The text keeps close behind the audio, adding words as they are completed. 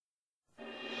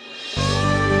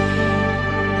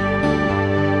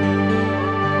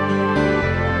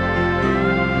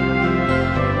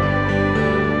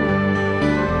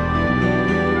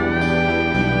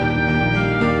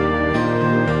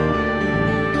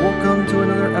welcome to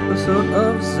another episode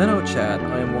of XenoChat.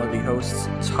 I am one of the hosts,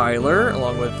 Tyler,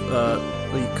 along with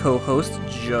the co-host,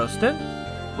 Justin.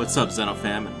 What's up,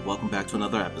 XenoFam, and welcome back to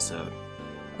another episode.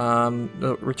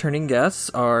 The returning guests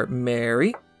are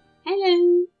Mary.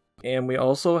 Hello. And we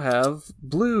also have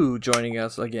Blue joining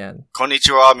us again.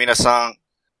 Konnichiwa, minasan.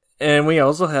 And we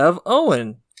also have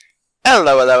Owen.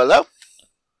 Hello, hello, hello.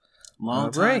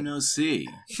 Long time Alright. no see.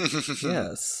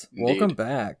 Yes. Indeed. Welcome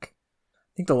back.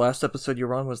 I think the last episode you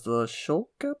were on was the Shulk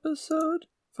episode,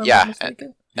 if I'm Yeah, not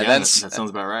mistaken. And Yeah, then that sounds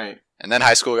about right. And then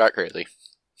high school got crazy.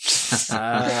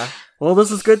 Well, this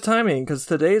is good timing, because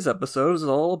today's episode is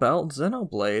all about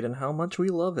Xenoblade and how much we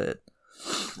love it.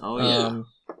 Oh, yeah.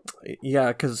 Yeah,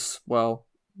 because, well,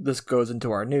 this goes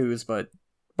into our news, but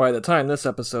by the time this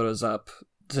episode is up,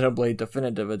 Xenoblade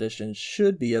Definitive Edition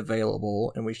should be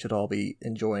available, and we should all be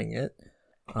enjoying it.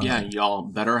 Yeah, y'all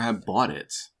better have bought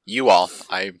it. You all.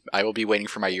 I will be waiting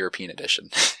for my European edition.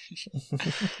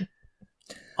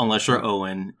 Unless you're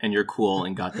Owen and you're cool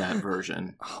and got that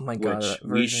version. Oh my god, Which that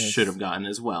we version is should have gotten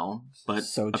as well. But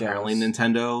so apparently jealous.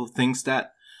 Nintendo thinks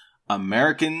that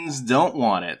Americans don't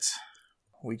want it.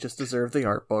 We just deserve the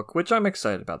art book, which I'm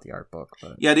excited about the art book.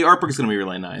 But Yeah, the art book is going to be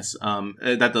really nice.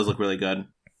 That does look really good.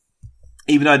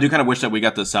 Even though I do kind of wish that we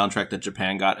got the soundtrack that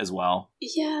Japan got as well.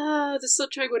 Yeah, the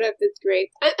soundtrack would have been great.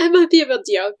 I'm happy about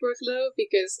the art book though,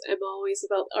 because I'm always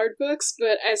about art books,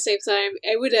 but at the same time,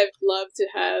 I would have loved to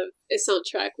have a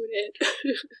soundtrack with it.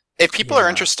 If people Yeah. are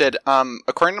interested,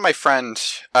 according to my friend,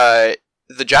 the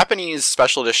Japanese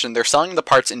special edition, they're selling the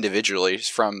parts individually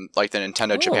from like the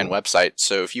Nintendo Japan Oh. website.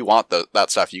 So if you want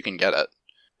that stuff, you can get it.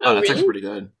 Oh, that's really? actually pretty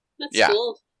good. That's Yeah.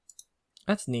 cool.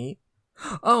 that's neat.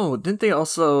 Oh, didn't they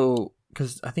also...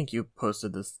 Because I think you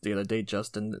posted this the other day,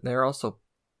 Justin. They're also...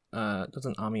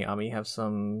 doesn't Ami Ami have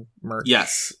some merch?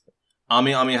 Yes.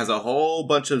 Ami Ami has a whole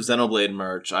bunch of Xenoblade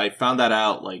merch. I found that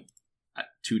out like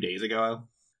 2 days ago.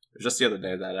 It was just the other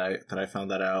day that I found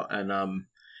that out. And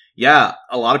yeah,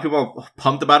 a lot of people are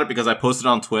pumped about it because I posted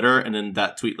on Twitter and then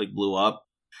that tweet like blew up.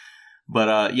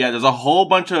 But yeah, there's a whole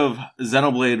bunch of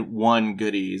Xenoblade 1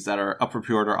 goodies that are up for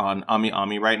pre-order on Ami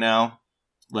Ami right now.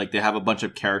 Like they have a bunch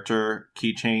of character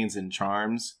keychains and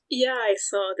charms. Yeah, I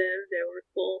saw them. They were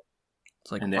cool.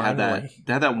 It's like, And they finally.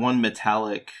 have that one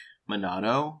metallic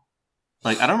Monado.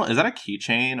 Like, I don't know, is that a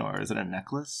keychain or is it a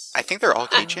necklace? I think they're all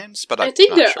keychains, but I'm I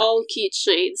think not they're sure. all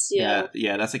keychains, yeah.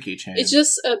 Yeah, that's a keychain. It's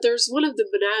just, there's one of the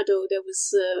Monado that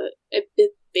was a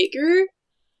bit bigger.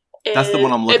 And That's the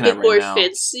one I'm looking a bit at right more now.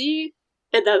 fancy.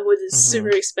 And that one is Mhm. super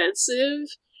expensive.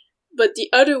 But the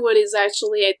other one is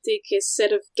actually, I think, a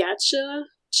set of gacha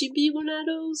chibi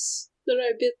Monados that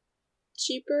are a bit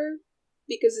cheaper.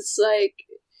 Because it's like,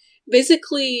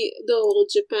 basically, the whole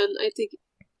Japan, I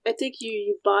think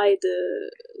you buy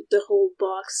the whole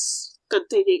box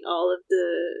containing all of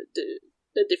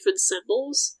the different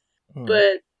symbols. Hmm.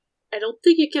 But I don't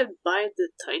think you can buy the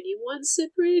tiny ones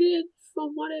separated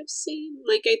from what I've seen.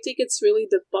 Like, I think it's really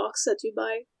the box that you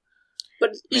buy.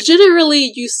 But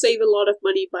generally, you save a lot of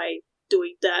money by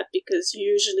doing that because you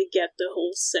usually get the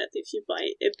whole set if you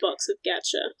buy a box of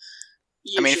gacha.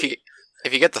 I mean, Usually.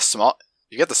 if you get the small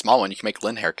one, you can make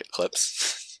Lin hair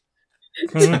clips.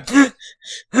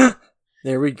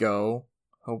 There we go.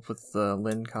 Hope with the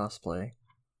Lin cosplay.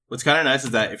 What's kind of nice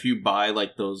is that if you buy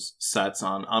like those sets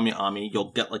on Ami Ami,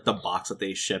 you'll get like the box that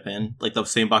they ship in, like the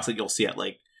same box that you'll see at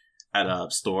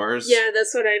stores. Yeah,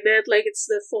 that's what I meant. Like, it's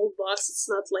the full box. It's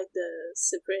not like the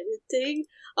separated thing.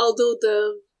 Although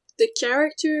the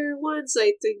character ones,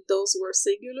 I think those were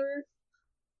singular.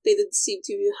 They didn't seem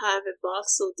to have a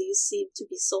box, so these seem to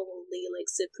be sold only like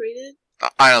separated.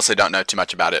 I honestly don't know too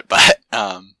much about it, but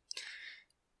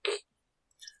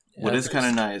What Yeah, is kind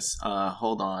of nice,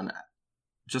 hold on,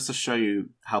 just to show you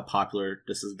how popular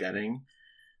this is getting.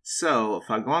 So, if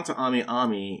I go on to Ami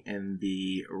Ami in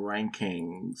the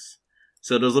rankings,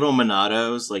 so those little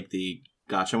Monados, like the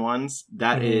gacha ones,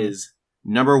 that Mhm. is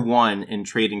number 1 in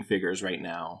trading figures right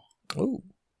now. Ooh.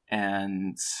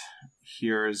 And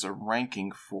here's a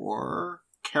ranking for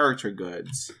character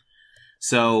goods.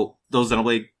 So, those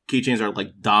Xenoblade keychains are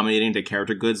like dominating the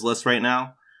character goods list right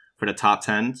now for the top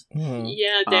 10. Hmm.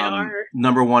 Yeah, they are.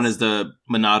 Number 1 is the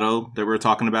Monado that we were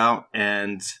talking about,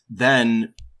 and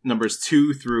then numbers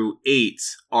 2 through 8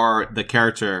 are the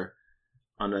character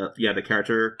the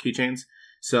character keychains.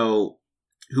 So,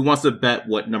 who wants to bet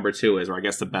what number 2 is, or I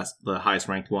guess the highest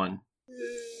ranked one?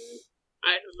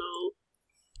 I don't know.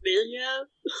 Milia?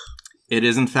 It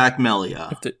is in fact Melia.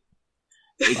 If the-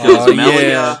 It Oh, goes Melia,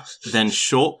 yeah. then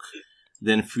Shulk,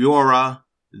 then Fiora,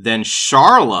 then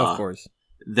Sharla, Of course.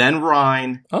 then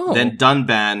Rhine, Oh. then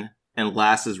Dunban, and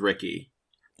last is Ricky.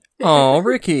 Oh, They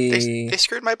Ricky.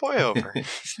 screwed my boy over.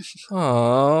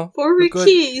 Oh, Poor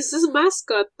Ricky, he's a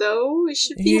mascot though. He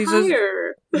should be He's a-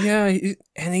 higher. yeah,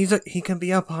 and he can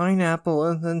be a pineapple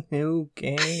in the new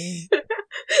game.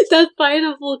 That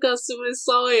pineapple costume, I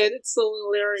saw it. It's so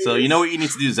hilarious. So you know what you need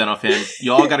to do, Xenofan?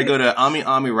 You all got to go to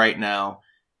Ami right now.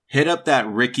 Hit up that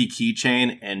Ricky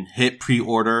keychain and hit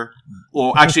pre-order.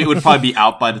 Well, actually, it would probably be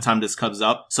out by the time this comes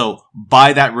up. So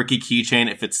buy that Ricky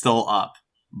keychain if it's still up.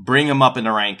 Bring him up in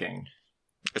the ranking.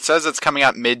 It says it's coming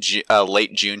out late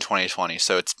June 2020,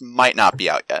 so it might not be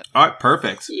out yet. All right,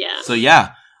 perfect. Yeah. So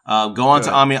yeah, go on to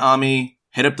Good. Ami.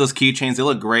 Hit up those keychains. They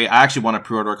look great. I actually want to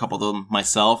pre-order a couple of them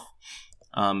myself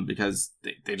because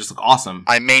they just look awesome.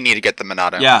 I may need to get the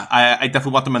Monado. Yeah, I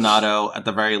definitely want the Monado at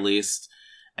the very least,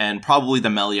 and probably the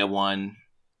Melia one.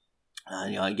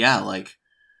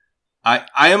 I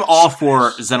am all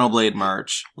for Xenoblade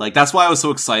merch. Like, that's why I was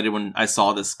so excited when I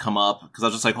saw this come up, because I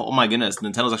was just like, oh my goodness,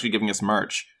 Nintendo's actually giving us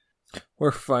merch.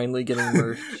 We're finally getting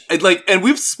merch. And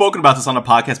we've spoken about this on a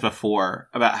podcast before,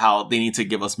 about how they need to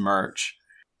give us merch.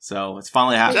 So, it's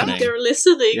finally Maybe happening. they're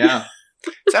listening. Yeah.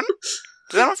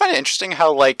 Does anyone find it interesting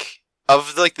how, like,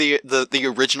 of like the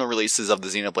original releases of the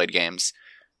Xenoblade games,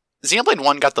 Xenoblade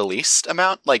 1 got the least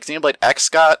amount? Like, Xenoblade X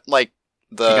got, like,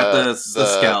 the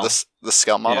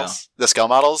scale models. The scale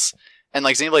models. And,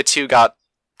 like, Xenoblade 2 got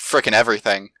frickin'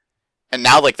 everything. And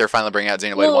now, like, they're finally bringing out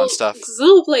Xenoblade 1 stuff.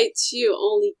 Xenoblade 2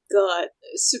 only got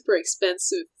super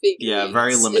expensive figures. Yeah,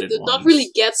 very limited It did not ones. really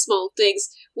get small things.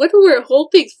 What we were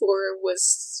hoping for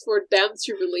was for them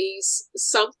to release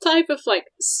some type of, like,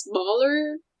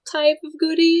 smaller type of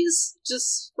goodies,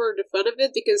 just for the fun of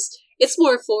it, because it's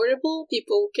more affordable.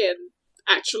 People can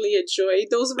actually enjoy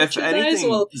those If merchandise. anything,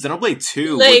 Well, Xenoblade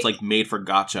 2 like- was, like, made for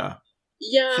gacha.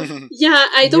 yeah,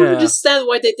 I don't Yeah. understand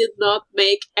why they did not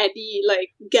make any, like,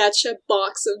 gacha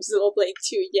box of Xenoblade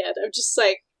 2 yet. I'm just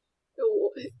like,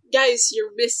 oh, guys,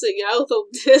 you're missing out on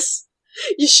this.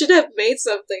 You should have made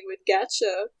something with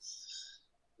gacha.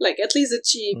 Like, at least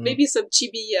maybe some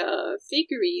chibi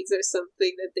figurines or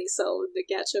something that they sell in the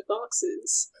gacha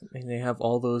boxes. And they have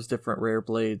all those different rare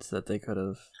blades that they could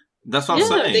have. That's what I'm Yeah,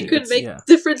 saying. they could It's- make yeah.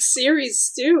 different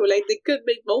series too. Like, they could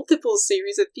make multiple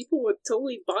series and people would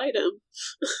totally buy them.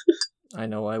 I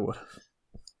know I would have.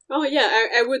 Oh yeah,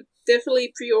 I would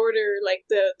definitely pre-order, like,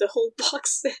 the whole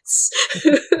box sets.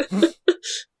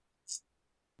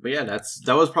 But yeah,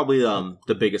 that was probably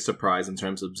the biggest surprise in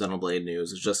terms of Xenoblade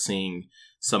news, is just seeing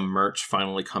some merch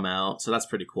finally come out. So that's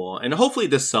pretty cool. And hopefully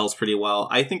this sells pretty well.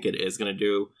 I think it is going to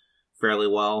do fairly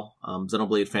well.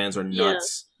 Xenoblade fans are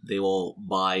nuts. They will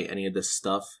buy any of this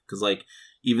stuff. Because, like,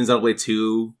 even Xenoblade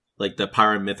 2, like, the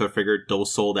Pyra and Mythra figure,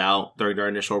 those sold out during their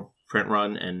initial print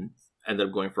run and ended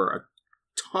up going for a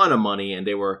ton of money. And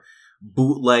they were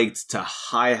bootlegged to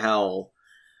high hell.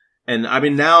 And, I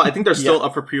mean, now I think they're still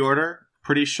up for pre-order.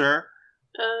 Pretty sure.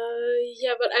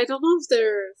 Yeah, but I don't know if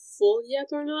they're full yet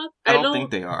or not. I don't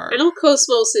think they are. I know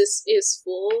Cosmos is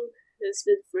full. It's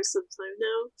been for some time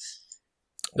now.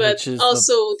 But Which is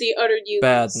also the other news.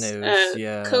 bad news,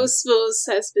 yeah. Cosmos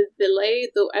has been delayed,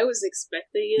 though I was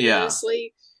expecting it, Yeah.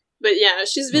 honestly. But yeah,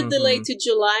 she's been Mhm. delayed to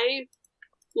July.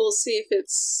 We'll see if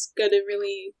it's gonna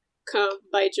really come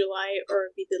by July or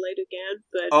be delayed again.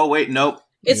 But Oh, wait, nope.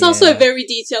 it's also a Yeah. very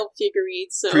detailed figurine,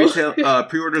 so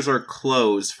Pre-orders are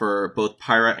closed for both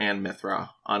Pyra and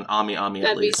Mythra on Ami at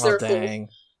That least. makes Oh, they're full. dang.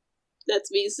 that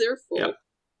means they're full. Yep.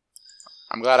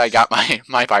 I'm glad I got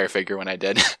my fire figure when I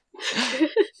did.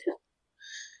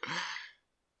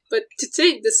 But to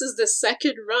think this is the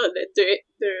second run and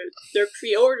their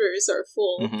pre-orders are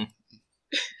full. Mhm.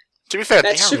 To be fair,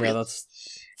 That they are should- Yeah, really, that's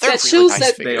they're that really shows nice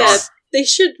that, figures. that they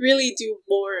should really do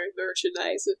more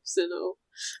merchandise with Sinnoh.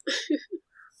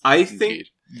 I think Indeed.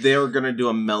 they're gonna do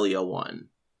a Melia one.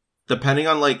 Depending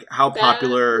on, like, how That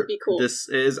popular would be cool. this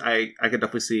is, I could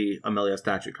definitely see a Melia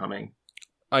statue coming.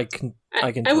 I can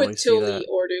I totally would see totally that.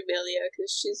 order Melia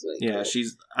because she's like Yeah,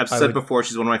 I've I said would- before,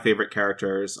 she's one of my favorite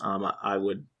characters. I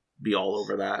would be all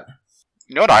over that.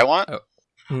 You know what I want? Oh.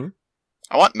 Hmm?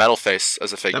 I want Metal Face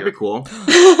as a figure. That'd be cool.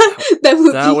 that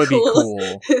would That be would cool. be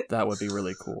cool. That would be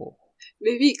really cool.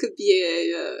 Maybe it could be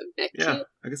a mech Yeah, kit.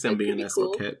 I guess that'd That be a could be nice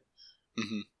little cool. kit.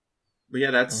 hmm But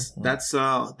yeah, that's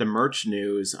Mhm. the merch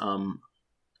news.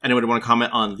 Anybody want to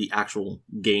comment on the actual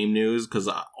game news? Because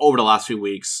over the last few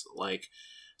weeks, like,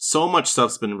 so much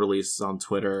stuff's been released on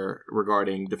Twitter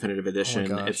regarding Definitive Edition.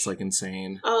 gosh. It's like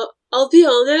insane. I'll be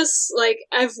honest, like,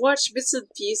 I've watched bits and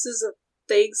pieces of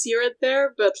things here and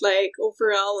there, but, like,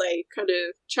 overall, I kind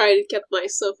of try to keep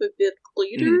myself a bit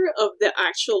cleaner of the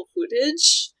actual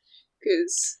footage,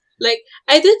 because Like,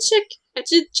 I did check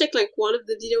like one of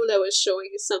the video that was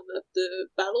showing some of the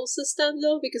battle system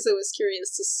though, because I was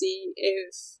curious to see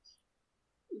if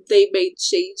they made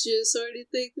changes or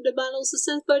anything to the battle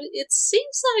system, but it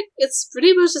seems like it's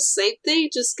pretty much the same thing,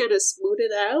 just kind of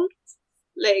smoothed out.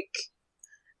 Like,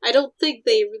 I don't think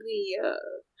they really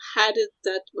added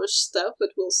that much stuff, but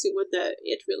we'll see when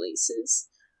it releases.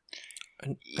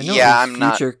 I know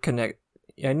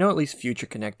I know at least Future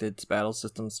Connected's battle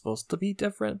system's supposed to be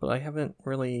different, but I haven't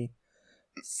really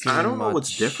seen I don't know much.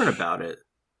 what's different about it.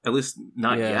 At least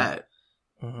not yet.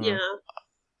 Mm-hmm. Yeah.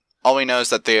 All we know is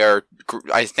that they are.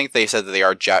 I think they said that they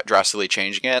are drastically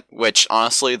changing it. Which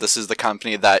honestly, this is the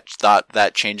company that thought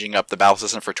that changing up the battle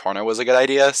system for Torna was a good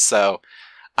idea. So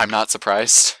I'm not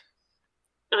surprised.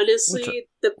 Honestly,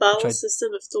 the battle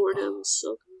system of Torna was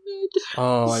so good.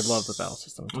 Oh, I love the battle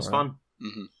system. It was fun.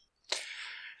 Mm-hmm.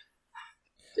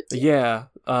 Yeah,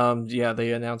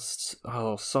 they announced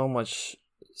so much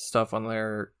stuff on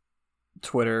their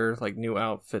Twitter, like new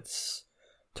outfits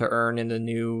to earn in the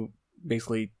new,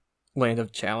 basically, Land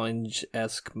of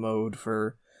Challenge-esque mode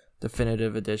for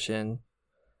Definitive Edition.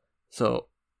 So,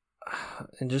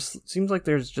 it just seems like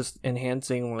there's just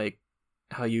enhancing, like,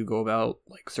 how you go about,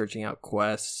 like, searching out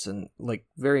quests and, like,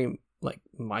 very, like,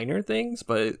 minor things,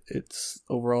 but it's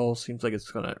overall seems like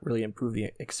it's gonna really improve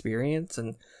the experience.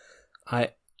 And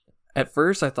at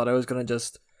first I thought I was gonna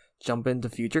just jump into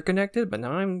Future Connected, but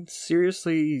now I'm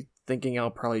seriously thinking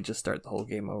I'll probably just start the whole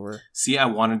game over. See, I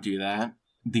want to do that.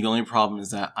 The only problem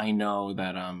is that I know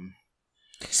that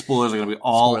spoilers are going to be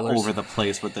all over the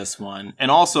place with this one.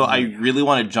 And also, I really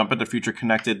want to jump into Future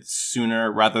Connected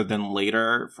sooner rather than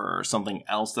later for something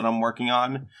else that I'm working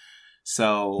on.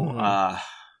 So,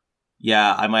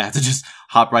 yeah, I might have to just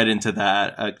hop right into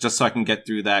that just so I can get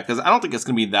through that. Because I don't think it's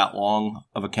going to be that long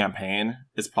of a campaign.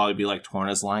 It's probably be like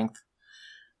Torna's length.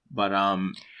 But,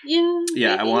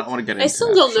 yeah, I want to get into it. I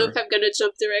still don't know if I'm going to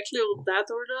jump directly on that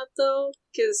or not, though.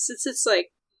 Because since it's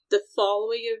like the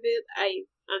following of it, I'm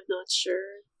not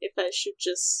sure if I should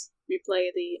just replay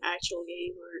the actual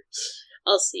game or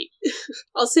I'll see.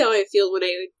 I'll see how I feel when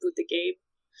I boot the game.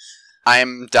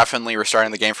 I'm definitely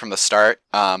restarting the game from the start,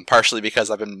 partially because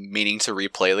I've been meaning to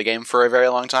replay the game for a very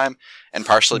long time, and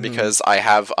partially because I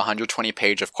have 120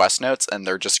 page of quest notes, and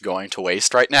they're just going to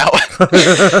waste right now.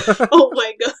 Oh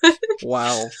my god.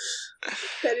 Wow.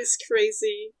 That is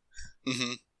crazy.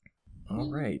 Mm-hmm.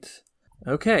 All right.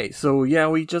 Okay, so yeah,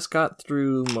 we just got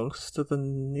through most of the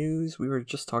news. We were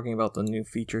just talking about the new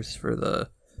features for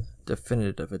the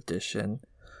Definitive Edition.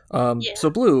 So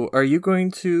Blue, are you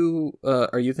going to,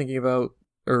 are you thinking about,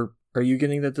 or are you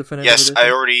getting the Definitive Edition? Yes, I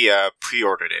already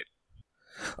pre-ordered it.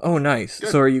 Oh, nice.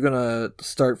 Good. So are you going to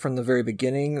start from the very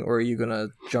beginning, or are you going to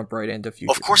jump right into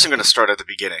Future? Of course I'm going to start at the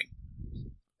beginning.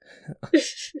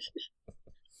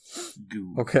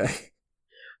 Okay.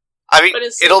 I mean,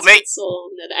 it'll make...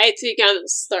 That I think I'll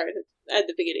start at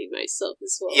the beginning myself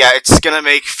as well. Yeah, it's going to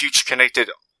make Future Connected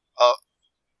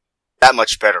that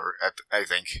much better, I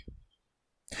think.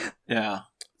 Yeah.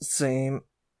 Same.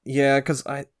 Yeah, because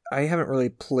I haven't really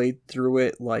played through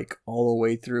it, like, all the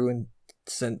way through and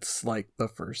since, like, the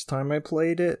first time I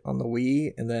played it on the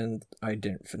Wii, and then I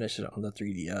didn't finish it on the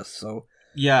 3DS, so...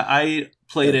 Yeah, I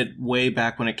played it way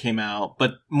back when it came out,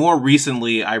 but more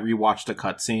recently I rewatched the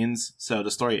cutscenes, so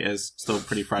the story is still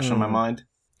pretty fresh on my mind.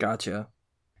 Gotcha.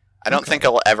 I don't think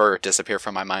it'll ever disappear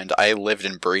from my mind. I lived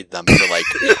and breathed them for like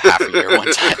half a year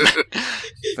one time.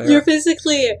 Fair. You're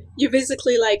basically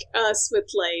like us with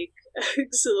like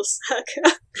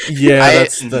Xenosaga. Yeah,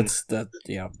 that's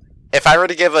yeah. If I were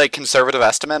to give a conservative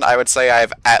estimate, I would say I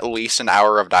have at least an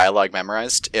hour of dialogue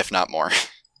memorized, if not more.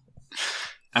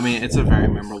 I mean, it's a very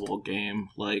memorable game.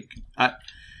 Like, some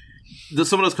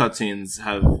of those cutscenes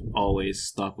have always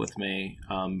stuck with me.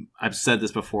 I've said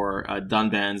this before.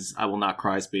 Dunban's "I will not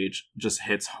cry" speech just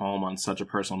hits home on such a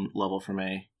personal level for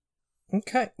me.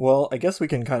 Okay, well, I guess we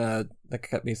can kind of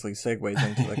basically segues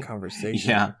into the conversation.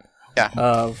 Yeah.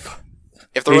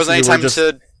 If there was any time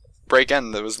to break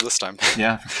in, there was this time.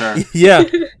 Yeah, for sure. Yeah,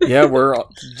 we're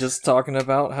just talking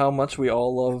about how much we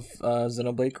all love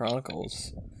Xenoblade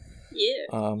Chronicles.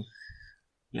 Yeah.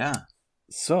 Yeah.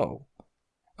 So,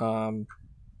 I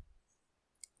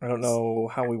don't know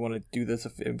how we want to do this.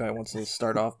 If anybody wants to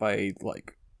start off by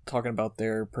like talking about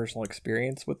their personal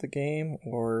experience with the game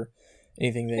or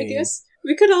anything they... I guess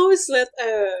we could always let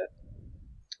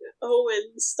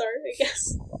Owen start, I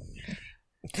guess.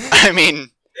 I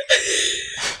mean,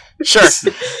 sure.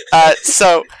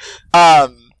 So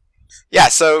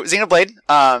Xenoblade,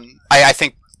 I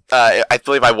think I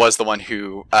believe I was the one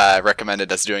who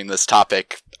recommended us doing this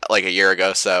topic like a year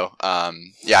ago. So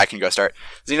yeah, I can go start.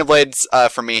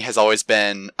 Xenoblade for me has always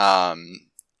been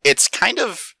it's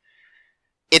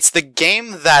the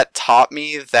game that taught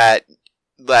me that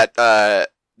the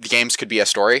games could be a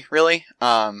story, really.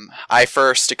 I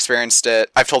first experienced it.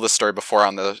 I've told this story before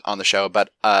on the show, but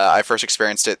I first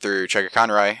experienced it through Trigger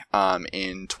Conroy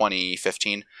in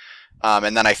 2015,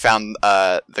 and then I found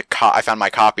I found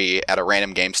my copy at a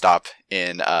random GameStop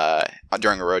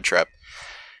during a road trip,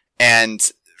 and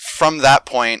from that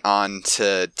point on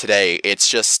to today, it's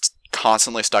just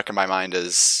constantly stuck in my mind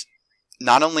as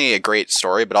not only a great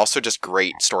story, but also just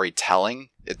great storytelling.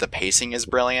 The pacing is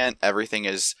brilliant. Everything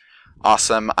is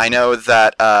awesome. I know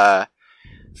that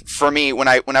for me,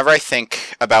 whenever I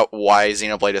think about why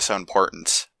Xenoblade is so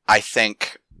important, I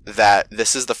think that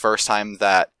this is the first time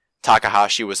that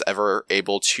Takahashi was ever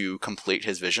able to complete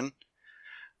his vision.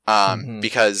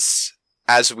 Because,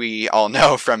 as we all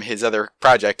know from his other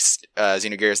projects,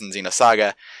 Xenogears and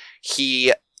Xenosaga,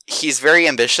 he's very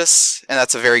ambitious, and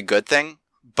that's a very good thing,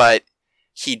 but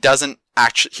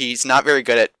he's not very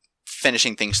good at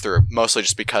finishing things through, mostly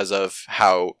just because of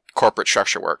how corporate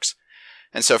structure works.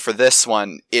 And so for this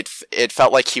one, it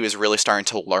felt like he was really starting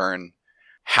to learn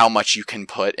how much you can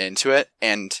put into it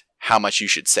and how much you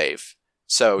should save.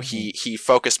 So he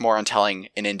focused more on telling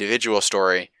an individual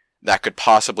story that could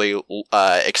possibly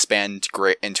expand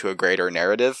into a greater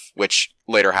narrative, which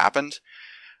later happened.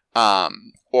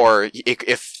 Or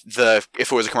if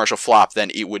it was a commercial flop, then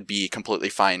it would be completely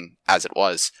fine as it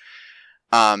was.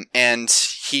 And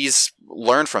he's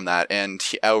learned from that, and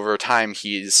over time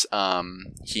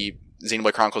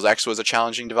Xenoblade Chronicles X was a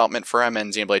challenging development for him,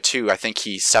 and Xenoblade 2, I think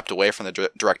he stepped away from the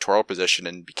directorial position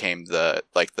and became the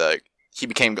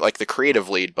creative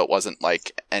lead, but wasn't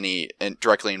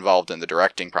directly involved in the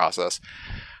directing process.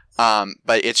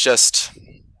 But it's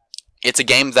a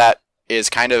game that is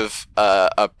kind of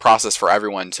a process for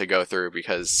everyone to go through,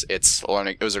 because it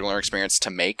was a learning experience to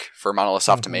make for Monolith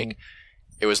Soft to make.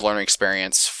 It was a learning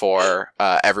experience for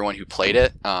everyone who played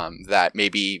it, that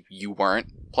maybe you weren't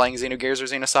playing Xenogears or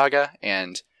Xenosaga,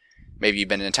 and maybe you've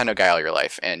been a Nintendo guy all your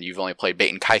life, and you've only played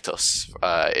Baten Kaitos,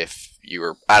 if you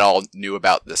were at all new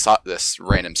about this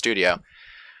random studio.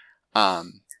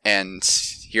 And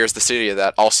here's the studio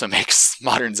that also makes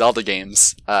modern Zelda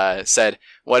games, said,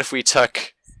 what if we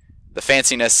took the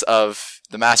fanciness of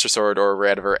the Master Sword or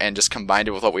whatever and just combined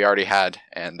it with what we already had,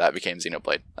 and that became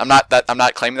Xenoblade. I'm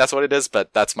not claiming that's what it is,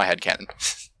 but that's my headcanon.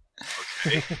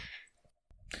 Okay.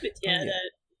 But yeah,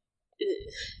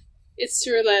 it's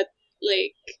true that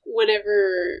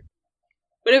whenever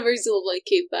Xenoblade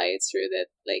came by, it's true that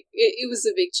it was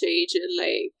a big change, and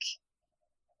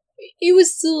it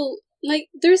was still they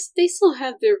still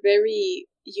have their very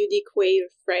unique way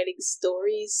of writing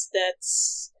stories.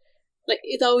 That's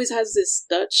it always has this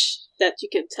touch that you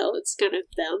can tell it's kind of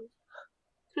them,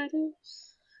 kind of.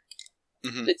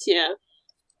 But yeah,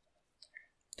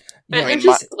 I'm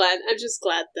just glad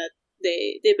that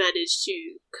they managed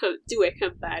to do a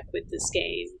comeback with this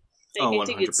game. I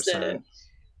think 100%.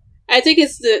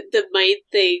 it's the main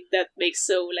thing that makes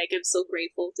I'm so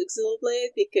grateful to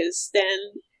Xenoblade, because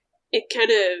then it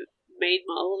kind of made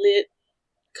Monolith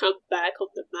come back on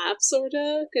the map,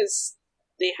 sorta, because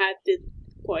they had been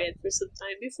quiet for some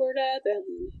time before that,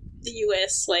 and the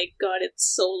US got it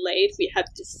so late we had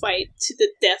to fight to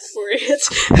the death for it.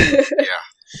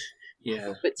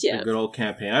 Yeah, but yeah, the good old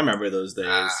campaign. I remember those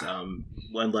days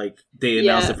when they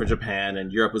announced it for Japan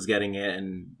and Europe was getting it,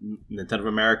 and Nintendo of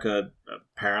America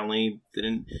apparently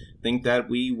didn't think that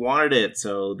we wanted it,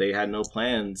 so they had no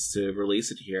plans to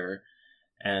release it here.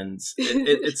 And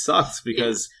it sucks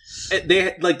because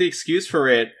they the excuse for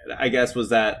it, I guess, was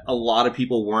that a lot of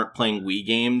people weren't playing Wii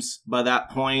games by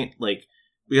that point.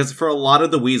 Because for a lot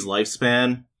of the Wii's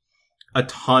lifespan, a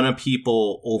ton of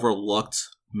people overlooked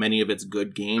many of its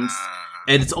good games,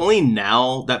 and it's only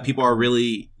now that people are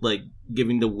really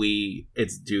giving the Wii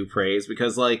its due praise,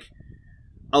 because a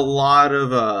lot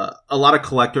of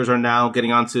collectors are now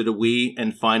getting onto the Wii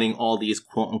and finding all these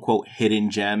quote unquote hidden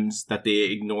gems that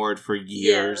they ignored for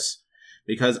years. Yeah.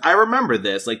 Because I remember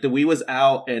this, the Wii was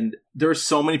out, and there were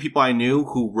so many people I knew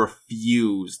who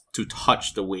refused to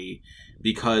touch the Wii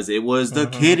because it was the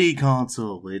kiddie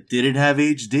console. It didn't have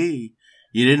HD.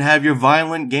 You didn't have your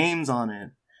violent games on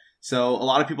it. So a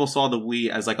lot of people saw the Wii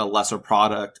as a lesser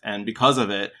product, and because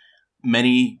of it,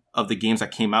 many of the games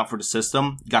that came out for the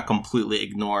system got completely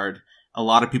ignored. A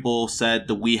lot of people said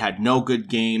the Wii had no good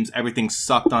games, everything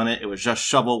sucked on it, it was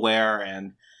just shovelware,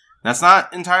 and that's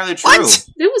not entirely true. What?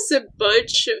 There was a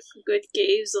bunch of good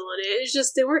games on it. It's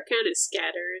just they were kind of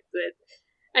scattered, but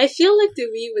I feel like the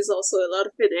Wii was also a lot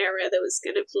of an era that was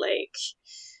kind of like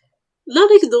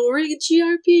not ignoring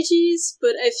JRPGs,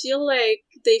 but I feel like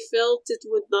they felt it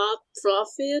would not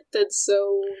profit, and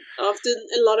so often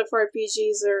a lot of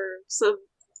RPGs or some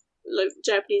like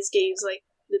Japanese games like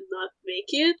did not make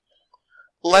it.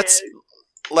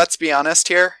 Let's be honest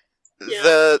here.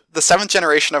 Yeah. The seventh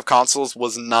generation of consoles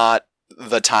was not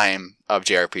the time of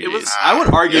JRPGs. I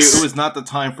would argue it was not the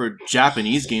time for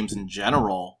Japanese games in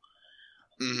general.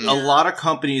 Mhm. A lot of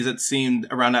companies, it seemed,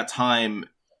 around that time,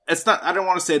 it's not, I don't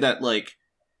want to say that, like,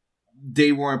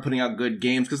 they weren't putting out good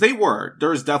games, because they were. There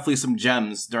was definitely some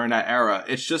gems during that era.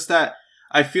 It's just that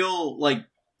I feel like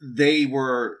they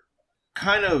were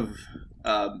kind of,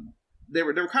 they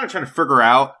were kind of trying to figure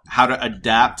out how to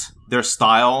adapt their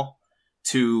style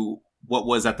to what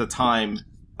was at the time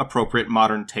appropriate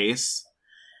modern tastes.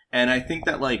 And I think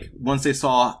that, like, once they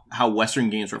saw how Western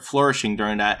games were flourishing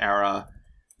during that era,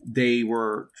 they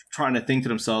were trying to think to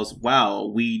themselves, wow,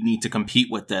 we need to compete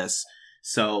with this.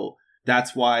 So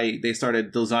that's why they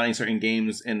started designing certain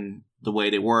games in the way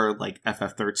they were, like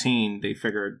FF13. They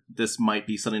figured this might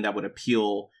be something that would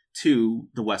appeal to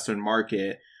the Western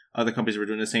market. Other companies were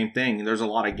doing the same thing. And there's a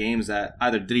lot of games that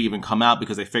either didn't even come out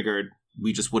because they figured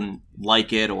we just wouldn't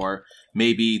like it, or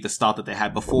maybe the style that they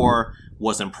had before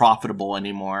wasn't profitable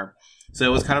anymore. So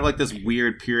it was kind of like this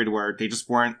weird period where they just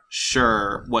weren't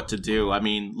sure what to do. I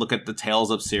mean, look at the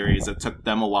Tales of series. It took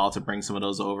them a while to bring some of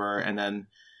those over. And then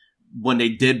when they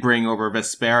did bring over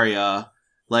Vesperia,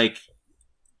 like,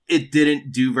 it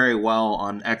didn't do very well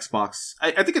on Xbox.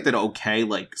 I think it did okay.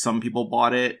 Like, some people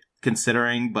bought it,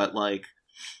 considering, but, like,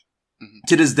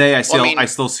 to this day, I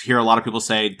still hear a lot of people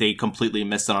say they completely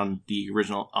missed it on the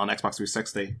original, on Xbox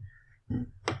 360.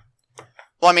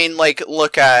 Well, I mean, like,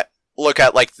 look at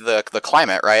like the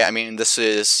climate, right? I mean, this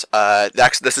is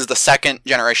the second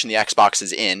generation the Xbox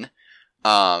is in,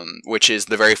 which is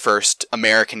the very first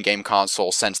American game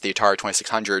console since the Atari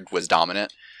 2600 was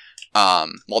dominant.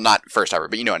 Well, not first ever,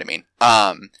 but you know what I mean.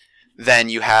 Then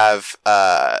you have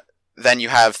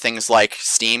things like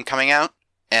Steam coming out,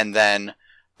 and then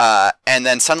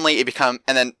suddenly it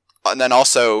and then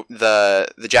also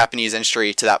the Japanese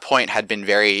industry to that point had been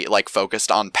very, like, focused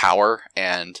on power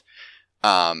and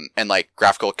like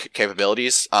graphical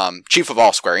capabilities. Chief of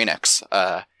all, Square Enix.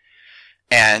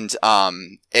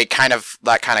 It kind of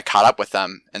caught up with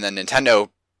them, and then Nintendo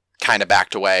kind of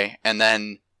backed away, and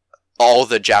then all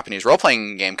the Japanese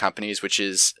role-playing game companies, which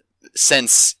is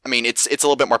since, I mean, it's a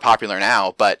little bit more popular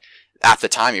now, but at the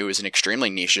time it was an extremely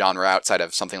niche genre outside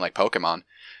of something like Pokemon.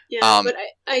 Yeah, but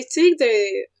I think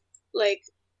they, like,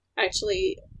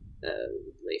 actually,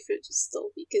 my friend just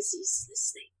told me because he's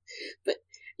listening. But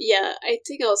yeah, I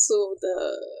think also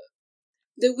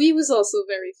the Wii was also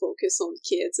very focused on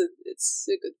kids, and it's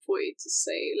a good point to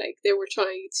say, like, they were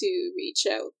trying to reach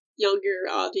out younger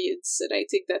audience, and I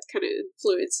think that kind of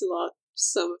influenced a lot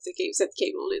some of the games that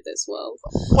came on it as well.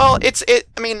 Well,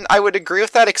 I mean, I would agree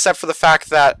with that, except for the fact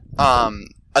that,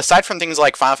 aside from things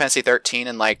like Final Fantasy 13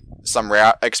 and, like, some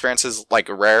rare experiences, like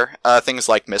rare things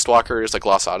like Mistwalkers, like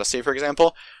Lost Odyssey, for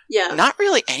example, not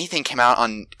really anything came out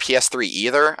on PS3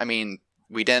 either. I mean,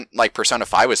 we didn't, like, Persona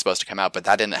 5 was supposed to come out, but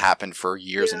that didn't happen for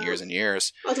years and years and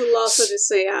years. Although Lost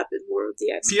Odyssey happened more of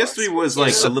the Xbox. PS3 was,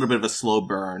 like, a little bit of a slow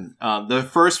burn. The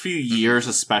first few years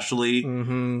especially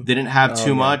didn't have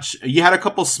too much. You had a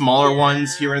couple smaller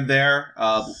ones here and there,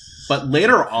 but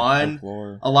later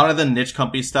on, a lot of the niche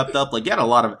companies stepped up. Like, you had a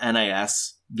lot of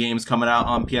NIS games coming out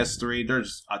on PS3.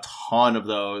 There's a ton of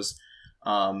those.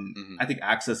 I think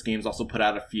Access Games also put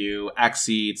out a few.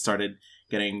 Xseed started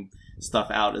getting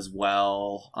stuff out as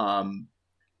well. I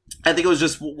think it was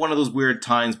just one of those weird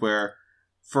times where,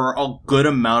 for a good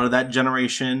amount of that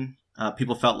generation,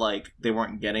 people felt like they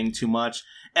weren't getting too much.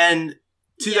 And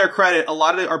to their credit, a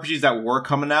lot of the RPGs that were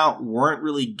coming out weren't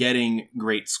really getting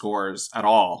great scores at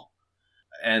all.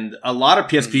 And a lot of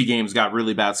PSP games got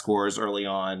really bad scores early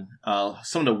on.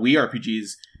 Some of the Wii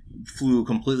RPGs flew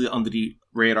completely under the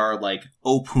radar, like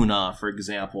Opuna, for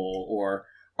example, or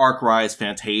Arc-Rise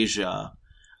Fantasia.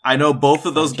 I know both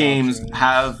of those games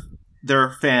have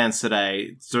their fans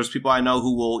today. There's people I know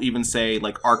who will even say,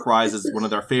 like, Arc-Rise is one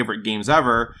of their favorite games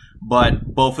ever,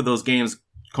 but both of those games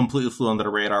completely flew under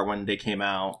the radar when they came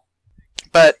out.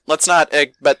 But let's not,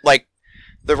 but, like,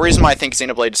 the reason why I think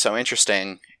Xenoblade is so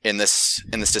interesting in this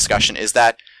discussion is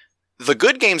that the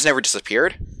good games never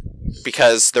disappeared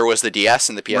because there was the DS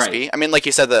and the PSP. Right. I mean, like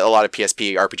you said, that a lot of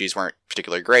PSP RPGs weren't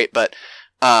particularly great, but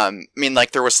I mean,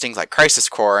 like, there was things like Crisis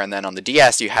Core, and then on the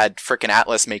DS you had frickin'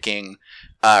 Atlas making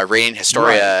Radiant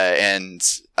Historia and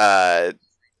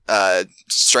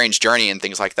Strange Journey and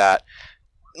things like that.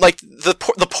 like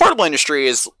the portable industry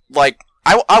is like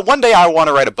I one day I want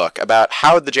to write a book about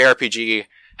how the JRPG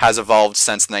has evolved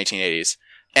since the 1980s,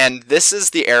 and this is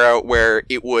the era where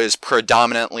it was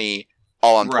predominantly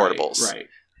all on portables. Right.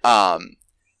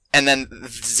 And then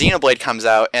Xenoblade comes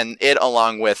out, and it,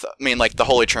 along with, I mean, like the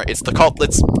Holy Trinity, it's kind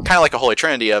of like a Holy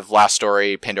Trinity of Last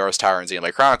Story, Pandora's Tower, and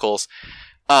Xenoblade Chronicles.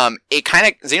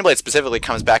 Xenoblade specifically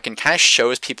comes back and kind of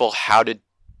shows people how to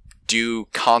do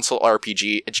console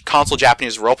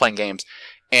Japanese role-playing games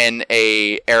in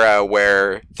a era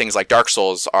where things like Dark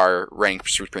Souls are reigning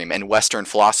supreme, and Western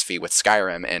philosophy with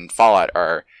Skyrim and Fallout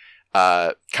are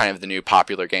kind of the new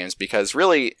popular games, because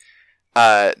really,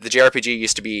 the JRPG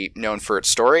used to be known for its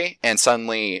story, and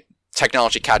suddenly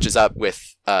technology catches up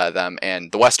with them,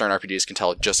 and the Western RPGs can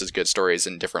tell just as good stories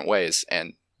in different ways,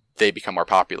 and they become more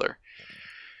popular.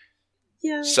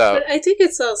 Yeah, so, but I think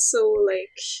it's also,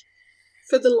 like,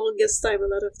 for the longest time, a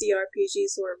lot of the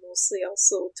RPGs were mostly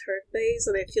also turn-based,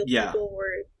 and I feel people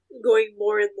were going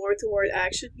more and more toward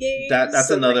action games. That's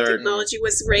so, another... Like, technology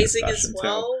was raising as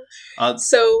well. Too.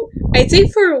 So, I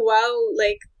think for a while,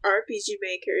 like, RPG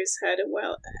makers had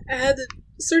a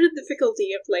certain difficulty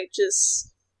of, like,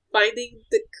 just finding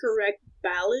the correct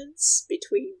balance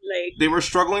between, like, they were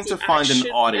struggling to find an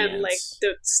audience and, like,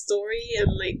 the story, and,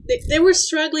 like, they were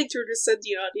struggling to understand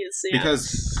the audience. Yeah.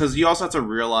 Because you also have to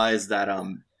realize that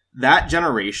that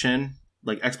generation,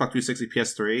 like Xbox 360,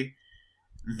 PS3,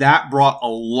 that brought a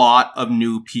lot of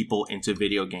new people into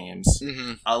video games.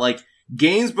 Mm-hmm. Like,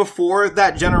 games before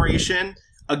that generation,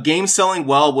 a game selling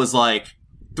well was like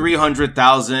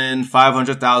 300,000,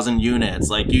 500,000 units.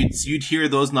 Like, you'd hear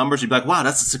those numbers, you'd be like, wow,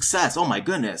 that's a success. Oh my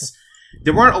goodness.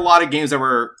 There weren't a lot of games that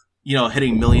were,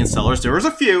 hitting million sellers. There was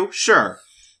a few, sure.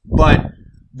 But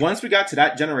once we got to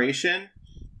that generation,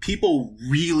 people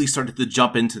really started to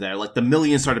jump into there. Like, the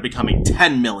million started becoming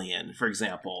 10 million, for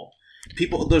example.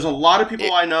 There's a lot of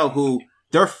people I know who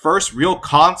their first real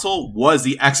console was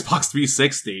the Xbox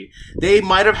 360. They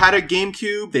might have had a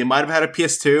GameCube, they might have had a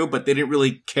PS2, but they didn't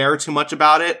really care too much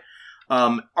about it.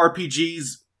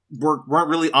 RPGs weren't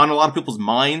really on a lot of people's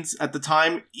minds at the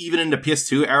time. Even in the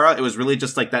PS2 era, it was really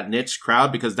just like that niche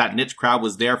crowd, because that niche crowd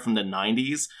was there from the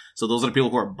 90s. So those are the people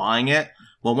who are buying it.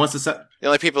 Well, once the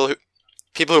only people who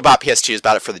bought PS2s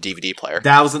bought it for the DVD player.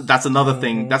 That's another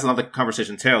thing. That's another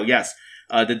conversation too. Yes.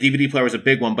 The DVD player was a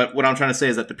big one, but what I'm trying to say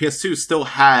is that the PS2 still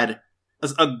had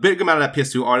a big amount of that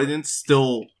PS2 audience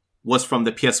still was from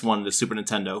the PS1 and the Super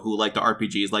Nintendo, who liked the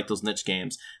RPGs, liked those niche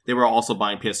games. They were also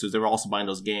buying PS2s. They were also buying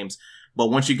those games. But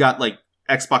once you got like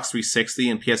Xbox 360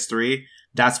 and PS3,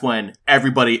 that's when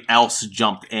everybody else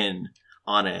jumped in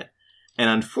on it. And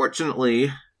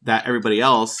unfortunately, that everybody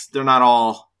else, they're not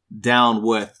all down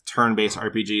with turn-based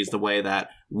RPGs the way that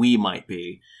we might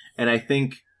be. And I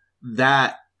think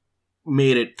that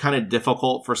made it kind of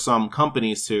difficult for some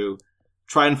companies to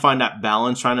try and find that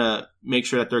balance, trying to make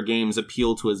sure that their games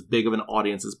appeal to as big of an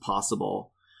audience as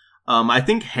possible. I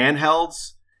think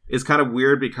handhelds is kind of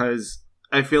weird, because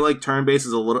I feel like turn-based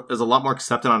is a lot more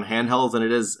accepted on handhelds than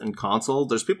it is in console.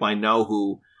 There's people I know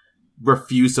who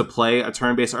refuse to play a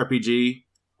turn-based RPG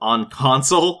on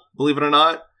console, believe it or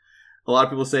not. A lot of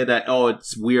people say that, oh,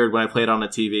 it's weird when I play it on a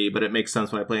TV, but it makes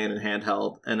sense when I play it in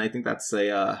handheld. And I think that's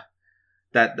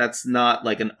that's not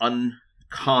like an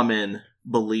uncommon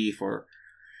belief.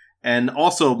 And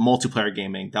also multiplayer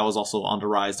gaming, that was also on the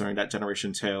rise during that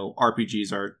generation too.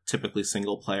 RPGs are typically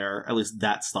single player, at least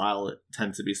that style, it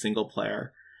tends to be single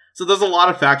player. So there's a lot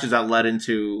of factors that led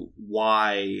into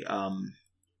why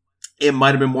it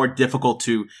might have been more difficult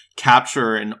to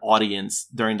capture an audience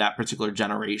during that particular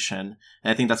generation.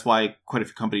 And I think that's why quite a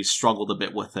few companies struggled a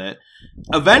bit with it.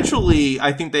 Eventually,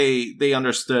 I think they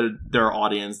understood their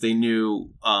audience. They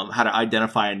knew how to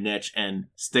identify a niche and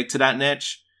stick to that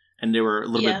niche. And they were a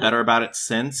little bit better about it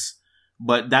since.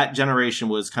 But that generation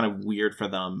was kind of weird for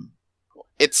them.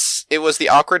 It was the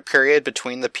awkward period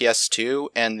between the PS2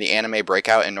 and the anime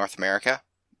breakout in North America.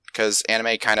 Because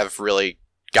anime kind of really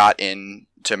got into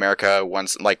America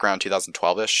once, like around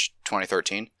 2012-ish,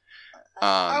 2013.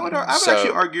 I would actually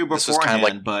argue beforehand, kind of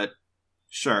like, but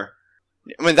sure.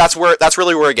 I mean, that's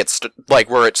really where it gets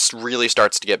where it really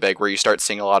starts to get big, where you start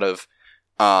seeing a lot of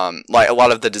like a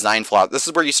lot of the design flaws. This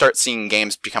is where you start seeing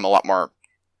games become a lot more,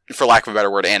 for lack of a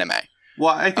better word, anime.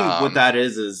 Well, I think what that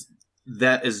is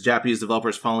that is Japanese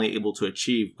developers finally able to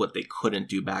achieve what they couldn't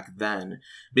do back then.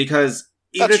 Because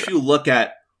even if you look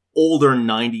at older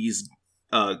 90s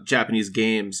Japanese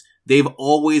games, they've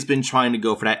always been trying to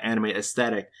go for that anime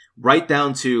aesthetic, right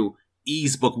down to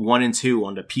Ys Book 1 and 2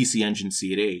 on the PC Engine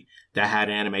CD that had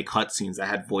anime cutscenes, that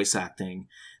had voice acting.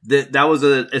 That was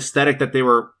an aesthetic that they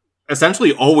were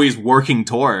essentially always working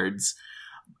towards.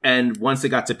 And once they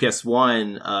got to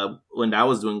PS1, when that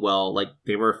was doing well, like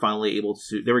they were finally able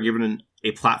to, they were given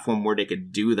a platform where they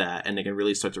could do that and they can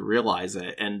really start to realize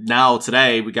it. And now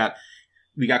today we got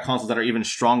consoles that are even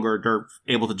stronger. They're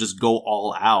able to just go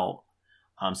all out.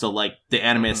 So like the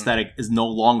anime aesthetic is no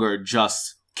longer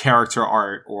just character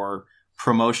art or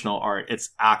promotional art.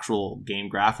 It's actual game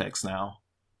graphics now.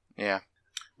 Yeah.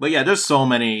 But yeah, there's so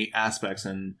many aspects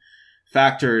and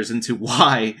factors into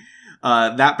why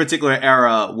that particular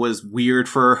era was weird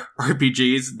for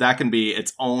RPGs. That can be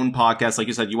its own podcast. Like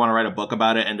you said, you want to write a book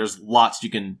about it, and there's lots you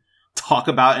can talk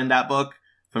about in that book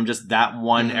from just that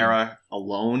one era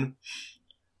alone.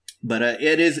 But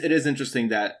it is interesting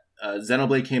that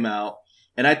Xenoblade came out,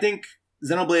 and I think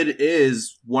Xenoblade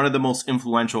is one of the most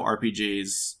influential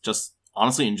RPGs, just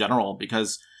honestly in general,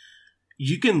 because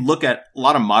you can look at a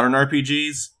lot of modern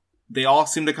RPGs. They all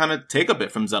seem to kind of take a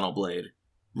bit from Xenoblade.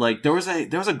 Like there was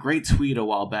a great tweet a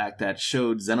while back that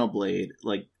showed Xenoblade,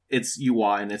 like its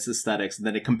UI and its aesthetics, and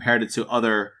then it compared it to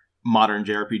other modern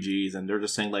JRPGs, and they're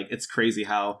just saying like it's crazy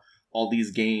how all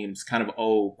these games kind of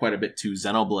owe quite a bit to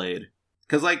Xenoblade,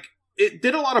 because like it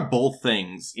did a lot of both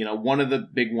things. You know, one of the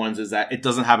big ones is that it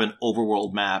doesn't have an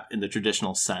overworld map in the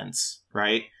traditional sense,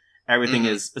 right? Everything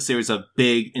is a series of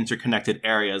big interconnected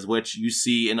areas, which you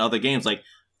see in other games, like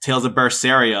Tales of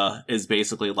Berseria is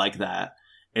basically like that.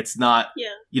 It's not,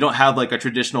 you don't have like a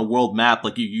traditional world map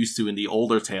like you used to in the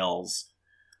older Tales.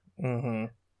 Mm-hmm.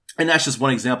 And that's just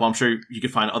one example. I'm sure you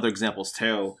could find other examples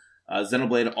too.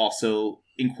 Xenoblade also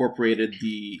incorporated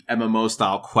the MMO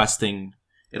style questing.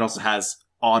 It also has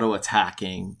auto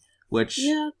attacking, which...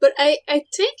 Yeah, but I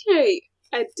think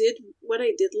I did, what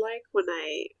I did like when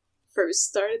I first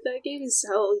started that game is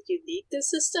how unique the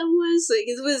system was. Like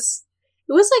it was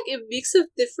like a mix of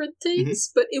different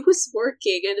things, but it was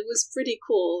working and it was pretty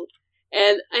cool.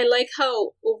 And I like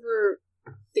how over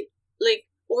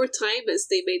time as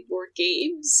they made more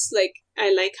games, like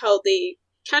I like how they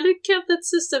kind of kept that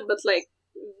system, but like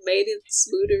made it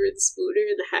smoother and smoother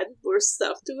and had more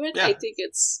stuff to it. Yeah. I think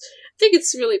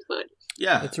it's really fun.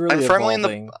 Yeah, it's really I'm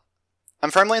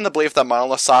firmly in the belief that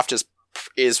Monolith Soft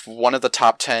is one of the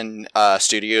top 10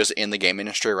 studios in the game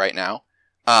industry right now.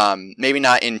 Maybe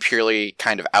not in purely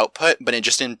kind of output, but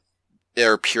in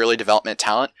their purely development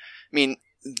talent.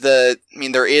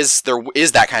 There is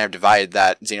that kind of divide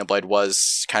that Xenoblade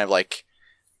was kind of like.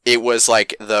 It was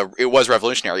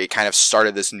revolutionary. It kind of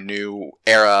started this new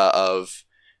era of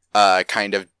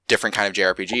kind of different kind of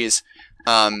JRPGs.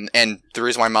 And the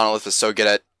reason why Monolith is so good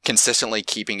at consistently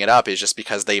keeping it up is just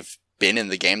because they've been in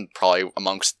the game probably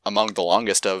among the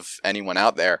longest of anyone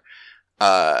out there.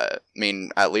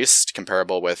 At least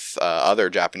comparable with other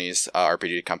Japanese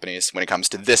RPG companies when it comes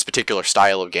to this particular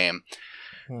style of game.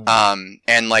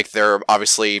 And like they're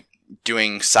obviously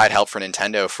doing side help for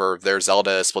Nintendo for their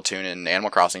Zelda, Splatoon, and Animal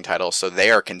Crossing titles, so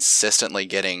they are consistently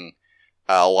getting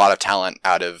a lot of talent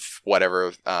out of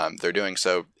whatever they're doing.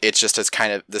 So it's just this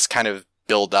kind of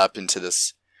build up into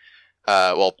this,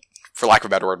 for lack of a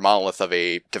better word, monolith of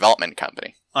a development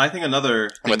company. I think another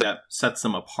thing that sets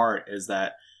them apart is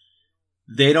that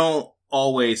they don't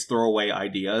always throw away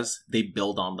ideas; they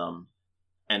build on them,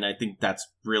 and I think that's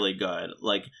really good.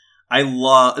 Like.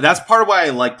 That's part of why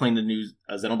I like playing the new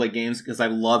Xenoblade games, because I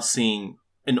love seeing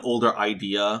an older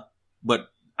idea, but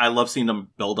I love seeing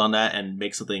them build on that and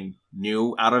make something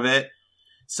new out of it.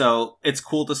 So it's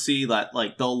cool to see that,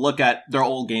 like, they'll look at their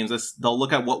old games, they'll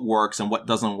look at what works and what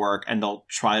doesn't work, and they'll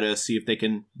try to see if they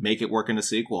can make it work in a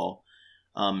sequel.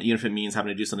 Even if it means having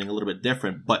to do something a little bit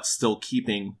different, but still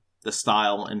keeping the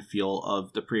style and feel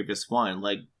of the previous one.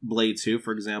 Like Blade 2,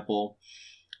 for example.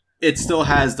 It still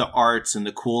has the arts and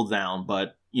the cooldown,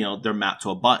 but, you know, they're mapped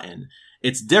to a button.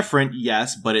 It's different,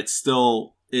 yes, but it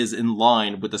still is in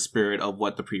line with the spirit of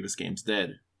what the previous games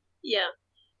did. Yeah.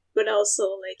 But also,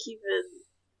 like,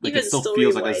 even still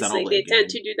feels like a story-wise, Xenoblade like, they game. tend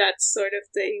to do that sort of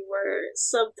thing where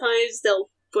sometimes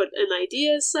they'll put an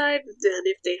idea aside, but then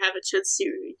if they have a chance to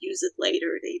use it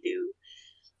later, they do.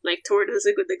 Like, Torn is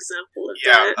a good example of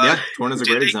that. Torn is a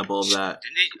great example of that.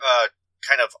 Didn't they,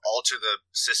 kind of alter the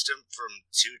system from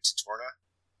 2 to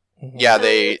Torna? Yeah,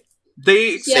 they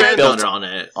expanded on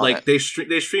it. Like they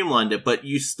streamlined it, but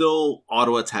you still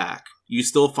auto attack. You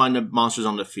still find the monsters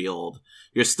on the field.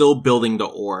 You're still building the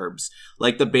orbs.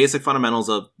 Like the basic fundamentals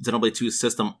of Xenoblade 2's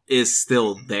system is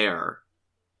still there.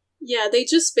 Yeah, they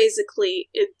just basically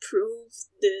improved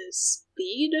the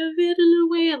speed of it in a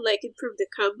way, and like improved the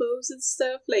combos and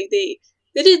stuff. Like they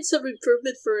did some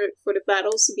improvement for the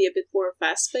battles to be a bit more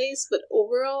fast-paced, but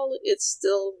overall, it's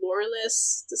still more or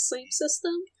less the same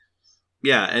system.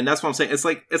 Yeah, and that's what I'm saying. It's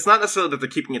like, it's not necessarily that they're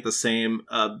keeping it the same.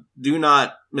 Do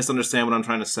not misunderstand what I'm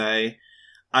trying to say.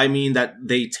 I mean that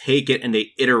they take it and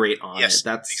they iterate on Yes, it.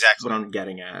 That's exactly what I'm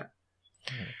getting at.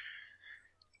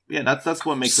 Yeah, that's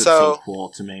what makes it so cool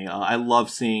to me. I love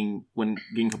seeing when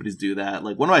game companies do that.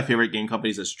 Like, one of my favorite game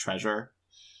companies is Treasure,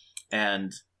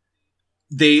 and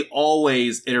they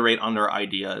always iterate on their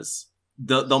ideas.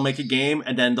 They'll make a game,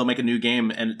 and then they'll make a new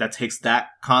game, and that takes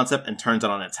that concept and turns it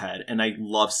on its head. And I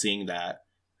love seeing that.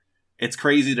 It's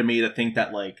crazy to me to think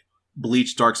that, like,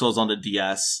 Bleach Dark Souls on the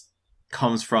DS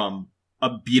comes from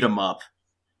a beat 'em up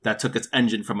that took its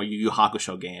engine from a Yu Yu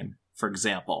Hakusho game, for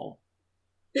example.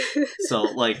 So,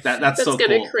 like, that's so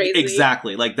cool. Crazy.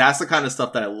 Exactly. Like, that's the kind of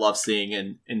stuff that I love seeing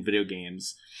in video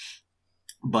games.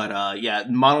 But, yeah,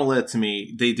 Monolith, to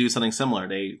me, they do something similar.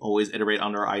 They always iterate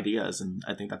on their ideas, and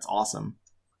I think that's awesome.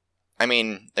 I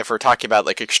mean, if we're talking about,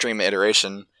 like, extreme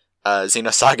iteration,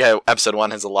 Xenosaga Episode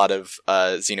 1 has a lot of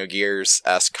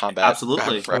Xenogears-esque combat.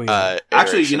 Absolutely.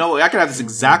 Actually, you know, I could have this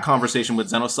exact conversation with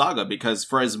Xenosaga, because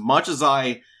for as much as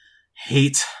I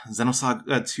hate Xenosaga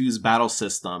 2's battle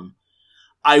system,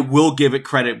 I will give it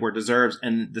credit where it deserves,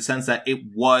 in the sense that it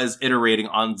was iterating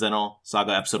on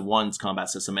Xenosaga Episode 1's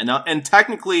combat system. And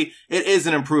technically, it is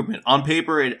an improvement. On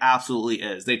paper, it absolutely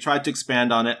is. They tried to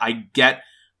expand on it. I get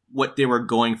what they were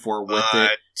going for with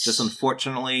it. Just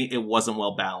unfortunately, it wasn't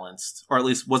well balanced. Or at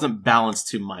least wasn't balanced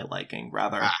to my liking,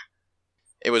 rather.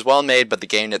 It was well made, but the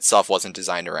game itself wasn't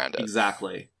designed around it.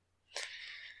 Exactly.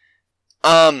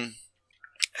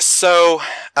 So,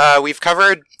 we've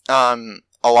covered,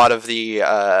 a lot of the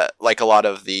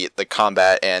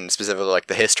combat, and specifically like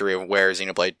the history of where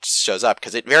Xenoblade shows up,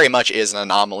 because it very much is an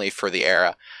anomaly for the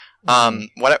era.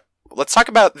 Let's talk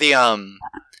about the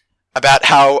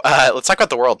let's talk about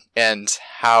the world and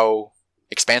how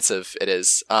expansive it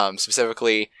is.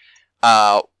 Specifically,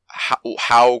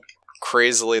 how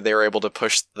crazily they were able to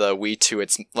push the Wii to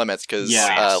its limits. Because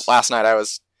last night I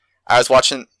was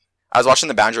watching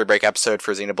the Boundary Break episode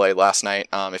for Xenoblade last night,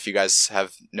 if you guys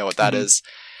know what that is.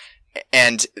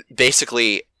 And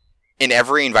basically, in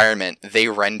every environment, they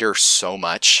render so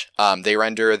much. They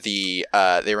render the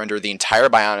entire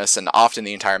Bionis and often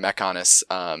the entire Mechonis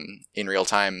in real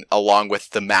time, along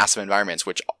with the massive environments,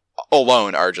 which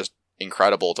alone are just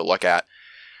incredible to look at.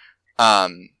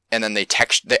 And then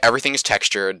everything is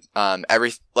textured.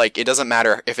 It doesn't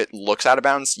matter if it looks out of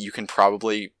bounds. You can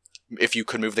probably, if you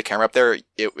could move the camera up there,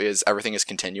 everything is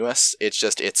continuous.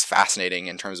 It's fascinating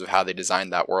in terms of how they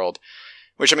designed that world.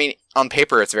 Which, I mean, on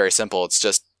paper, it's very simple. It's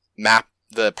just map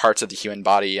the parts of the human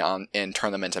body and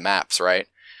turn them into maps, right?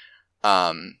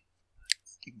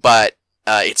 But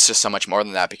it's just so much more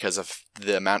than that because of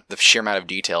the sheer amount of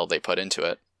detail they put into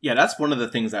it. Yeah, that's one of the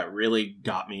things that really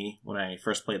got me when I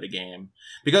first played the game.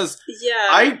 Because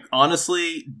I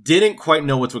honestly didn't quite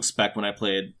know what to expect when I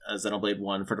played Xenoblade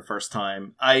 1 for the first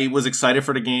time. I was excited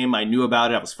for the game. I knew about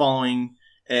it. I was following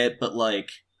it. But, like,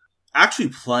 actually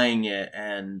playing it,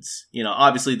 and, you know,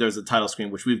 obviously there's a title screen,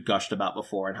 which we've gushed about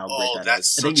before and how great that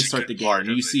is. And then you start the game, and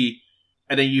you see,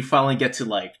 and then you finally get to,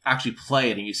 like, actually play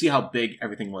it, and you see how big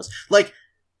everything was. Like,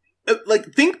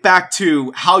 think back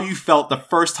to how you felt the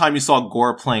first time you saw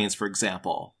Gore Plains, for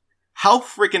example. How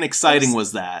freaking exciting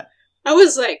was that? I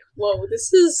was like, "Whoa,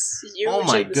 this is huge!" Oh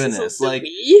my goodness! Like,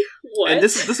 what? And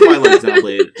this is why I like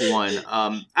Xenoblade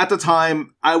 1. At the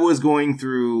time, I was going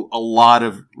through a lot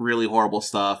of really horrible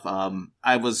stuff.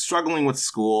 I was struggling with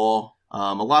school,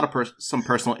 a lot of some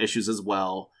personal issues as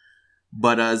well.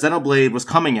 But Xenoblade was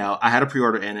coming out. I had a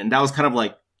pre-order in, and that was kind of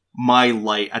like my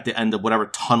light at the end of whatever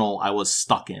tunnel I was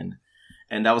stuck in.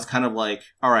 And that was kind of like,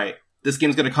 all right, this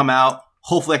game's going to come out.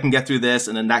 Hopefully I can get through this,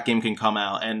 and then that game can come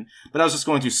out. But I was just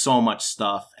going through so much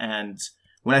stuff. And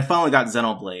when I finally got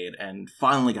Xenoblade and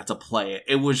finally got to play it,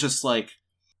 it was just like,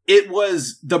 it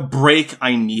was the break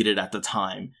I needed at the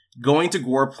time. Going to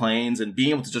Gore Plains and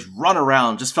being able to just run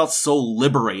around just felt so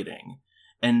liberating.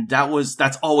 And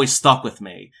that's always stuck with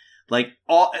me. Like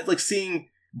seeing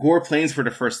Gore Plains for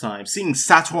the first time, seeing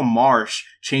Satua Marsh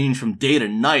change from day to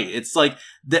night. It's like,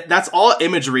 that's all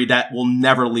imagery that will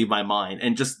never leave my mind.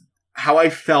 And just how I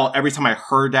felt every time I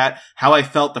heard that, how I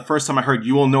felt the first time I heard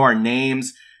You Will Know Our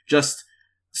Names, just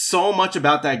so much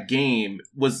about that game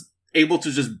was able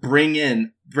to just bring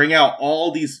out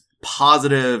all these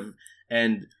positive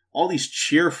and all these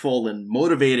cheerful and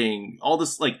motivating, all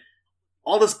this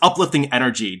uplifting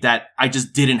energy that I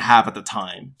just didn't have at the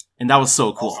time. And that was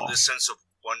so cool. Also the sense of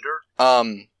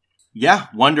wonder? Yeah,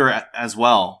 wonder as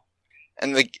well.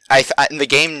 And the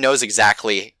game knows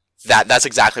exactly that's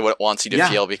exactly what it wants you to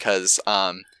feel, because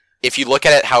if you look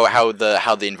at it how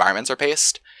the environments are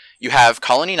paced, you have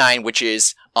Colony 9, which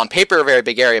is on paper a very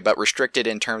big area, but restricted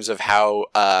in terms of how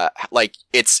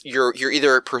you're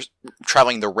either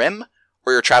traveling the rim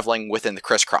or you're traveling within the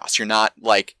crisscross. You're not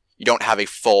like, you don't have a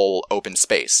full open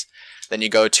space. Then you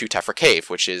go to Tephra Cave,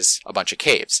 which is a bunch of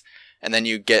caves. And then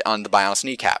you get on the Bionis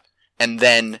Kneecap. And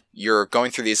then you're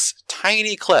going through these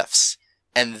tiny cliffs.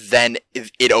 And then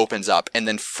it opens up. And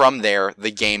then from there,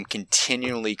 the game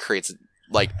continually creates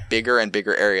like bigger and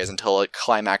bigger areas until it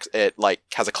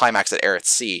has a climax at Aerith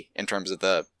Sea in terms of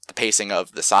the pacing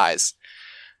of the size.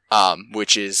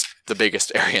 Which is the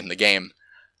biggest area in the game.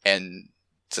 And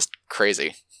just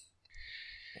crazy.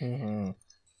 Mm-hmm.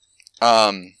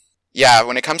 Yeah,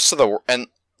 when it comes to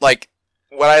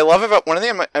what I love about, one of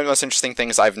the most interesting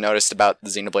things I've noticed about the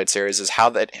Xenoblade series is how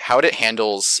it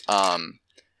handles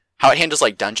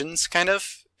like dungeons, kind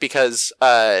of, because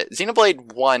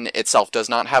Xenoblade 1 itself does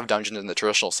not have dungeons in the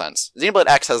traditional sense. Xenoblade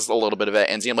X has a little bit of it,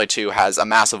 and Xenoblade 2 has a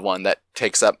massive one that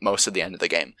takes up most of the end of the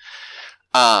game.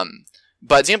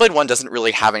 But Xenoblade 1 doesn't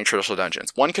really have any traditional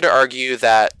dungeons. One could argue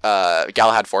that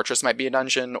Galahad Fortress might be a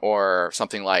dungeon, or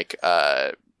something like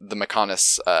the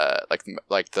Mechonis,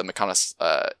 like the Mechonis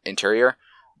interior.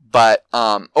 But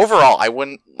overall, I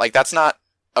wouldn't, like, that's not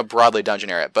a broadly dungeon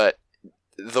area. But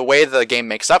the way the game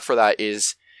makes up for that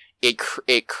is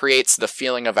it creates the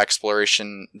feeling of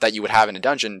exploration that you would have in a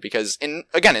dungeon. Because in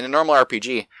a normal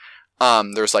RPG,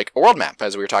 there's like a world map,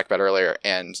 as we were talking about earlier,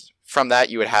 and from that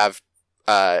you would have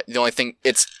the only thing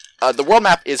the world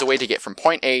map is a way to get from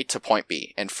point A to point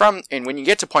B, and when you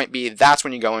get to point B, that's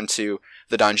when you go into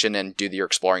the dungeon and do your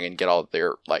exploring and get all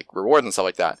their like rewards and stuff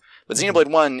like that. But Xenoblade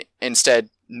 1 instead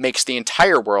makes the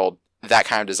entire world that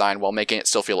kind of design while making it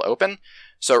still feel open.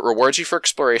 So it rewards you for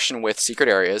exploration with secret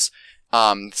areas.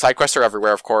 Side quests are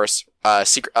everywhere, of course.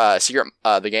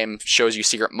 The game shows you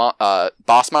secret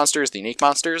boss monsters, the unique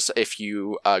monsters, if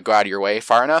you go out of your way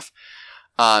far enough.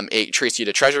 It treats you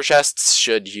to treasure chests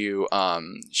should you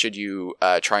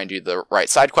try and do the right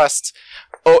side quests.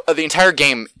 The entire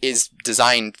game is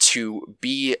designed to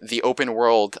be the open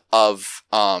world of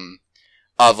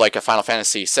like a Final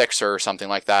Fantasy VI or something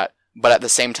like that, but at the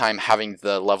same time having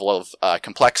the level of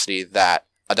complexity that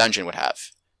a dungeon would have.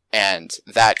 And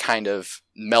that kind of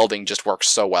melding just works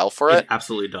so well for it. It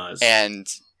absolutely does. And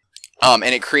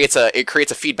it creates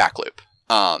a feedback loop.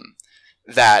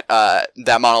 That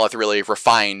Monolith really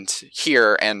refined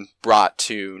here and brought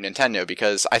to Nintendo,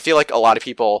 because I feel like a lot of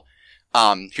people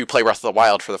who play Breath of the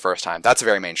Wild for the first time, that's a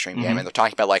very mainstream game, and they're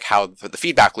talking about like how the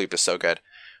feedback loop is so good.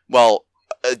 Well,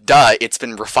 it's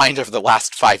been refined over the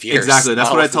last 5 years. Exactly, that's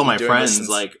what I tell my friends.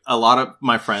 Like, a lot of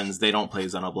my friends, they don't play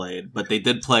Xenoblade, but they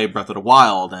did play Breath of the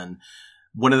Wild, and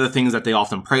one of the things that they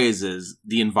often praise is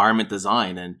the environment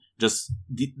design and just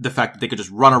the fact that they could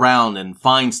just run around and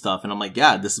find stuff. And I'm like,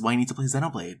 yeah, this is why you need to play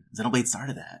Xenoblade. Xenoblade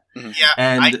started that. Yeah.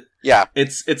 And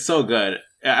it's so good.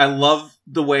 I love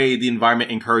the way the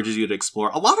environment encourages you to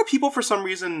explore. A lot of people, for some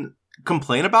reason,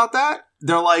 complain about that.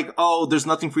 They're like, oh, there's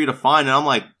nothing for you to find. And I'm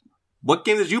like, what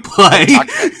game did you play?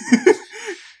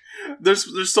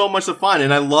 There's so much to find.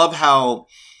 And I love how,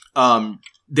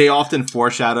 they often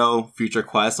foreshadow future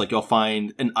quests. Like, you'll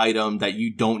find an item that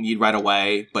you don't need right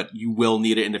away, but you will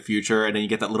need it in the future, and then you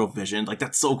get that little vision. Like,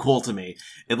 that's so cool to me.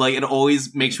 It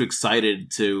always makes you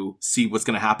excited to see what's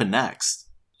going to happen next.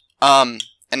 And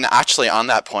actually, on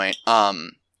that point,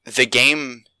 the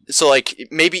game. So, like,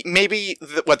 maybe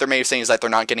what they're maybe saying is that they're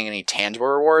not getting any tangible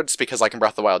rewards, because, like, in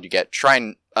Breath of the Wild, you get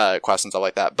shrine quests and stuff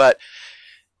like that. But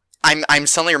I'm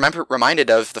suddenly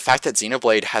reminded of the fact that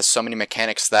Xenoblade has so many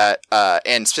mechanics that,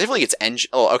 and specifically its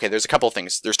engine. Oh, okay, there's a couple of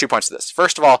things. There's 2 points to this.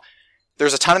 First of all,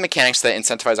 there's a ton of mechanics that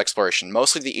incentivize exploration,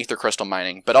 mostly the ether crystal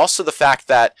mining, but also the fact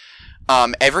that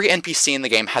every NPC in the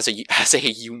game has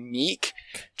a unique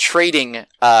trading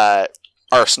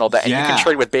arsenal that and you can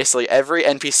trade with basically every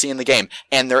NPC in the game,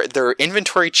 and their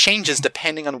inventory changes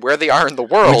depending on where they are in the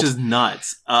world, which is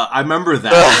nuts. I remember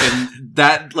that, and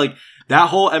that like. That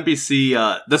whole NPC,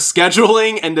 the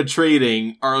scheduling and the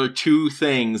trading are 2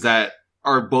 things that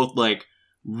are both, like,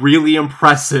 really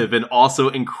impressive and also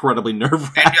incredibly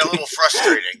nerve-wracking. Maybe a little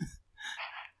frustrating.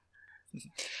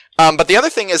 But the other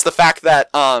thing is the fact that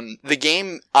the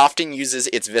game often uses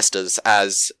its vistas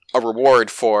as a reward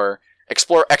for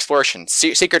exploration.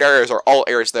 Secret areas are all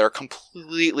areas that are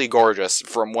completely gorgeous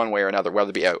from one way or another,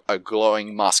 whether it be a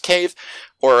glowing moss cave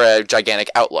or a gigantic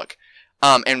outlook.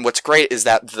 And what's great is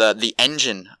that the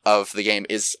engine of the game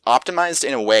is optimized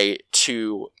in a way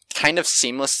to kind of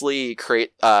seamlessly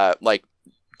create, like,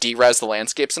 de-res the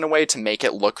landscapes in a way to make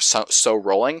it look so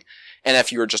rolling. And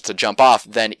if you were just to jump off,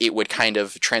 then it would kind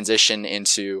of transition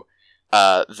into,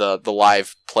 the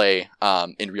live play,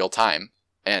 in real time.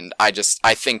 And I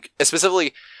think,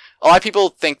 specifically, a lot of people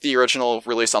think the original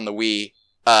release on the Wii,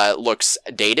 looks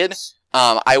dated.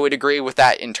 I would agree with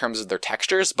that in terms of their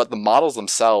textures, but the models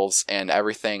themselves and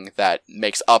everything that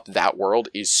makes up that world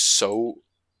is so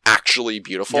actually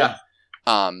beautiful. Yeah.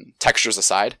 Textures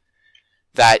aside,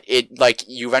 that it, like,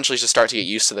 you eventually just start to get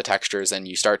used to the textures and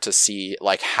you start to see,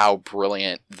 like, how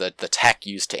brilliant the tech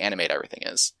used to animate everything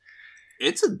is.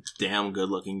 It's a damn good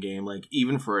looking game, like,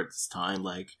 even for its time.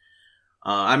 Like,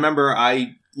 I remember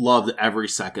I loved every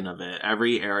second of it.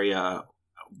 Every area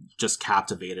just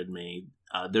captivated me.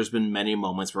 There's been many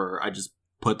moments where I just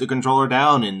put the controller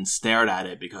down and stared at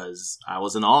it because I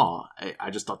was in awe. I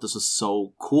just thought this was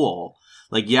so cool.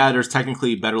 Like, yeah, there's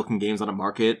technically better looking games on the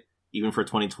market, even for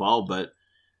 2012, but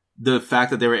the fact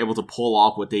that they were able to pull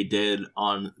off what they did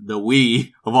on the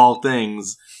Wii, of all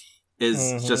things,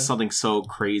 is just something so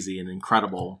crazy and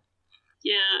incredible.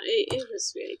 Yeah, it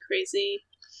was really crazy.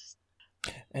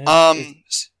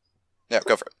 Yeah,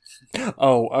 go for it.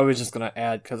 Oh, I was just gonna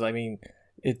add, because I mean,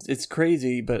 it's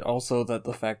crazy, but also that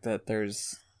the fact that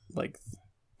there's, like,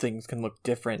 things can look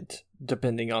different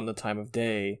depending on the time of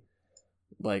day.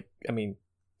 Like, I mean,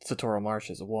 Satoru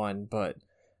Marsh is one, but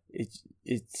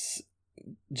it's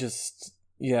just,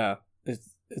 yeah,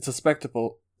 it's a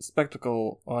spectacle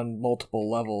on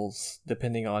multiple levels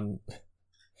depending on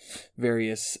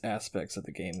various aspects of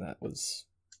the game. That was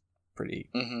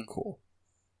pretty cool.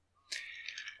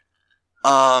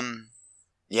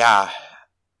 Yeah.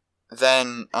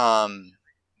 Then, and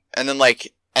then,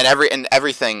 like, and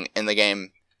everything in the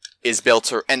game is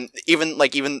built and even the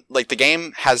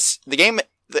game,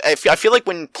 I feel like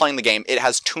when playing the game, it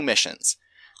has two missions.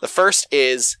 The first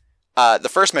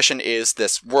mission is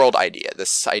this world idea,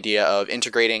 this idea of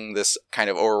integrating this kind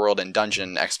of overworld and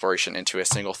dungeon exploration into a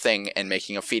single thing and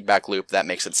making a feedback loop that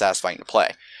makes it satisfying to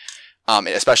play,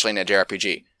 especially in a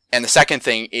JRPG. And the second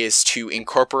thing is to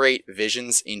incorporate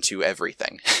visions into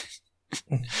everything.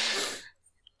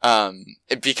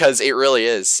 Because it really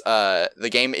is. The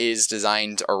game is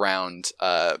designed around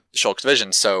Shulk's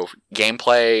vision, so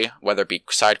gameplay, whether it be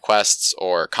side quests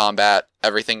or combat,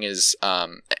 everything is,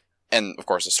 and of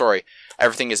course the story,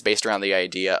 everything is based around the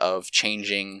idea of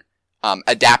changing,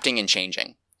 adapting and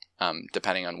changing,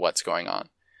 depending on what's going on.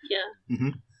 Yeah.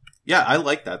 Mm-hmm. Yeah, I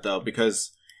like that, though,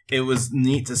 because it was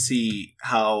neat to see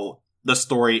how the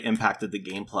story impacted the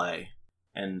gameplay,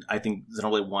 and I think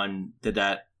Xenoblade 1 did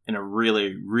that in a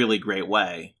really, really great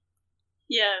way.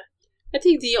 Yeah. I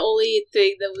think the only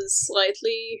thing that was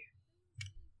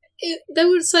that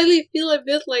would slightly feel a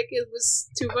bit like it was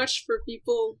too much for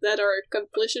people that are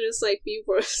completionists like me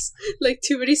was, like,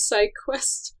 too many side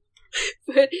quests.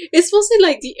 But it's mostly,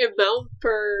 like, the amount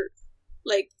per,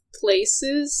 like,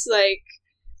 places, like,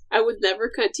 I would never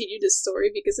continue the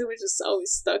story because I was just always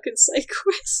stuck in side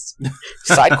quests.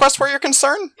 Side quests were your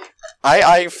concern?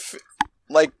 I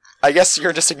guess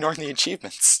you're just ignoring the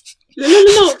achievements.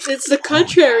 No. It's the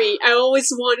contrary. I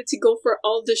always wanted to go for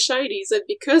all the shinies, and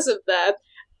because of that,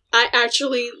 I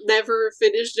actually never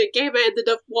finished the game. I ended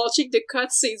up watching the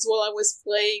cutscenes while I was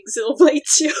playing Xenoblade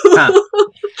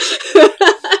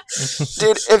 2.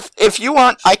 Dude, if you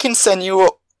want, I can send you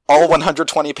all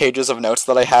 120 pages of notes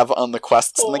that I have on the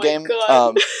quests in the game.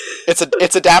 God. It's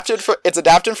adapted from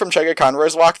Chega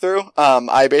Conroy's walkthrough.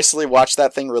 I basically watched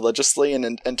that thing religiously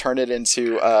and turned it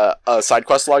into a side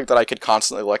quest log that I could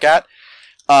constantly look at.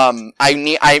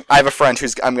 I have a friend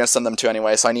I'm going to send them to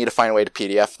anyway, so I need to find a way to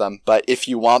PDF them. But if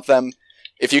you want them,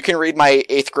 if you can read my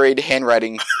 8th grade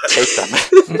handwriting, take them.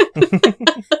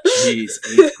 Jeez,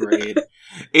 8th grade.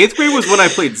 8th grade was when I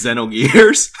played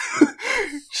Xenogears.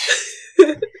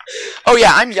 Oh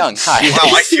yeah, I'm young. Hi.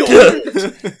 Wow, I feel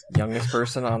Youngest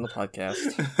person on the podcast.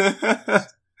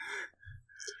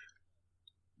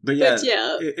 But yeah,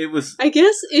 it was. I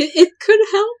guess it could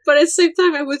help, but at the same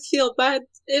time, I would feel bad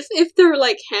if they're,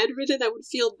 like, handwritten. I would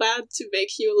feel bad to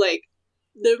make you, like,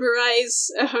 memorize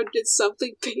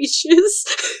 100-something pages.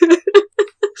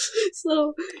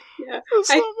 So yeah,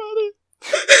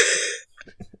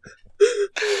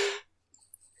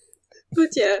 but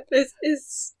yeah,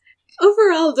 it's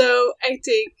overall, though, I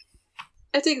think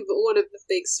one of the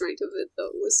big strengths of it,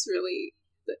 though, was really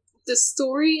the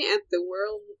story and the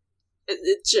world, and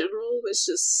in general was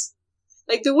just,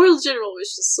 like, the world in general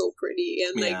was just so pretty,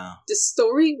 and, like, the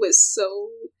story was so,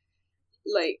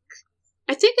 like,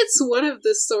 I think it's one of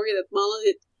the story that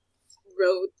Monolith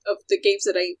wrote of the games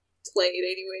that I played,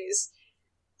 anyways,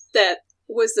 that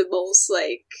was the most,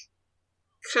 like,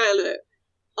 kind of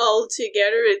all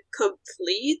together and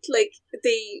complete. Like,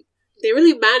 they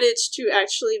really managed to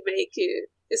actually make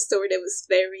a story that was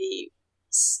very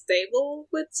stable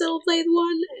with Xenoblade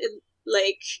 1, and,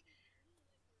 like,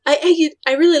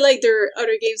 I really like their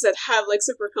other games that have, like,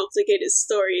 super complicated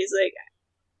stories,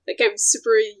 like Like I'm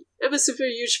a super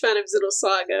huge fan of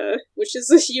Xenosaga, which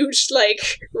is a huge like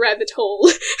rabbit hole.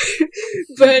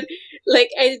 But like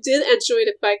I did enjoy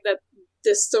the fact that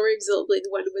the story of Xenoblade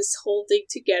 1 was holding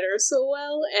together so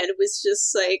well, and it was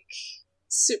just like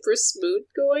super smooth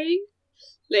going.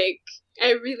 Like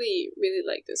I really, really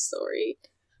like this story.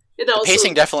 And The also,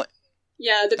 pacing definitely.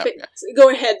 yeah, Oh, yeah. Go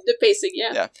ahead. The pacing,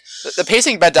 yeah. Yeah. The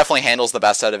pacing bed definitely handles the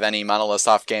best out of any Monolith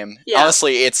Soft game. Yeah.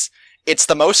 Honestly, it's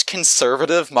the most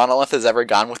conservative Monolith has ever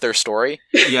gone with their story.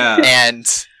 Yeah. And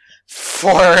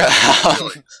for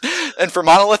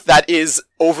Monolith, that is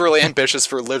overly ambitious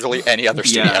for literally any other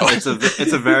studio. Yeah, it's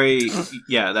a very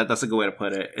that's a good way to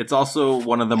put it. It's also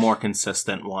one of the more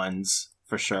consistent ones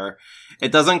for sure.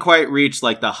 It doesn't quite reach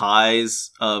like the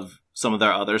highs of some of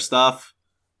their other stuff,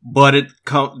 but it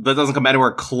doesn't come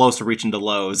anywhere close to reaching the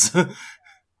lows.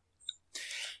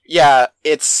 Yeah,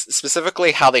 it's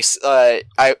specifically how they.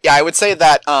 I would say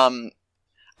that.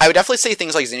 I would definitely say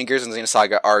things like Xenogears and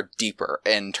Xenosaga are deeper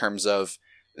in terms of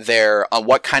their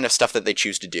what kind of stuff that they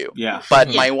choose to do. Yeah,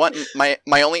 but my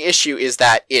only issue is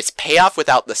that it's payoff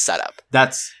without the setup.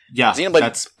 That's Xenoblade,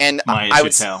 that's and my I issue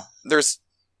would too. there's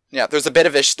a bit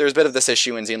of this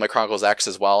issue in Xenoblade Chronicles X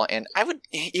as well, and I would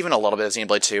even a little bit of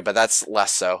Xenoblade 2, but that's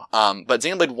less so. But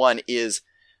Xenoblade 1 is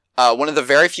one of the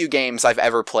very few games I've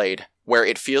ever played where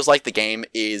it feels like the game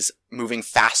is moving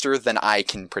faster than I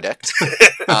can predict.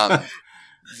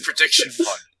 Prediction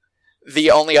fun. The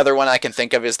only other one I can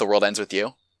think of is The World Ends With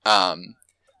You.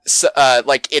 So,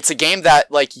 like it's a game that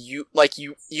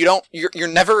you're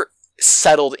never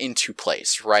settled into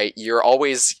place, right? You're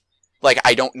always like,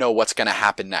 I don't know what's gonna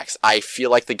happen next. I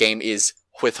feel like the game is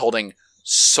withholding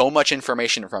so much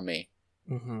information from me,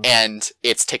 and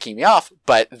it's ticking me off.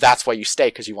 But that's why you stay,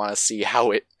 because you want to see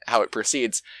how it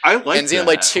proceeds. I like and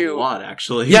Xenoblade that 2 a lot,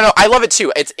 actually. Yeah, no, I love it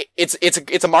too.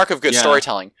 It's a mark of good Yeah.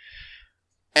 storytelling.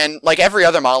 And like every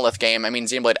other Monolith game, I mean,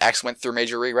 Xenoblade X went through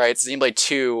major rewrites. Xenoblade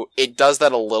 2, it does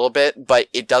that a little bit, but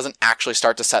it doesn't actually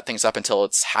start to set things up until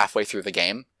it's halfway through the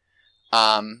game.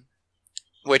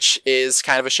 Which is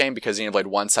kind of a shame, because Xenoblade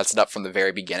 1 sets it up from the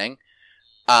very beginning.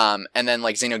 And then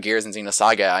like Xenogears and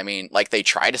Xenosaga, I mean, like they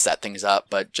try to set things up,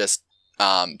 but just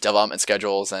development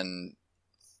schedules and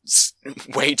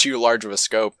way too large of a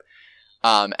scope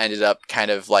ended up kind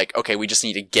of like, okay, we just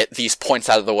need to get these points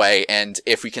out of the way, and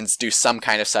if we can do some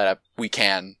kind of setup, we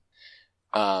can.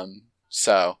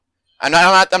 So I'm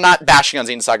not bashing on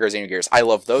Xenosaga or Xenogears. I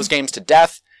love those games to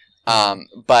death.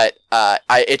 But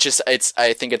I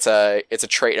think it's a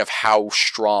trait of how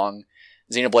strong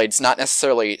Xenoblade's not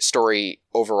necessarily story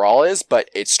overall is, but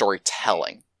it's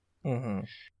storytelling.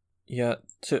 Yeah,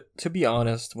 to be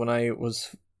honest, when I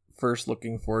was first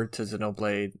looking forward to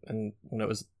Xenoblade, and when it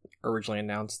was originally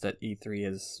announced at E3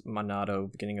 as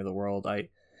Monado, Beginning of the World, I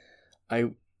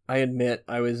admit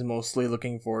I was mostly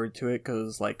looking forward to it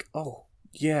because, like, oh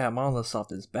yeah, Monolith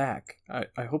Soft is back.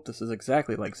 I hope this is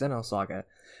exactly like Xenosaga.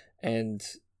 And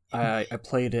I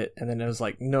played it, and then I was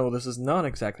like, no, this is not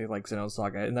exactly like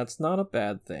Xenosaga, and that's not a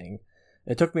bad thing.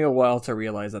 It took me a while to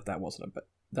realize that wasn't a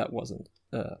bad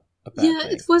Yeah,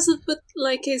 thing. it wasn't, but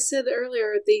like I said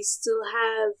earlier, they still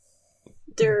have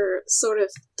their sort of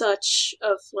touch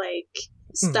of like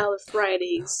style of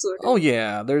writing, sort of. Oh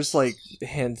yeah, there's like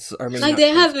hints. I mean, like not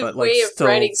they hints, have a but, way like, of still...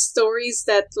 writing stories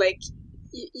that like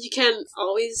you can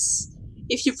always,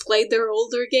 if you played their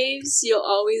older games, you'll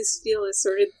always feel a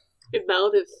certain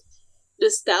amount of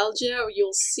nostalgia, or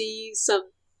you'll see some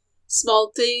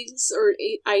small things or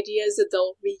ideas that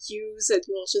they'll reuse, and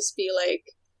you'll just be like,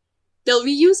 they'll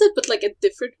reuse it but like a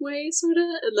different way, sort of,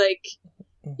 and like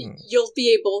you'll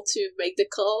be able to make the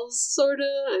calls, sort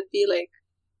of, and be like,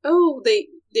 oh, they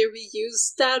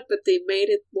reused that, but they made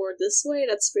it more this way,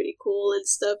 that's pretty cool and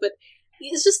stuff. But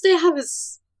it's just they have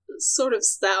this sort of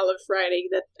style of writing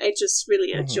that I just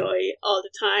really enjoy all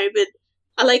the time, and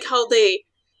I like how they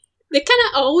kind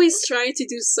of always try to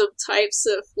do some types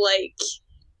of like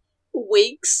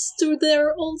winks to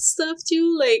their old stuff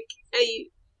too. Like I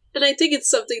think it's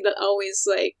something that always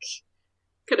like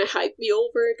kind of hype me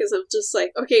over, because I'm just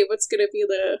like, okay, what's gonna be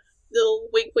the little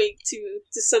wink to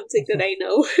something that I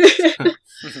know.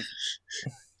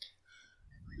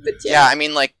 But yeah, I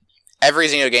mean, like every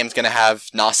Xeno game's gonna have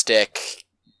Gnostic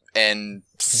and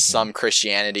some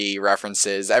Christianity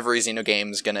references. Every Xeno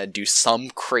game's gonna do some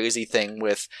crazy thing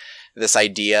with this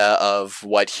idea of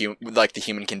what the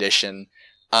human condition.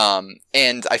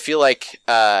 And I feel like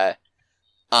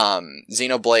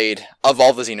Xenoblade, of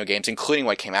all the Xeno games, including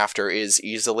what came after, is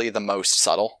easily the most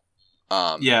subtle.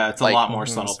 Yeah, it's a lot more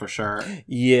subtle for sure.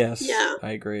 Yes, yeah,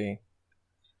 I agree.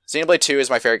 Xenoblade 2 is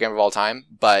my favorite game of all time,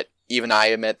 but even I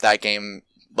admit that game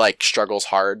like struggles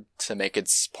hard to make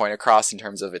its point across in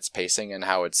terms of its pacing and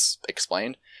how it's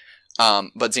explained.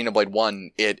 But Xenoblade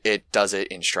 1, it does it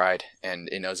in stride, and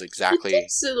it knows exactly... I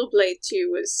think Xenoblade 2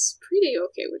 was pretty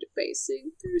okay with the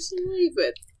pacing, personally,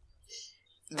 but...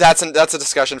 That's a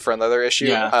discussion for another issue.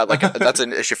 Yeah. That's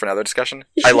an issue for another discussion.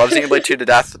 I love Xenoblade 2 to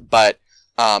death, but...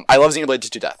 I love Xenoblade 2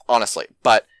 to death, honestly,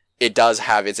 but it does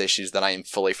have its issues that I am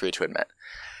fully free to admit.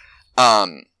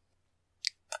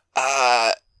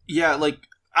 Yeah, like,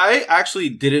 I actually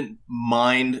didn't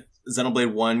mind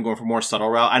Xenoblade 1 going for a more subtle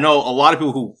route. I know a lot of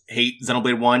people who hate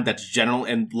Xenoblade 1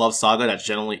 and love Saga. That's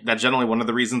generally one of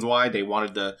the reasons why they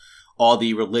wanted all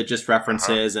the religious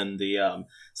references and the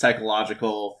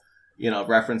psychological,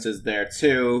 references there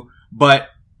too. But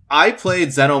I played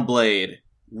Xenoblade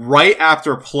right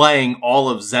after playing all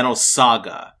of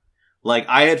Xenosaga. Like,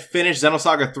 I had finished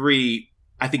Xenosaga 3,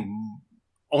 I think,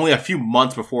 only a few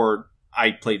months before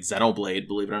I played Xenoblade,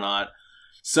 believe it or not.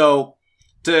 So,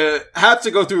 to have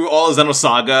to go through all of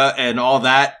Xenosaga and all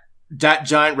that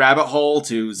giant rabbit hole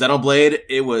to Xenoblade,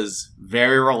 it was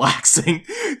very relaxing,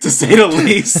 to say the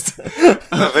least.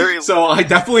 So I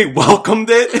definitely welcomed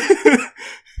it.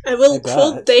 I will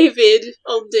quote David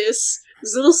on this.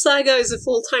 Xenosaga is a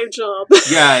full-time job.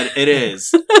 Yeah, it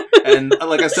is. And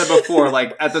like I said before,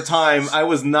 like, at the time, I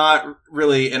was not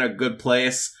really in a good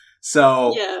place.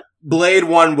 So, Blade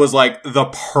 1 was, like, the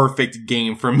perfect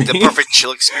game for me. The perfect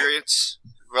chill experience,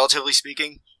 relatively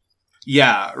speaking.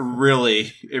 Yeah,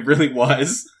 really. It really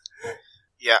was.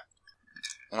 Yeah.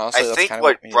 And also, I think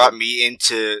what brought me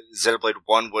into Xenoblade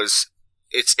 1 was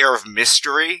its air of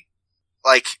mystery.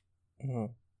 Like,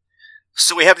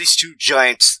 so we have these two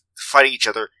giants fighting each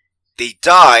other. They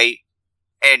die,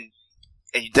 and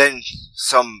then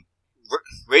some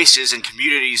races and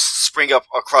communities spring up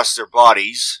across their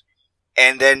bodies.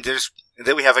 And then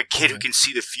we have a kid who can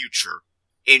see the future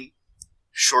in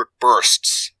short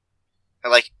bursts.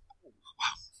 And like,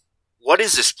 what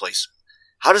is this place?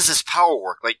 How does this power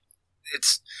work? Like,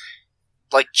 it's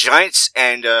like giants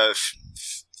and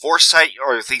foresight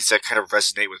are the things that kind of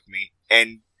resonate with me.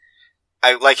 And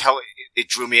I like how it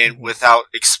drew me in without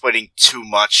explaining too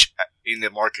much in the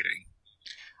marketing.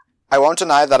 I won't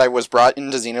deny that I was brought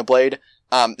into Xenoblade.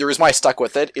 The reason why I stuck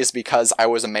with it is because I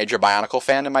was a major Bionicle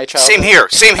fan in my childhood.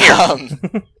 Same here.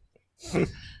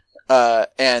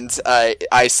 And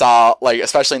I saw, like,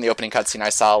 especially in the opening cutscene, I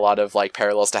saw a lot of, like,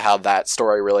 parallels to how that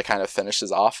story really kind of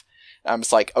finishes off. I'm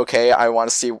just like, okay, I want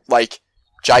to see, like,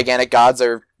 gigantic gods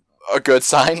are a good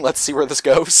sign. Let's see where this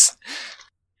goes.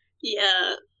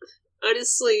 Yeah.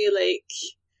 Honestly, like,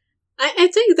 I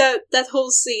think that whole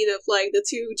scene of, like, the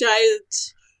two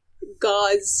giant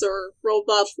gods or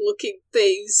robot-looking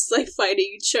things, like,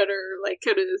 fighting each other, like,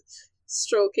 kind of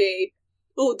stroking.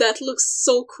 Oh, that looks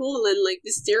so cool and, like,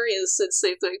 mysterious at the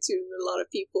same time to a lot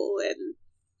of people, and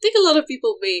I think a lot of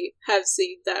people may have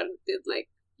seen that and been like,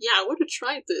 yeah, I want to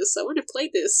try this, I want to play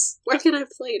this, where can I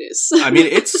play this? I mean,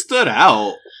 it stood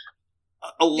out.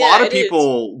 A lot of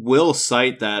people will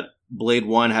cite that Blade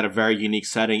 1 had a very unique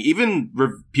setting. Even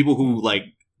people who, like,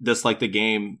 dislike the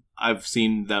game, I've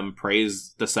seen them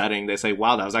praise the setting. They say,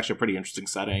 wow, that was actually a pretty interesting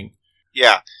setting.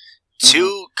 Yeah.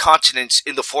 Two continents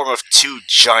in the form of two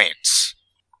giants.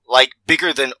 Like,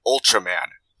 bigger than Ultraman.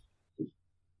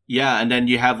 Yeah, and then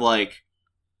you have, like,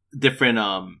 different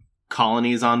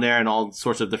colonies on there and all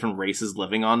sorts of different races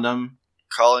living on them.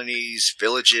 Colonies,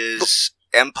 villages,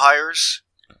 empires.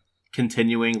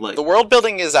 Continuing, like... The world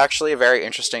building is actually a very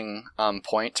interesting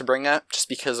point to bring up, just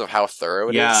because of how thorough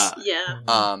it is.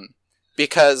 Yeah.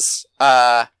 Because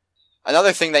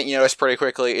another thing that you notice pretty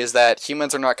quickly is that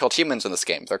humans are not called humans in this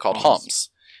game. They're called Hums.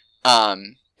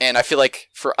 And I feel like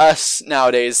for us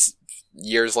nowadays,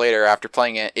 years later after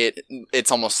playing it,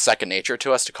 it's almost second nature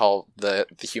to us to call the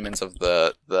humans of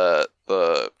the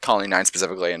Colony 9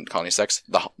 specifically and Colony 6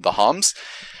 the Hums.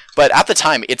 But at the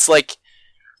time, it's like,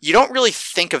 you don't really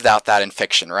think about that in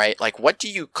fiction, right? Like, what do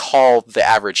you call the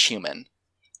average human?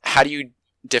 How do you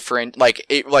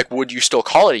would you still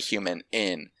call it a human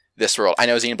in this world? I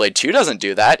know Xenoblade 2 doesn't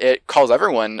do that. It calls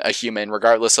everyone a human,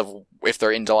 regardless of if they're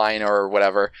Indolline or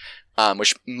whatever,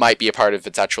 which might be a part of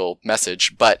its actual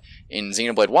message. But in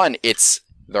Xenoblade 1,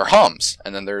 they're Hums,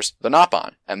 and then there's the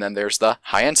Nopon, and then there's the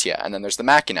Hyentia, and then there's the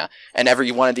Machina, and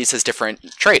every one of these has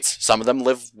different traits. Some of them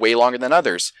live way longer than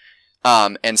others.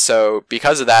 And so,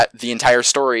 because of that, the entire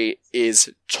story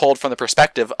is told from the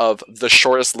perspective of the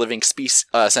shortest living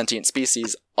sentient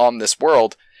species on this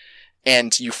world,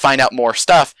 and you find out more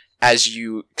stuff as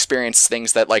you experience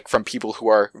things that, like, from people who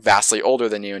are vastly older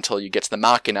than you until you get to the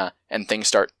Machina, and things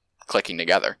start clicking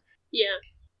together. Yeah.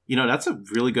 You know, that's a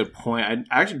really good point.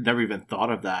 I actually never even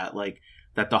thought of that. Like,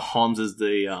 that the Homs is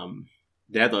they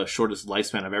have the shortest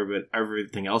lifespan of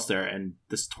everything else there, and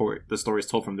the story is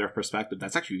told from their perspective.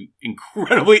 That's actually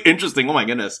incredibly interesting. Oh my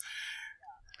goodness.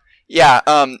 Yeah,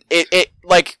 it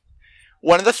like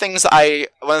one of the things I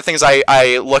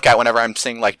look at whenever I'm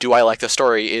saying like, do I like the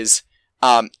story is,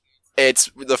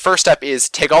 it's the first step is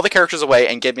take all the characters away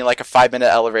and give me like a 5-minute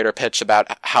elevator pitch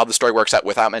about how the story works out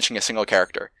without mentioning a single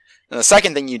character. And the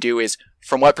second thing you do is,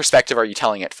 from what perspective are you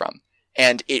telling it from?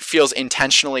 And it feels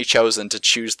intentionally chosen to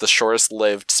choose the shortest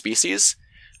lived species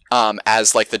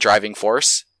as like the driving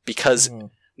force, because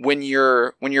when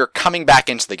you're coming back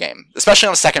into the game, especially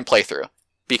on a second playthrough,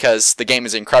 because the game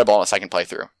is incredible on a second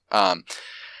playthrough,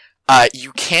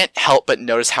 you can't help but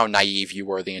notice how naive you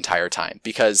were the entire time,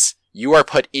 because you are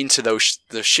put into those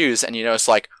shoes and you notice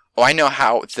like, oh, I know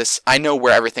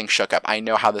where everything shook up. I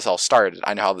know how this all started.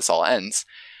 I know how this all ends.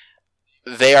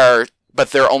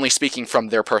 But they're only speaking from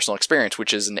their personal experience,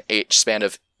 which is an age span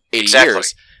of 80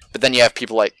 years. But then you have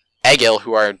people like Egil,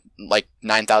 who are like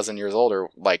 9,000 years old, or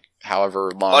like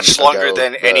however long. Much longer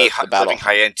than any living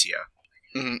Hyantia.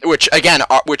 Mm-hmm.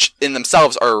 Which in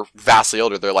themselves are vastly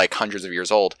older. They're like hundreds of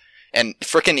years old. And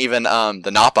frickin' even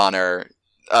the Nopon are,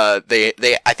 I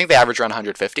think they average around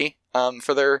 150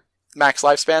 for their max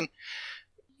lifespan.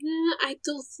 I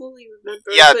don't fully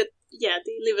remember. Yeah. But yeah,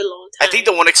 they live a long time. I think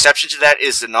the one exception to that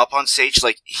is the Nopon Sage.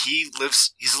 Like, he's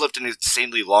lived an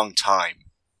insanely long time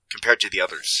compared to the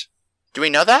others. Do we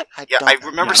know that? I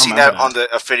remember seeing that on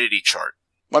the affinity chart.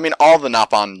 Well, I mean, all the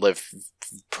Nopon live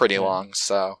pretty long,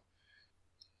 so...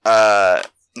 let's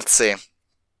see.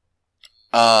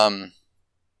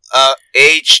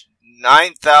 Age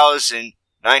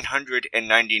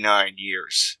 9,999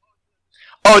 years.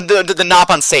 Oh, the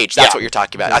Nopon Sage. That's what you're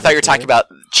talking about. I thought you were talking about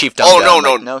Chief Dunga.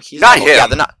 Oh, no, he's not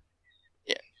him.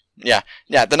 Yeah,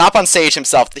 the Nopon Sage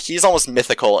himself. He's almost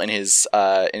mythical in his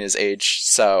age.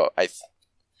 So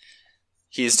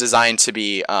he's designed to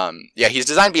be he's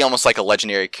designed to be almost like a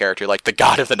legendary character, like the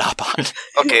god of the Nopon.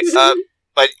 Okay,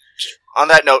 but on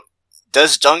that note,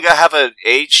 does Dunga have an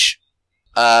age?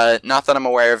 Not that I'm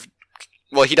aware of.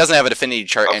 Well, he doesn't have an affinity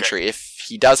chart entry. If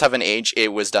he does have an age,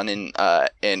 it was done in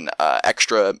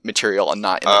extra material and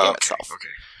not in the game itself.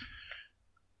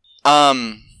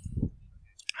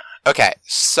 Okay,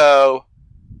 so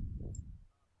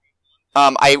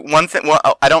I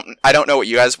don't know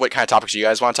what kind of topics you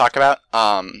guys want to talk about.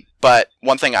 But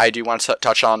one thing I do want to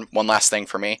touch on, one last thing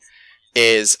for me,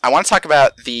 is I want to talk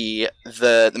about the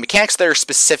mechanics that are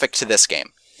specific to this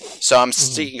game. So I'm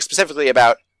speaking specifically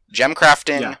about gem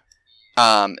crafting. Yeah.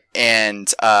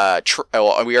 And we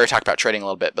already talked about trading a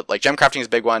little bit, but like gem crafting is a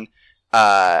big one,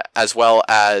 as well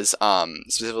as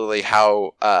specifically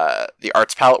how the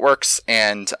arts palette works,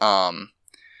 and what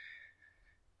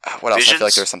else? Visions? I feel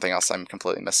like there's something else I'm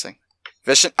completely missing.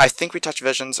 Vision. I think we touched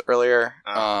visions earlier.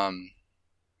 I'm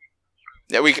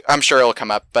sure it'll come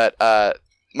up, but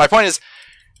my point is,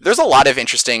 there's a lot of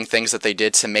interesting things that they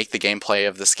did to make the gameplay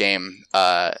of this game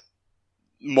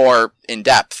more in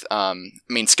depth. I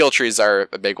mean, skill trees are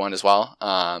a big one as well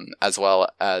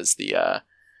as the.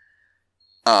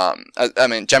 I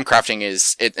mean, gem crafting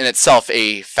is in itself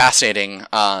a fascinating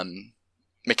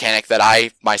mechanic that I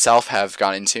myself have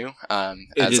gone into.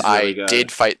 As I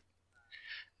did fight.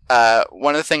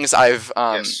 One of the things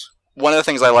one of the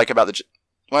things I like about the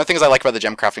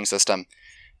gem crafting system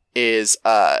is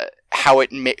how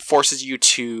it forces you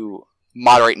to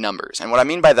moderate numbers, and what I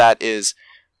mean by that is,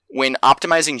 when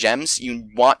optimizing gems, you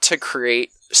want to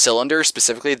create cylinders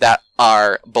specifically that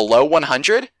are below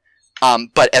 100,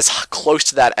 but as close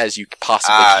to that as you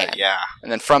possibly can. Yeah.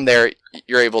 And then from there,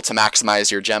 you're able to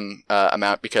maximize your gem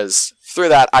amount, because through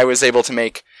that, I was able to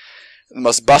make the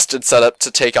most busted setup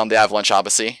to take on the Avalanche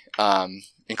Odyssey,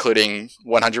 including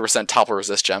 100% topple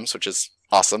resist gems, which is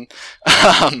awesome.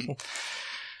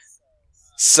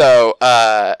 So,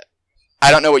 I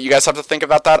don't know what you guys have to think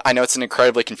about that. I know it's an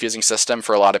incredibly confusing system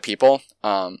for a lot of people,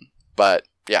 but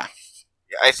yeah.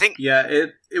 I think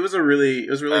it was a really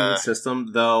neat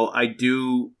system, though. I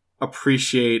do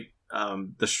appreciate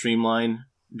the streamline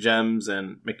gems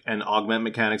and augment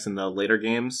mechanics in the later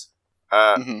games.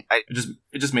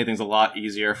 It just made things a lot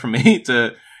easier for me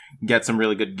to get some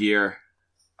really good gear.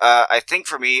 I think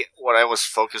for me, what I was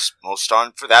focused most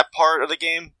on for that part of the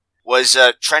game was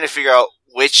trying to figure out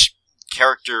which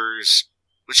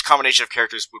combination of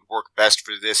characters would work best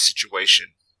for this situation.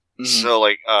 Mm-hmm. So,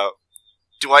 like,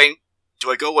 do I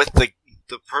go with the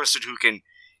person who can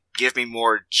give me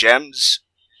more gems,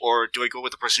 or do I go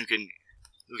with the person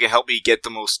who can help me get the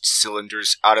most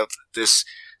cylinders out of this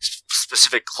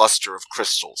specific cluster of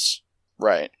crystals?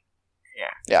 Right.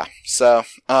 Yeah. Yeah. So,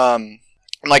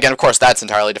 Like, and of course, that's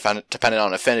entirely dependent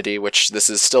on affinity, which this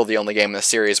is still the only game in the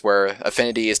series where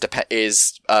affinity is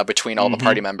between all the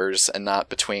party members and not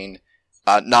between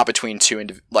two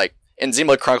like in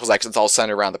Xenoblade Chronicles X, it's all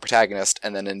centered around the protagonist,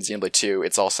 and then in Xenoblade 2,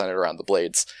 it's all centered around the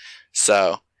blades.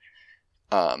 So,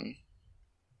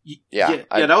 yeah,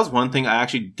 that was one thing I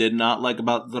actually did not like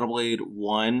about Xenoblade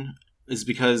 1, is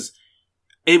because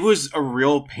it was a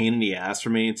real pain in the ass for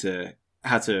me to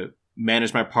have to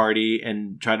manage my party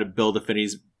and try to build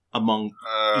affinities among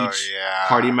each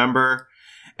party member.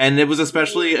 And it was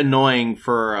especially annoying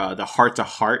for the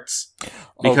heart-to-hearts,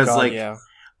 because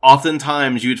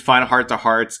oftentimes you'd find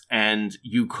heart-to-hearts and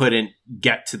you couldn't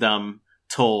get to them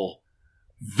till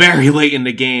very late in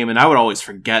the game, and I would always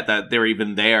forget that they were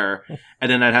even there,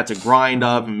 and then I'd have to grind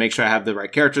up and make sure I have the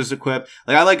right characters equipped.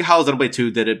 Like, I like how Xenoblade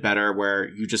 2 did it better, where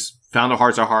you just found a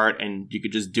heart-to-heart and you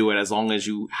could just do it as long as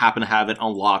you happen to have it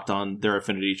unlocked on their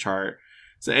affinity chart.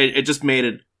 So it just made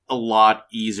it a lot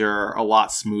easier, a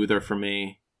lot smoother for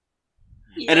me.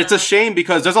 Yeah. And it's a shame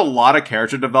because there's a lot of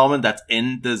character development that's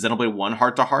in the Xenoblade 1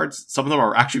 heart-to-hearts. Some of them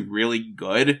are actually really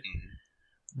good.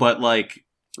 But, like...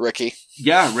 Ricky.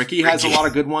 Yeah, Ricky has a lot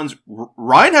of good ones.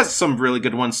 Ryan has some really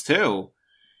good ones, too.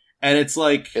 And it's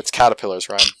like... It's caterpillars,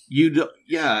 Ryan.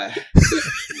 Yeah.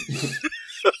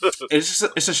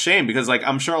 It's a shame because, like,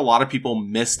 I'm sure a lot of people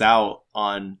missed out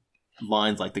on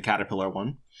lines like the caterpillar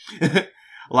one. A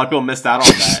lot of people missed out on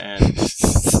that, and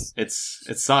it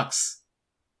sucks.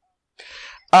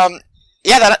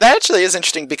 Yeah, that actually is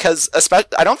interesting because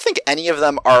I don't think any of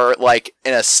them are like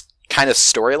in a kind of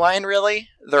storyline. Really,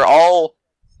 they're all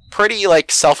pretty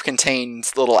like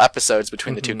self-contained little episodes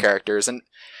between the two characters, and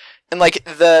like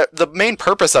the main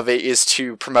purpose of it is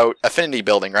to promote affinity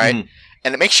building, right?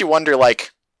 And it makes you wonder,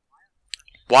 like,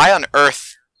 why on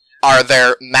earth are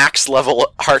there max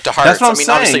level heart-to-hearts? That's what I'm saying.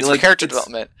 Obviously it's for character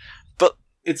development, but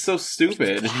it's so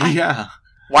stupid. Yeah.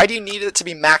 Why do you need it to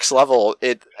be max level?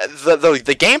 The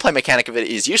gameplay mechanic of it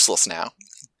is useless now.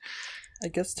 I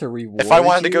guess to reward. If I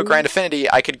wanted to go grind affinity,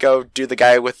 I could go do the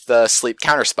guy with the sleep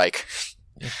counter spike.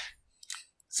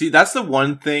 See, that's the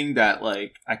one thing that,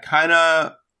 like, I kind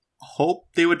of hope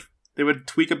they would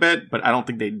tweak a bit, but I don't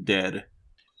think they did.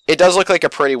 It does look like a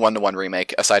pretty one-to-one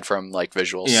remake, aside from like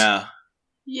visuals. Yeah.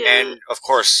 Yeah. And of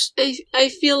course, I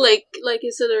feel like I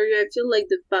said earlier, I feel like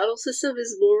the battle system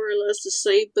is more or less the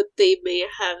same, but they may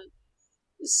have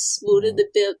smoothed a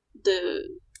bit the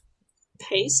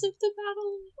pace of the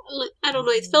battle. Like, I don't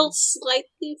know, it felt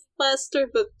slightly faster,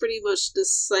 but pretty much the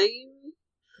same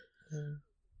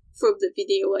from the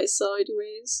video I saw,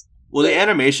 anyways. Well, the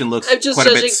animation looks I'm just quite a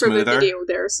bit judging from smoother. the video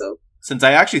there, so. Since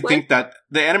I actually think that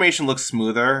the animation looks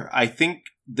smoother, I think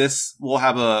this will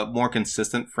have a more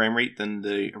consistent frame rate than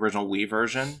the original Wii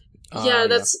version. Yeah,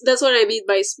 that's what I mean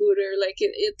by smoother. Like,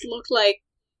 it looked like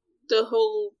the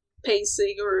whole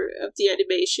pacing of the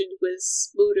animation was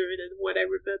smoother than what I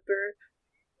remember.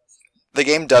 The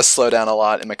game does slow down a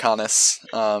lot in Mechonis,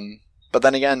 but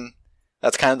then again,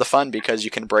 that's kind of the fun because you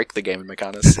can break the game in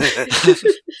Mechonis.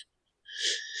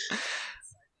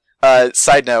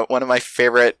 Side note, one of my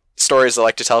favorite stories I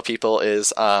like to tell people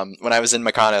is when I was in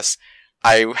Mechonis,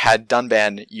 I had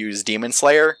Dunban use Demon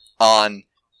Slayer on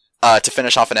to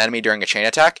finish off an enemy during a chain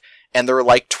attack, and there were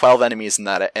like 12 enemies in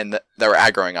that, and they were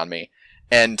aggroing on me,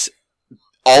 and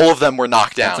all of them were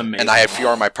knocked down, and I had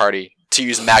Fiora in my party to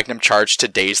use Magnum Charge to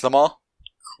daze them all.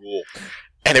 Cool.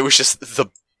 And it was just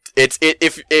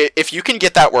if you can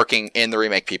get that working in the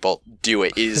remake, people, do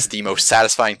it. It is the most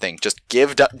satisfying thing. Just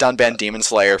give Dunban Demon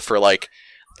Slayer for, like,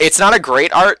 it's not a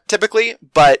great art typically,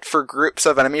 but for groups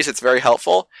of enemies it's very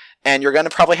helpful, and you're going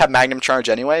to probably have Magnum Charge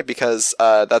anyway because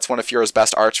that's one of Fiora's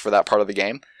best arts for that part of the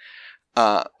game.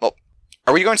 Well,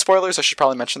 are we going spoilers? I should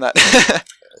probably mention that.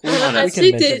 I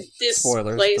think this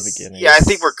spoilers place... at the beginning. Yeah, I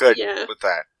think we're good with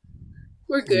that.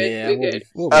 We're good. Yeah, we're good.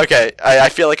 We'll be Okay, I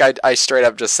feel like I straight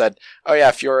up just said, oh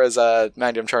yeah, Fiora's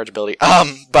Magnum Charge ability.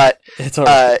 But it's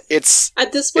alright. it's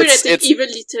at this point, I think even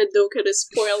Nintendo kind of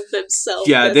spoiled themselves.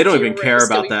 Yeah, they don't Fiora even care is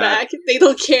about coming that. back. They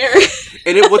don't care.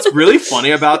 And what's really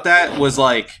funny about that was,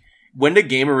 like, when the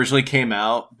game originally came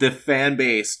out, the fan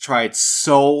base tried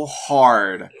so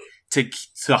hard to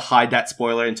hide that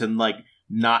spoiler and to, like,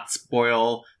 not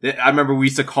spoil. I remember we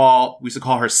used to call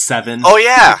her Seven. Oh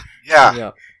yeah.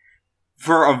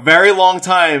 For a very long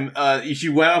time, if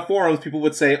you went on forums, people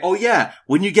would say, "Oh yeah,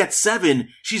 when you get 7,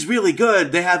 she's really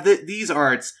good. They have these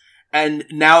arts." And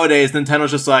nowadays,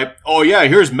 Nintendo's just like, "Oh yeah,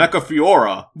 here's Mecha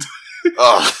Fiora."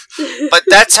 But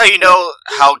that's how you know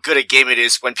how good a game it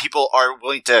is, when people are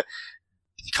willing to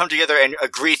come together and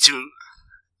agree to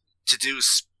do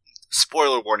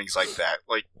spoiler warnings like that,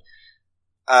 like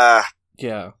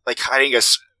yeah, like hiding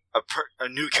a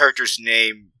new character's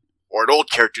name or an old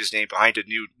character's name behind a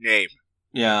new name.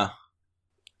 Yeah.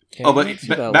 Can't Oh, but even see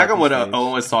that back look on what these days.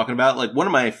 Owen was talking about, like one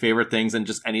of my favorite things in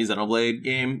just any Xenoblade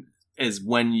game is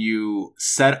when you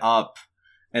set up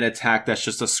an attack that's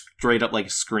just a straight up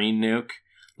like screen nuke.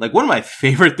 Like one of my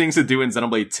favorite things to do in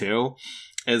Xenoblade 2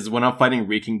 is when I'm fighting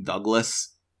Reeking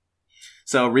Douglas.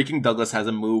 So Reeking Douglas has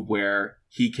a move where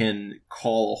he can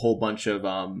call a whole bunch of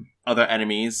other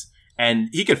enemies and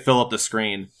he could fill up the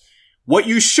screen. What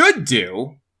you should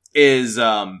do is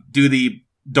do the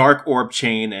Dark Orb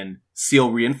Chain and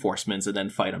seal reinforcements and then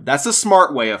fight him. That's the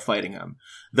smart way of fighting him.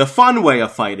 The fun way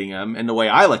of fighting him, and the way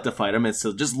I like to fight him, is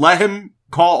to just let him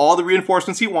call all the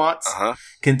reinforcements he wants,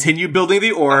 continue building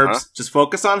the orbs, just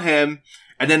focus on him,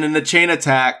 and then in the chain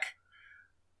attack,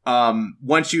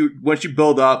 once you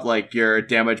build up like your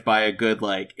damage by a good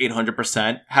like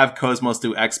 800%, have Cosmos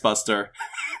do X-Buster.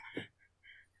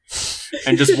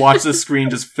 And just watch the screen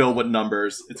just fill with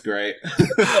numbers. It's great.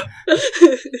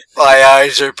 My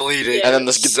eyes are bleeding. And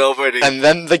then so many, and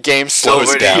then the game slows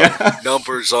so many down.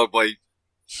 numbers on my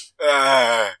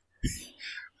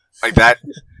like that.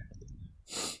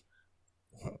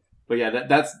 But yeah,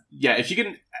 that's if you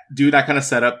can do that kind of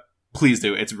setup, please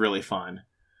do. It's really fun.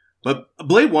 But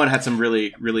Blade 1 had some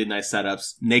really, really nice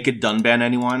setups. Naked Dunban,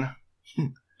 anyone?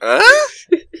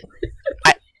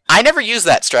 I never use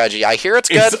that strategy. I hear it's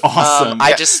good. It's awesome.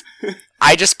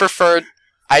 I just prefer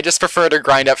to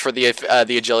grind up for the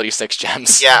agility 6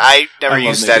 gems. Yeah, I never I love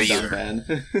used that Naked either.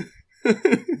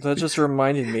 Dunban. That just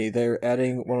reminded me, they're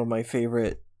adding one of my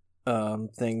favorite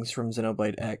things from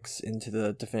Xenoblade X into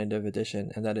the definitive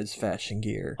edition, and that is fashion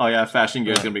gear. Oh yeah, fashion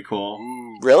gear is gonna be cool.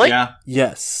 Really? Yeah.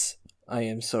 Yes, I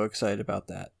am so excited about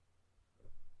that.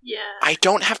 Yeah. I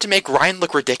don't have to make Ryan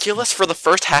look ridiculous for the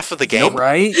first half of the game.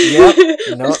 Right? Yep.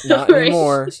 No, not Right.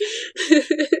 anymore.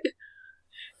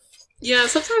 Yeah,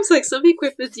 sometimes like some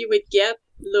equipment you would get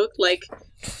look like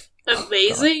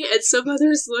amazing, and some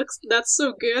others look not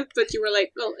so good. But you were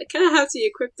like, well, I kind of have to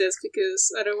equip this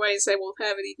because otherwise I won't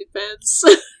have any defense.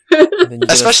 And then you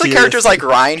get a Especially Fierce- characters like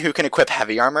Ryan who can equip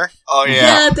heavy armor. Oh yeah,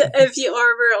 Yeah, the heavy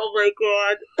armor. Oh my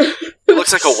god, it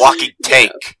looks like a walking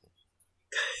tank.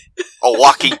 A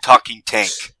walking, talking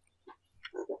tank.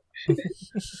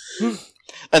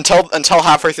 Until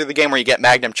halfway through the game where you get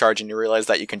Magnum Charge and you realize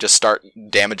that you can just start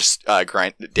damage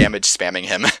spamming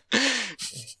him.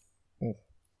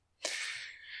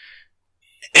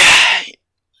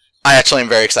 I actually am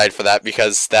very excited for that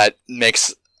because that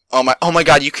makes oh my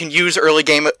god, you can use early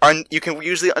game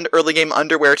the early game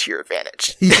underwear to your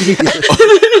advantage.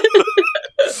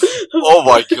 Oh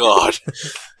my god.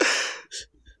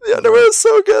 The underwear is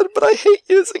so good, but I hate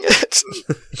using it.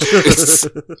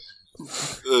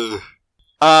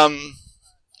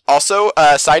 Also,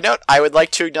 side note, I would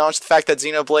like to acknowledge the fact that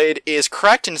Xenoblade is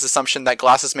correct in his assumption that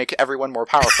glasses make everyone more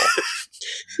powerful.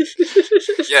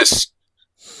 Yes.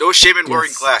 No shame in wearing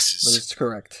Yes, glasses. That is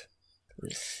correct.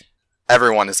 Yes.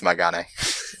 Everyone is Magane.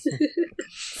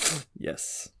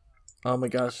 Yes. Oh my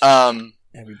gosh.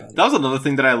 Everybody. That was another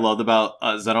thing that I loved about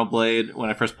Xenoblade when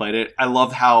I first played it. I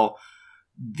loved how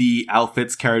the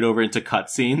outfits carried over into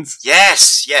cutscenes.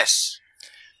 Yes, yes.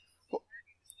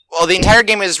 Well, the entire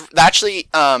game is actually,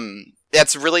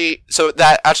 that's really, so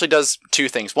that actually does two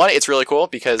things. One, it's really cool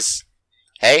because,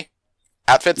 hey,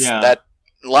 outfits, that,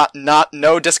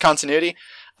 no discontinuity.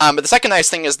 But the second nice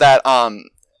thing is that,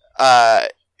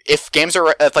 if games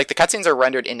are, if like the cutscenes are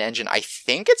rendered in engine, I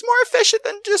think it's more efficient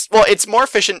than just, well, it's more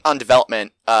efficient on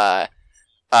development,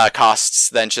 costs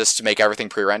than just to make everything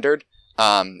pre-rendered.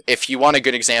 If you want a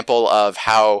good example of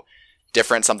how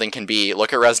different something can be,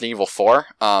 look at Resident Evil 4.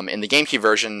 In the GameCube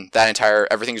version,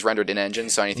 everything's rendered in engine,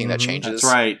 so anything that changes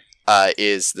That's right.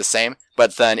 is the same.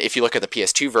 But then if you look at the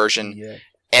PS2 version,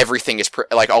 everything is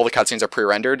all the cutscenes are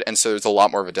pre-rendered, and so there's a lot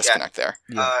more of a disconnect there.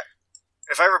 Yeah.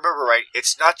 If I remember right,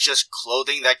 it's not just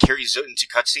clothing that carries into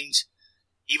cutscenes.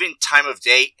 Even time of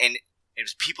day and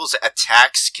people's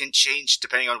attacks can change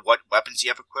depending on what weapons you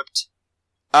have equipped.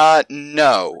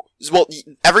 No. Well,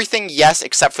 everything, yes,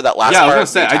 except for that last Yeah, I part.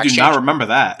 was gonna say, I do not remember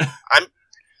that.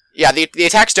 Yeah, the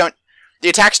attacks don't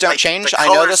Like, change. the I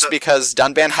know colors this of- because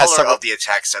Dunban has Color several. of the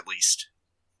attacks, at least.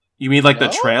 You mean like the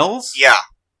No? trails? Yeah.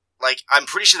 Like, I'm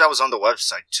pretty sure that was on the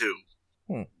website, too.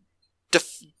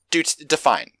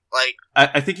 Define. Like,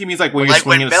 I think he means like when you're Like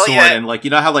when swinging a sword Melia- and like, you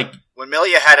know how like, when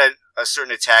Melia had a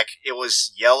certain attack, it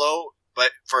was yellow,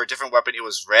 but for a different weapon, it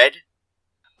was red.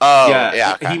 Oh, yeah,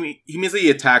 yeah. Okay. he means the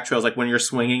attack trails, like when you're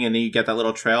swinging and then you get that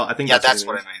little trail. I think Yeah, that's that's he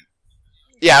what I means. meant.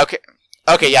 Yeah, okay.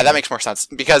 Okay, yeah, that makes more sense.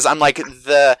 Because I'm like,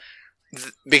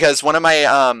 because one of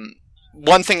my,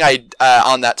 one thing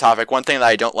on that topic, one thing that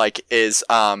I don't like is,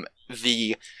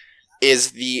 the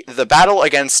is the battle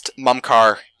against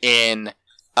Mumkar in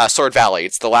Sword Valley.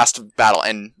 It's the last battle,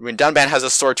 and when Dunban has a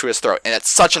sword to his throat, and it's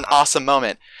such an awesome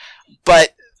moment.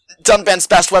 But Dunban's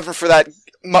best weapon for that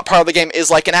part of the game is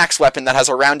like an axe weapon that has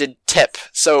a rounded tip,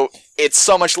 so it's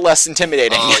so much less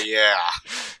intimidating. Oh yeah,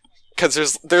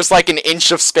 because there's like an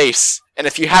inch of space, and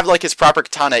if you have like his proper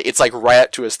katana, it's like right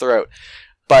up to his throat.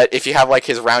 But if you have like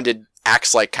his rounded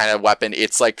axe-like kind of weapon,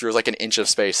 it's like there's like an inch of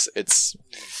space.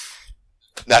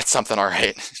 That's something,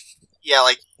 alright. Yeah,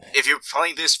 like if you're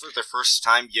playing this for the first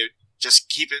time, you just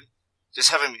keep it,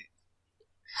 just have him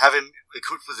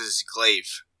equipped with his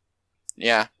glaive.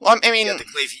 Yeah, well, I mean, the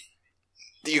glaive.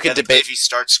 You could the debate. glaive he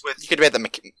starts with. You could debate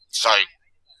the. Sorry.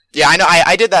 Yeah, I know.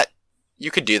 I did that. You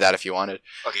could do that if you wanted.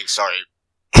 Okay, sorry.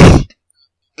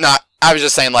 No, I was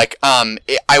just saying, like,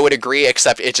 I would agree,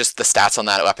 except it just the stats on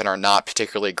that weapon are not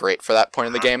particularly great for that point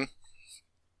in the game.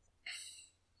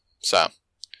 So.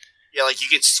 Yeah, like you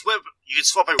can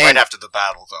swap it right after the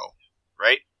battle, though,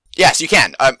 right? Yes, you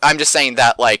can. I'm just saying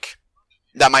that, like,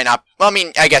 that might not. Well, I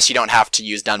mean, I guess you don't have to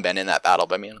use Dunban in that battle,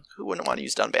 but I mean, who wouldn't want to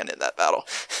use Dunban in that battle?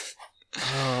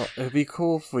 It'd be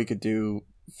cool if we could do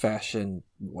fashion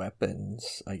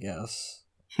weapons, I guess.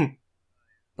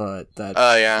 But that.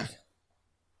 Oh yeah.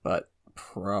 But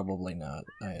probably not,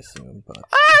 I assume. But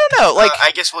I don't know. Like,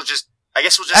 I guess we'll just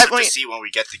have to see when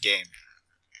we get the game.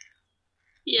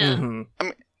 Yeah. Mm-hmm.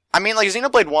 I mean, like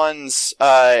Xenoblade 1's,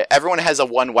 everyone has a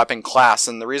one weapon class,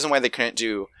 and the reason why they couldn't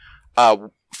do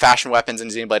fashion weapons in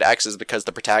Xenoblade X is because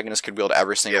the protagonist could wield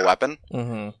every single weapon.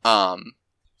 Mm-hmm.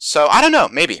 So I don't know.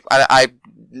 Maybe I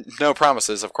no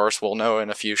promises. Of course, we'll know in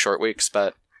a few short weeks,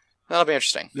 but that'll be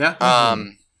interesting. Yeah.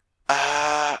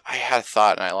 I had a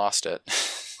thought and I lost it.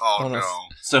 Oh no!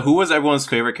 So who was everyone's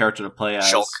favorite character to play as?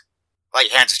 Shulk. Like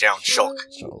hands down, Shulk.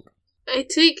 I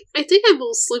think I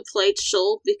mostly played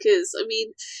Shulk because, I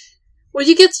mean, when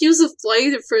you get used to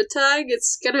playing the fruit tag,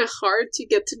 it's kind of hard to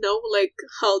get to know, like,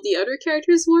 how the other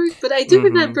characters work. But I do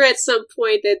remember at some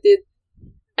point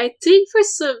I think for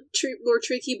some more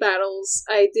tricky battles,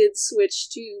 I did switch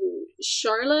to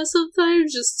Sharla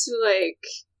sometimes, just to, like,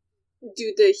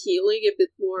 do the healing a bit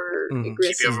more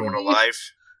aggressively. Keep everyone alive.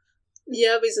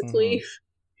 Yeah, basically.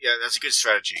 Yeah, that's a good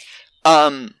strategy.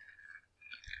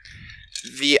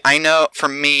 I know, for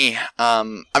me, I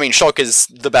mean, Shulk is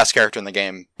the best character in the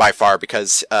game, by far,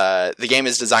 because, the game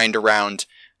is designed around,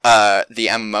 the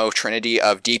MMO trinity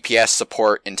of DPS,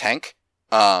 support, and tank,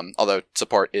 although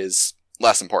support is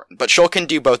less important. But Shulk can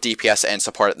do both DPS and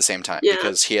support at the same time,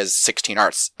 because he has 16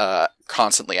 arts,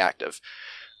 constantly active,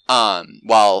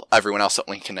 while everyone else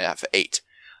only can have 8.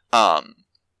 So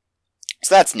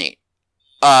that's neat.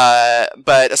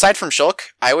 But aside from Shulk,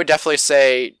 I would definitely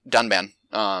say Dunban.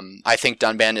 I think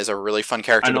Dunban is a really fun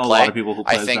character to play. I know a lot of people who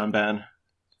play Dunban.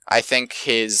 I think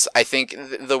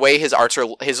the way his arts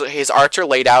are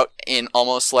laid out in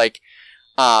almost like,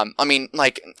 I mean,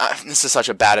 like, this is such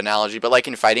a bad analogy, but like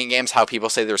in fighting games, how people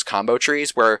say there's combo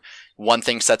trees where one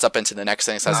thing sets up into the next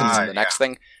thing, sets up into the next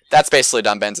thing. That's basically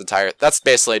Dunban's entire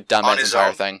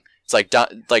thing. It's like,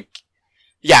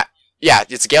 yeah,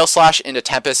 it's Gale Slash into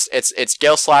Tempest. It's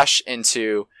Gale Slash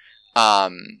into,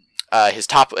 his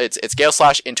top, it's Gale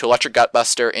Slash into Electric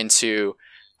Gutbuster into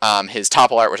his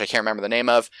topple art, which I can't remember the name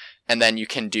of, and then you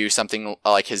can do something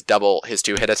like his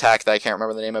 2-hit attack that I can't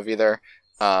remember the name of either.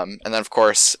 And then of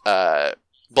course,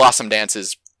 Blossom Dance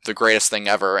is the greatest thing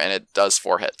ever, and it does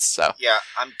 4 hits. So yeah,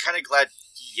 I'm kind of glad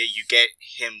you get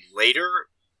him later,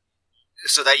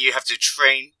 so that you have to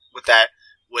train with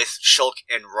Shulk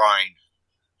and Rhine,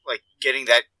 like getting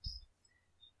that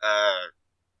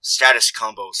status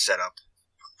combo set up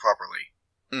properly.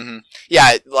 Mm-hmm.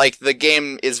 Yeah, like the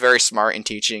game is very smart in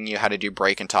teaching you how to do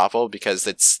break and topple because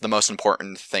it's the most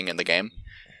important thing in the game.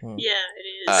 Yeah,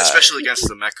 it is, especially against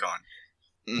the Mechon.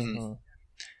 Mm-hmm.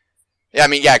 Yeah, I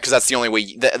mean, yeah, because that's the only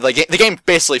way. The game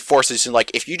basically forces you,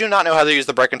 like, if you do not know how to use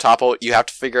the break and topple, you have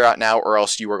to figure it out now, or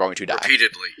else you are going to die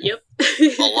repeatedly. Yep,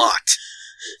 a lot.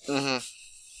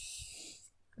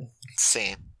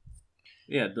 Same.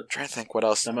 Yeah, I'm trying to think what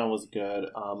else. Dunban was good.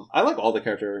 I like all the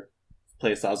character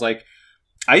playstyles. Like,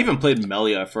 I even played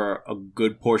Melia for a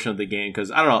good portion of the game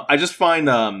because I don't know. I just find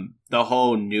the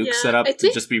whole nuke setup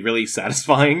to just be really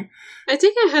satisfying. I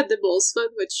think I had the most fun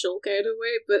with Shulk either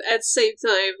way, but at the same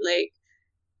time,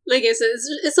 like I said,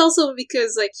 it's also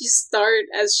because like you start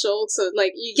as Shulk, so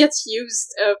like you get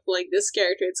used of like this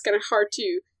character. It's kind of hard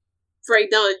to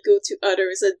break down and go to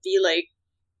others and be like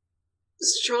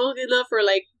strong enough or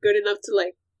like good enough to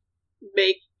like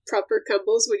make proper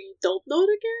combos when you don't know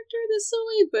the character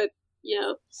necessarily. But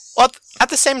Yeah. Well, at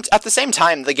the same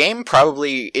time, the game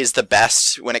probably is the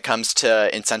best when it comes to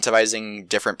incentivizing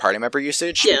different party member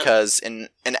usage. Yeah. Because in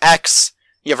X,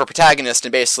 you have a protagonist,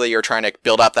 and basically you're trying to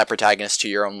build up that protagonist to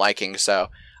your own liking. So,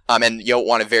 and you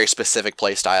want a very specific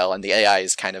playstyle, and the AI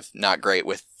is kind of not great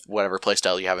with whatever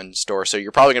playstyle you have in store. So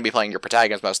you're probably going to be playing your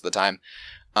protagonist most of the time,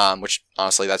 which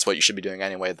honestly, that's what you should be doing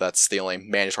anyway. That's the only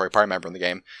mandatory party member in the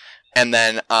game. And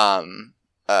then,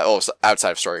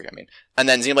 outside of story, I mean. And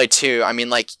then Xenoblade 2, I mean,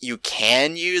 like, you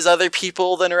can use other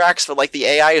people than Rex, but, like, the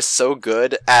AI is so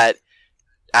good at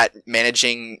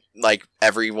managing, like,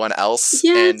 everyone else.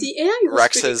 Yeah, and the AI was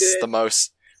Rex pretty is good. the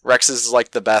most... Rex is,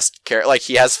 like, the best character. Like,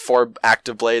 he has 4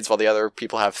 active blades, while the other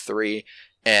people have 3.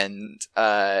 And,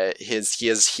 he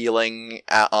is healing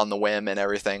on the whim and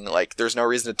everything. Like, there's no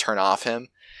reason to turn off him.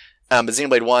 But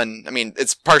Xenoblade 1, I mean,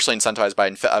 it's partially incentivized by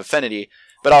Affinity,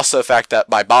 but also the fact that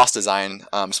by boss design,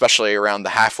 especially around the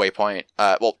halfway point,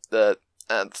 the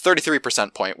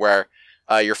 33% point where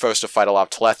you're forced to fight a lot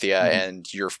of Telethia,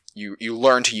 and you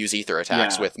learn to use ether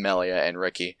attacks with Melia and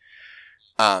Ricky.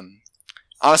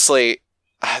 Honestly,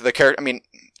 the character, I mean,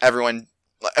 everyone,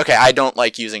 okay, I don't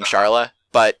like using Charla,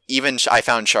 but even I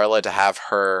found Charla to have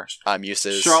her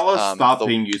uses. Charla stopped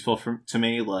being useful to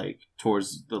me, like,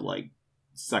 towards the, like,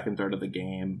 second third of the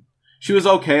game. She was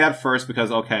okay at first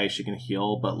because, okay, she can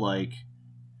heal, but, like,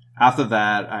 after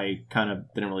that, I kind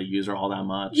of didn't really use her all that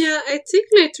much. Yeah, I think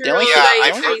later on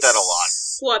I've heard that a lot.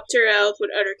 swapped her out with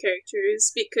other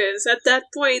characters, because at that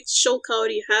point, Shulk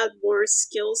already had more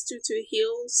skills to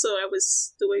heal, so I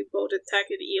was doing both attack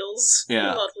and heals a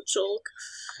lot with Shulk.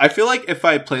 I feel like if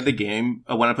I play the game,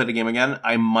 when I play the game again,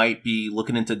 I might be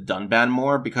looking into Dunban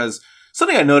more, because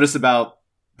something I noticed about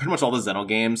pretty much all the Xeno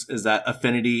games is that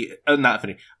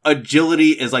agility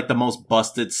is like the most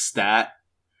busted stat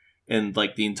in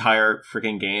like the entire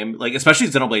freaking game. Like, especially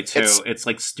Xenoblade 2, it's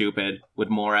like stupid with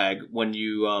Morag when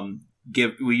you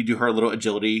do her little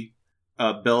agility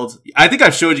build. I think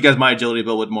I've showed you guys my agility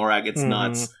build with Morag. It's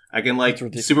nuts. I can, like,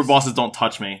 super bosses don't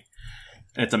touch me.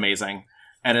 It's amazing.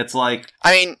 And it's like,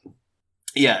 I mean,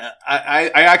 yeah,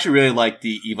 I actually really like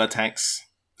the Eva tanks,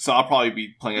 so I'll probably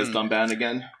be playing as Dunban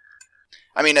again.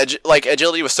 I mean,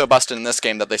 agility was so busted in this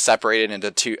game that they separated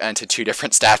into two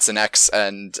different stats in X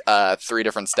and 3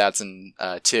 different stats in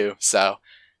 2. So,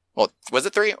 well, was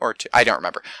it 3 or 2? I don't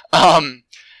remember.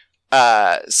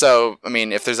 So, I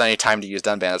mean, if there's any time to use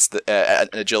Dunban, it's an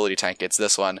agility tank. It's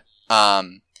this one.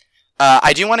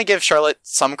 I do want to give Charlotte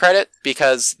some credit,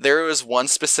 because there was one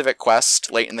specific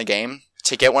quest late in the game.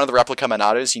 To get one of the replica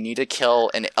Monados, you need to kill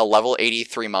a level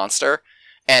 83 monster,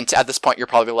 and at this point, you're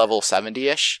probably level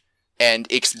 70-ish. And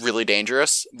it's really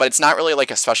dangerous, but it's not really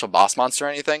like a special boss monster or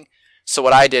anything. So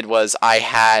what I did was I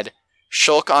had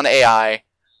Shulk on AI,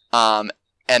 and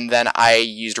then I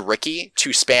used Ricky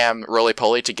to spam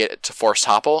roly-poly to get it to force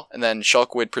topple, and then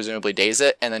Shulk would presumably daze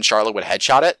it, and then Charlotte would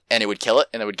headshot it, and it would kill it,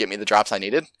 and it would get me the drops I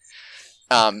needed.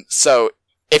 So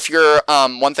if you're,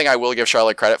 one thing I will give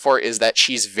Charlotte credit for is that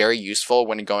she's very useful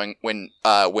when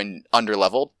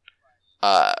under-leveled.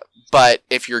 But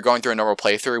if you're going through a normal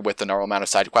playthrough with the normal amount of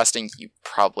side questing, you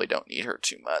probably don't need her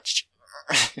too much.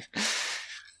 I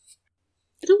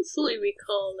don't fully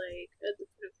recall, like, at the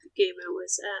point of the game I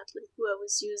was at, like, who I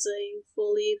was using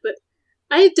fully, but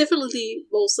I definitely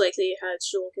most likely had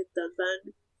Shulk and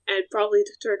Dunban, and probably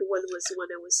the third one was when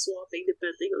I was swapping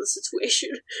depending on the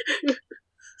situation.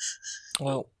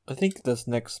 Well, I think this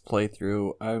next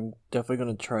playthrough, I'm definitely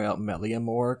going to try out Melia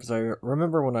more, because I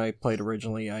remember when I played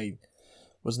originally, I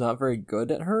was not very good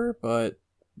at her, but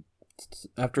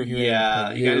after hearing...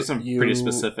 Yeah, you gotta do some pretty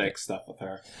specific stuff with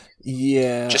her.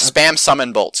 Yeah. Just spam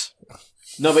Summon Bolt.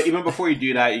 No, but even before you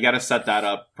do that, you gotta set that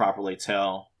up properly,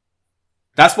 too.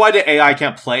 That's why the AI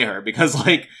can't play her, because,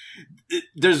 like,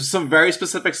 there's some very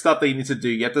specific stuff that you need to do.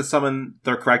 You have to summon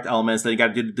the correct elements, then you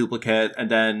gotta do the duplicate, and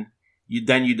then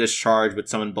you discharge with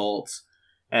Summon Bolts.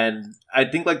 And I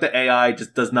think, like, the AI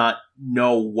just does not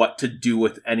know what to do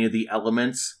with any of the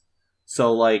elements.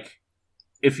 So, like,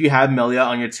 if you have Melia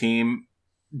on your team,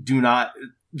 do not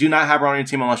have her on your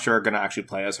team unless you're going to actually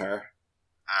play as her.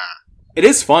 It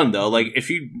is fun, though. Like, if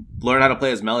you learn how to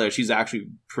play as Melia, she's actually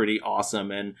pretty awesome.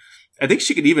 And I think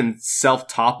she could even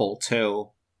self-topple, too,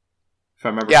 if I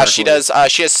remember correctly. She does.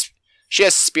 She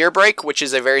has Spear Break, which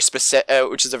is a very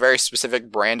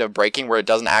specific brand of breaking where it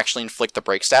doesn't actually inflict the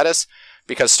break status,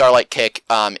 because Starlight Kick,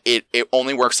 it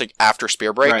only works, like, after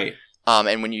Spear Break. Right.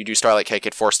 And when you do Starlight Kick,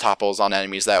 it force topples on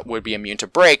enemies that would be immune to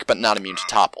break, but not immune to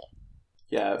topple.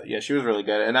 Yeah, she was really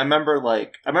good. And I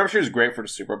remember she was great for the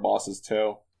super bosses,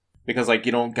 too. Because, like,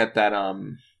 you don't get that,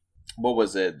 what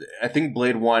was it? I think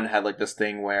Blade 1 had, like, this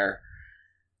thing where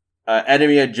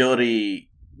enemy agility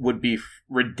would be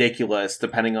ridiculous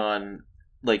depending on,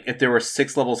 like, if there were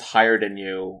 6 levels higher than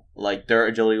you, like, their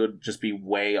agility would just be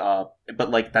way up. But,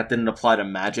 like, that didn't apply to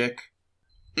magic.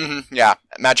 Mm-hmm, yeah,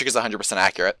 magic is 100%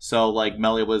 accurate. So, like,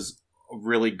 Melia was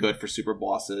really good for super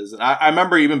bosses. And I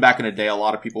remember even back in the day, a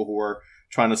lot of people who were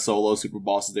trying to solo super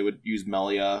bosses, they would use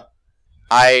Melia.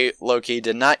 I, low-key,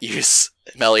 did not use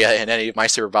Melia in any of my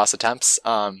super boss attempts.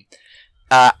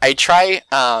 I try,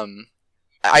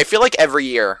 I feel like every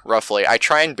year, roughly, I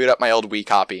try and boot up my old Wii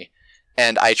copy,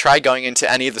 and I try going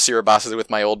into any of the super bosses with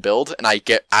my old build, and I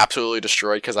get absolutely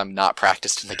destroyed because I'm not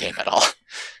practiced in the game at all.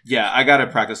 Yeah, I gotta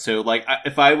practice too. Like,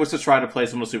 if I was to try to play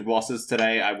some of the super bosses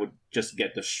today, I would just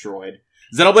get destroyed.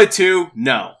 Xenoblade 2,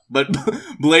 no. But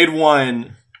Blade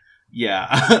 1,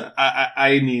 yeah.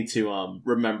 I need to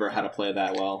remember how to play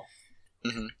that well.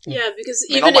 Mm-hmm. Yeah, because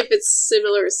even if it's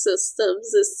similar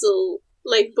systems, it's still,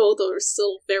 like, both are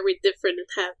still very different and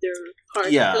have their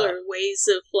particular ways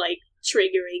of, like,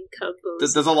 triggering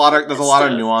combos. There's a lot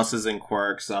of nuances and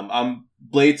quirks.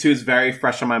 Blade 2 is very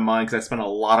fresh on my mind because I spent a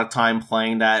lot of time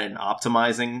playing that and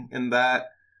optimizing in that,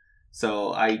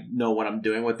 so I know what I'm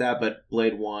doing with that. But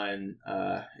Blade 1,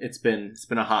 it's been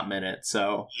a hot minute,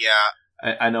 so yeah,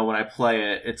 I know when I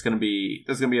play it, there's gonna be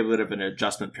a bit of an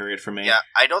adjustment period for me. Yeah,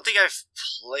 I don't think I've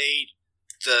played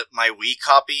my Wii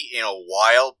copy in a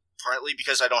while, partly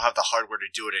because I don't have the hardware to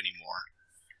do it anymore.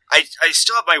 I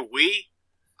still have my Wii.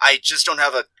 I just don't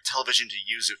have a television to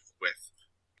use it with.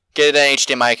 Get an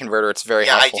HDMI converter, it's very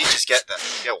helpful. Yeah, I did just get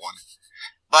one.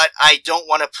 But I don't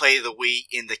want to play the Wii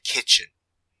in the kitchen,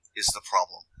 is the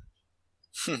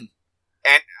problem.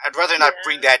 And I'd rather not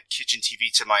bring that kitchen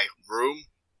TV to my room,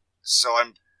 so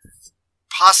I'm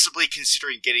possibly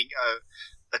considering getting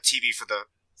a TV for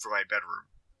my bedroom.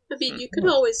 I mean, you could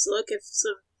always look if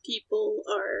some people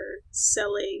are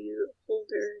selling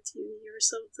older TV or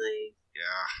something.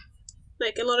 Yeah.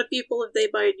 Like, a lot of people, if they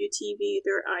buy a new TV,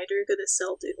 they're either gonna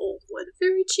sell the old one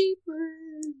very cheap or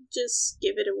just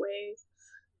give it away.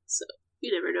 So,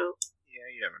 you never know.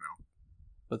 Yeah, you never know.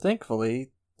 But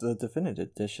thankfully, the Definitive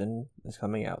Edition is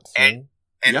coming out soon.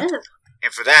 And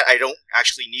for that, I don't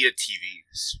actually need a TV.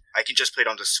 I can just play it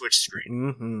on the Switch screen.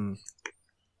 Mm-hmm.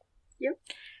 Yep.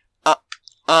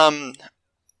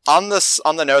 On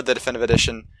the note of the Definitive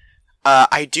Edition,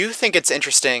 I do think it's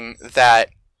interesting that,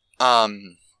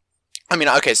 I mean,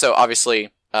 okay, so obviously,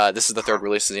 this is the third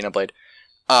release of Xenoblade,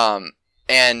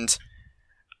 and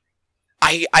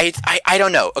I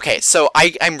don't know. Okay, so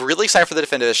I'm really excited for the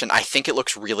Definitive Edition. I think it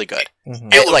looks really good. Mm-hmm.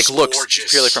 It looks gorgeous.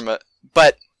 Purely from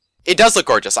but it does look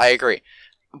gorgeous. I agree,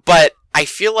 but I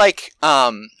feel like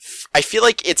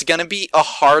it's gonna be a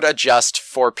hard adjust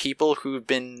for people who've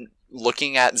been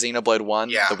looking at Xenoblade 1,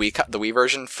 the Wii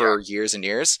version, for years and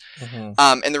years.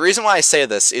 Mm-hmm. And the reason why I say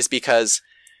this is because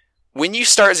when you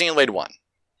start Xenoblade 1,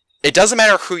 it doesn't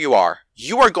matter who you are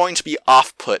going to be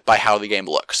off-put by how the game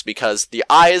looks, because the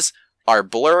eyes are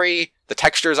blurry, the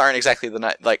textures aren't exactly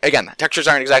the textures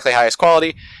aren't exactly highest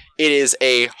quality. It is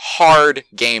a hard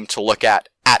game to look at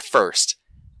first.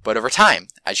 But over time,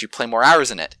 as you play more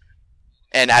hours in it,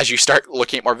 and as you start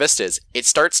looking at more vistas, it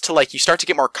starts to, you start to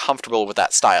get more comfortable with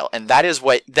that style. And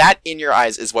that in your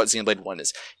eyes is what Xenoblade 1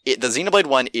 is. The Xenoblade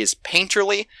 1 is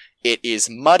painterly, it is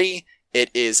muddy, it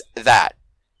is that.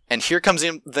 And here comes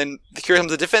the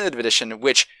Definitive Edition,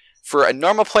 which, for a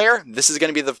normal player, this is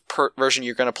going to be the version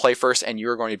you're going to play first, and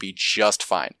you're going to be just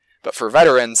fine. But for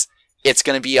veterans, it's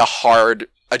going to be a hard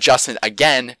adjustment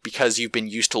again, because you've been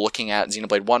used to looking at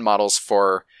Xenoblade 1 models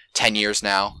for 10 years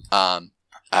now.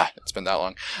 It's been that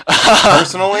long.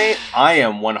 Personally, I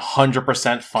am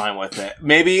 100% fine with it.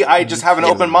 Maybe I just have an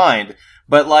open mind.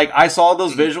 But, I saw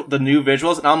those the new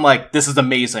visuals, and I'm like, this is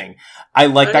amazing. I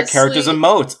like that character's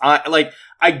emotes.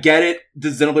 I get it. The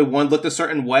Xenoblade 1 looked a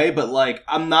certain way, but,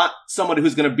 I'm not somebody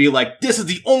who's gonna be like, this is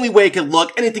the only way it can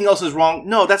look, anything else is wrong.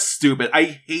 No, that's stupid.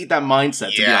 I hate that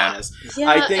mindset, to be honest. Yeah,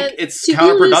 I think it's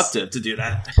counterproductive to do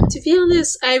that. To be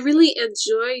honest, I really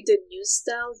enjoy the new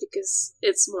style because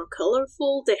it's more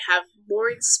colorful, they have more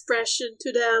expression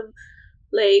to them.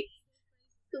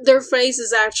 Their face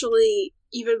is actually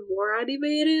even more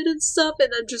animated and stuff,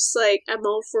 and I'm just I'm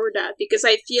all for that, because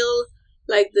I feel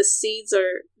like the scenes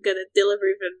are gonna deliver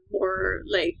even more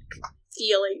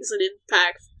feelings and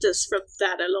impact just from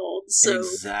that alone. So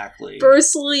exactly.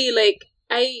 Personally,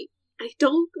 I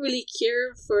don't really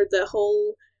care for the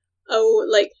whole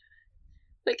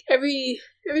every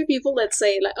people that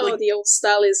say the old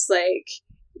style is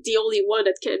the only one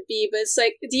that can be, but it's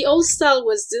like the old style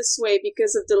was this way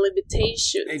because of the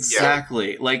limitations.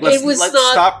 Exactly. Like It was let's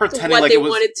not stop pretending what like they it was.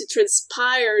 wanted to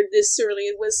transpire this early.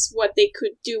 It was what they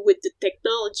could do with the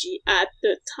technology at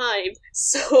the time.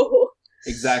 So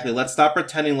Exactly. Let's stop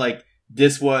pretending like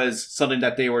this was something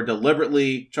that they were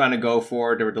deliberately trying to go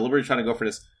for. They were deliberately trying to go for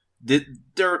this.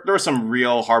 There were some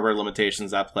real hardware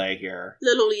limitations at play here.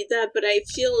 not only that, but I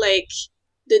feel like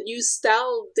the new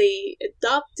style they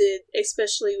adopted,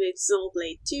 especially with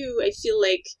Xenoblade 2, I feel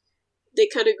like they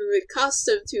kind of grew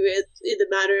accustomed to it in the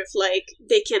matter of like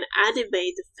they can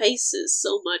animate the faces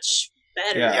so much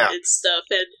better Yeah. and stuff,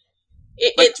 and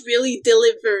it really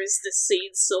delivers the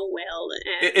scene so well.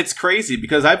 And It's crazy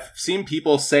because I've seen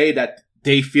people say that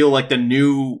they feel like the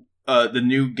new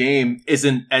game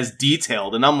isn't as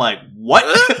detailed, and I'm like, what?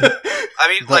 I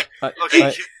mean, But like, I- okay,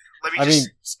 I- let me I just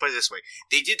mean- put it this way.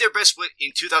 They did their best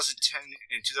in 2010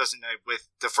 and 2009 with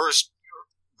the first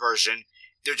version.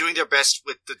 They're doing their best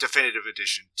with the definitive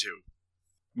edition, too.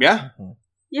 Yeah.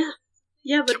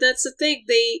 yeah, but that's the thing.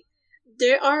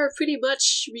 They are pretty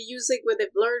much reusing what they've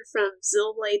learned from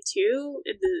Xenoblade 2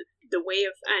 and the way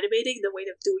of animating, the way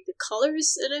of doing the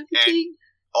colors and everything.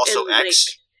 Also, And,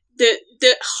 X.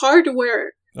 The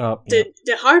hardware Oh, yeah.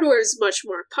 the hardware is much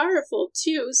more powerful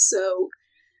too, so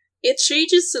it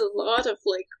changes a lot of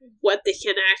like what they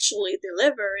can actually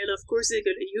deliver, and of course they're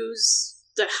gonna use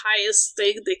the highest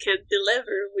thing they can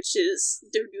deliver, which is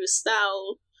their new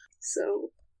style.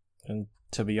 So And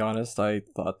to be honest, I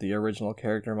thought the original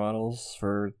character models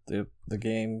for the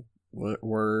game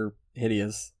were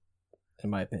hideous, in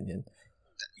my opinion.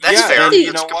 That's Yeah, fair. and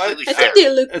you That's know what? completely I fair. think they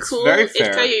look It's cool very and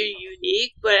fair. kind of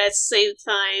unique, but at the same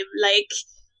time, like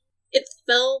it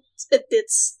felt a bit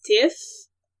stiff.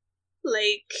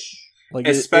 Like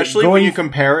Especially going, when you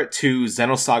compare it to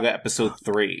Xenosaga Episode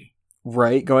 3.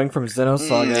 right, going from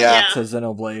Xenosaga yeah. to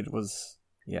Xenoblade was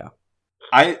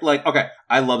I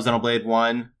love Xenoblade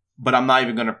 1, but I'm not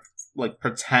even gonna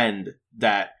pretend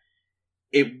that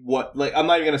I'm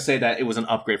not even gonna say that it was an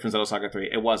upgrade from Xenosaga 3.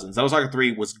 It wasn't. Xenosaga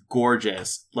 3 was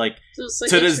gorgeous. Like, Xenosaga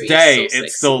to this 3 is day, so it sexy.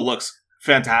 still looks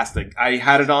fantastic. I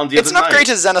had it on the It's other an upgrade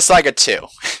night. to Xenosaga 2.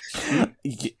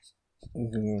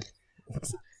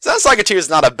 Xenosaga 2 is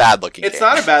not a bad looking game. It's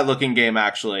not a bad looking game,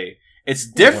 actually. It's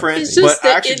different, It's just but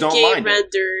I the actually don't in-game mind it.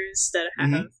 renders that have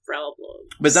Mhm. problems.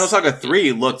 But Xenosaga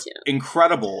 3 looked Yeah.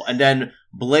 incredible, and then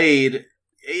Blade,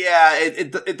 yeah,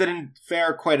 it didn't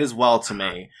fare quite as well to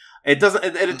me. It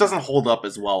doesn't hold up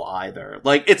as well either.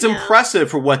 Like, it's Yeah. impressive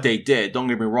for what they did, don't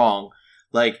get me wrong.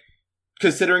 Like,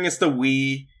 considering it's the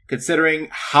Wii, considering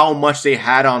how much they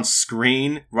had on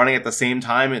screen running at the same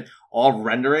time and all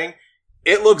rendering,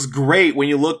 it looks great when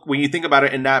you think about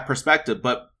it in that perspective.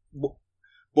 But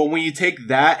when you take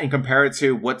that and compare it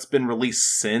to what's been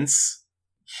released since,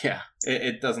 yeah,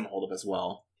 it doesn't hold up as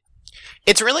well.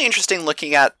 It's really interesting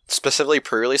looking at specifically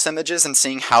pre-release images and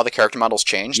seeing how the character models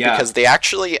changed, Yeah. because they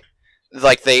actually,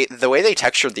 the way they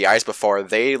textured the eyes before,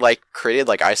 they created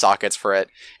eye sockets for it,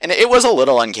 and it was a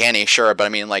little uncanny, sure, but I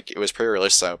mean it was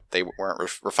pre-release, so they weren't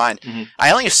refined. Mhm.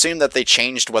 I only assume that they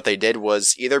changed what they did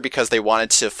was either because they wanted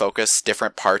to focus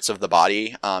different parts of the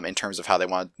body in terms of how they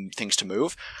wanted things to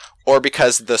move, or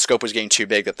because the scope was getting too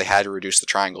big that they had to reduce the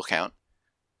triangle count.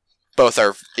 Both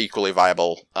are equally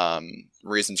viable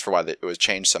reasons for why it was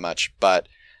changed so much, but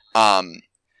I'm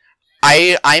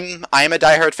a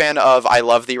diehard fan of. I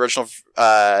love the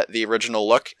original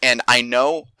look, and I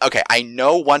know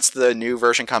once the new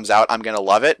version comes out, I'm gonna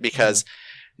love it because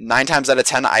 9 times out of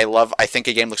 10, I think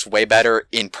a game looks way better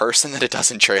in person than it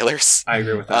does in trailers. I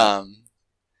agree with that.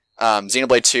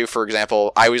 Xenoblade 2, for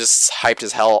example, I was hyped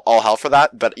as all hell for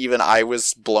that, but even I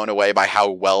was blown away by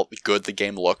how good the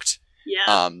game looked.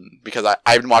 Yeah. Because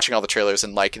I've been watching all the trailers,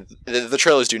 and the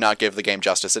trailers do not give the game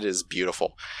justice. It is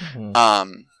beautiful.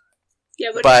 Mhm. Yeah,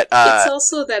 but But it's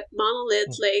also that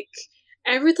Monolith,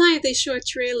 every time they show a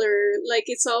trailer,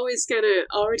 it's always kind of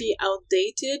already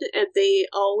outdated, and they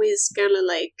always kind of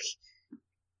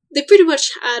they pretty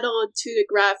much add on to the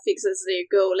graphics as they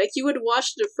go. You would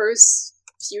watch the first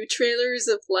few trailers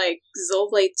of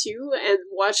Xenoblade 2 and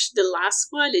watch the last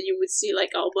one, and you would see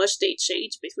how much they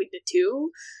changed between the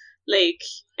two.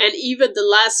 And even the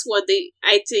last one,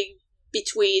 I think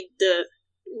between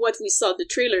what we saw in the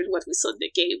trailer and what we saw in the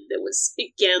game, there was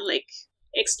again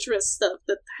extra stuff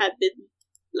that had been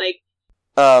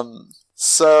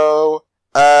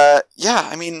yeah,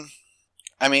 I mean,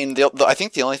 I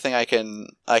think the only thing I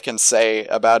can say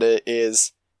about it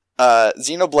is,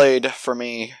 Xenoblade for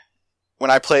me, when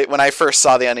I first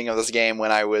saw the ending of this game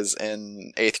when I was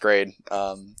in 8th grade,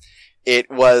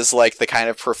 it was the kind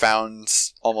of profound,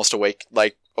 almost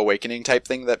awakening type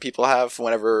thing that people have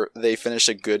whenever they finish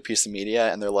a good piece of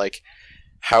media and they're like,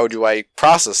 how do I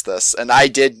process this? And I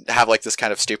did have like this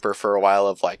kind of stupor for a while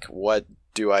of like, what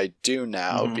do I do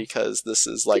now? Because this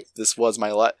is like, this was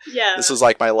my life. Yeah. This was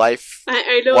like my life.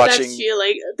 I know watching... that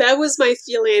feeling. That was my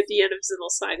feeling at the end of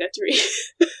Xenosaga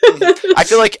 3.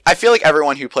 I feel like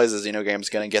everyone who plays a Xeno game is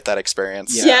going to get that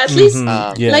experience. Yeah, at least,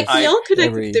 yeah. like, we all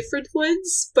connect with different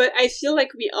ones, but I feel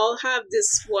like we all have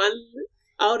this one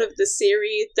out of the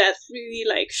series that really,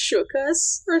 like, shook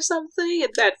us or something,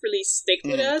 and that really stick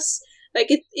with us. Like,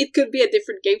 it could be a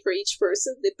different game for each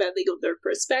person, depending on their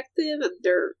perspective and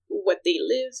what they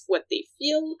live, what they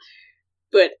feel.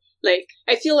 But, like,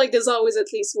 I feel like there's always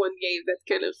at least one game that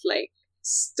kind of, like,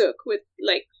 stuck with,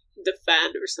 like, the fan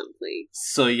or something.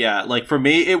 So, yeah, like, for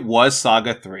me, it was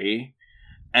Saga 3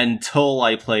 until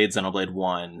I played Xenoblade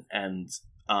 1. And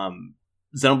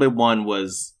Xenoblade 1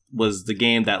 was the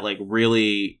game that, like,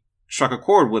 really struck a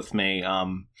chord with me.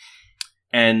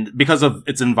 And because of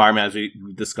its environment, as we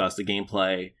discussed, the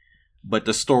gameplay, but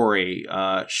the story,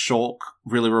 Shulk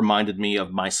really reminded me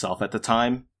of myself at the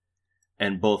time,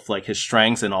 and both like his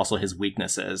strengths and also his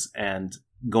weaknesses. And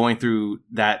going through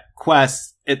that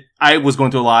quest, I was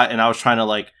going through a lot, and I was trying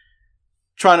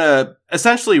to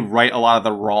essentially right a lot of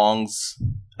the wrongs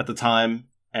at the time,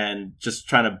 and just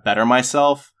trying to better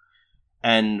myself.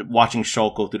 And watching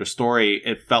Shulk go through the story,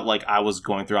 it felt like I was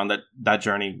going through on that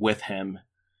journey with him.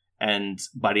 And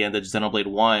by the end of Xenoblade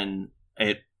 1,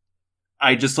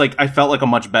 I felt like a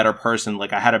much better person.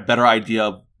 Like, I had a better idea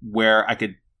of where I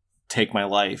could take my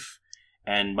life.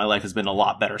 And my life has been a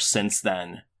lot better since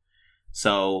then.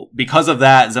 So, because of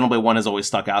that, Xenoblade 1 has always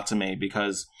stuck out to me,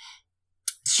 because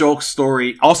Shulk's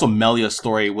story, also Melia's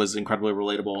story, was incredibly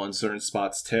relatable in certain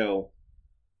spots too.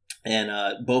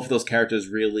 And both of those characters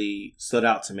really stood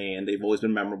out to me, and they've always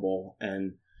been memorable.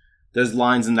 And there's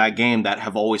lines in that game that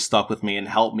have always stuck with me and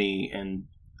helped me in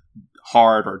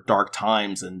hard or dark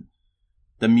times. And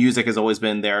the music has always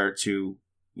been there to,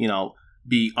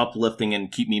 be uplifting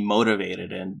and keep me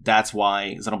motivated. And that's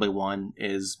why Xenoblade 1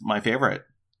 is my favorite.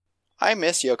 I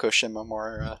miss Yoko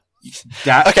Shimomura.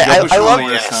 I love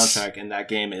the soundtrack in that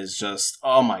game is just,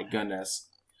 oh my goodness.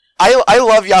 I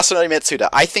love Yasunori Mitsuda.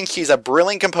 I think he's a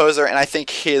brilliant composer, and I think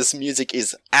his music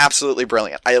is absolutely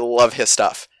brilliant. I love his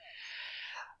stuff.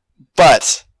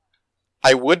 But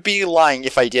I would be lying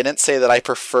if I didn't say that I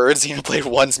preferred Xenoblade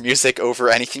 1's music over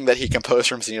anything that he composed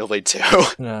from Xenoblade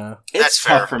 2. Yeah. It's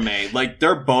tough for me. Like,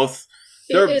 they're both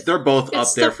up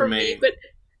there for me. But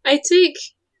I think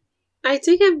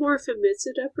I'm more of a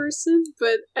Mitsuda person,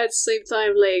 but at the same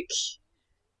time, like,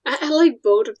 I like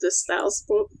both of the styles.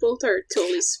 Both are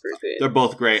totally super good. They're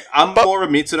both great. I'm more of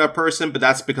a Mitsuda person, but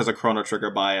that's because of Chrono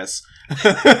Trigger bias.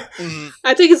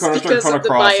 I think it's because of the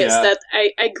bias that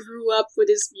I grew up with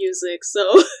his music,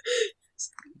 so...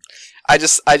 I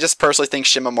just personally think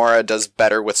Shimomura does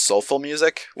better with soulful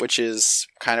music, which is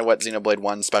kind of what Xenoblade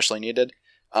 1 especially needed.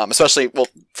 Especially, well,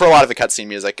 for a lot of the cutscene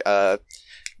music,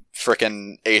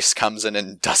 frickin' Ace comes in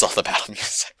and does all the battle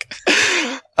music.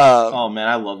 Oh man,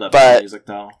 I love that battle music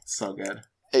though. It's so good.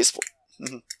 Ace.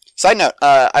 Mm-hmm. Side note: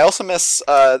 I also miss.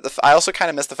 I also kind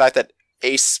of miss the fact that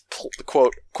Ace,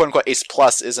 quote unquote, Ace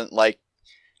Plus isn't like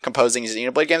composing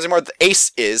Xenoblade games anymore. The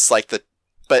Ace is like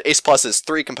but Ace Plus is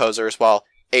 3 composers, while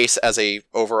Ace as a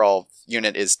overall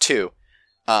unit is 2.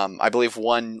 I believe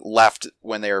 1 left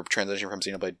when they were transitioning from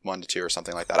Xenoblade 1 to 2 or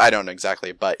something like that. I don't know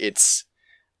exactly, but it's.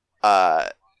 I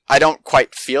don't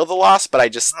quite feel the loss, but I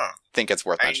just think it's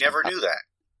worth mentioning. I never knew that.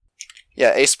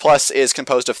 Yeah, Ace Plus is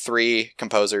composed of 3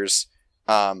 composers.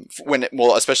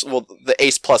 The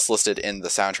Ace Plus listed in the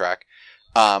soundtrack.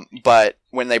 But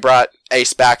when they brought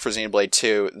Ace back for Xenoblade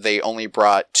 2, they only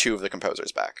brought 2 of the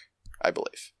composers back, I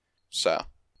believe. So,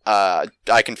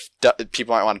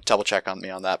 people might want to double check on me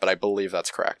on that, but I believe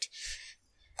that's correct.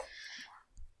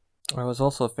 I was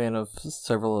also a fan of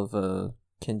several of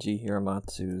Kenji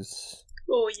Hiramatsu's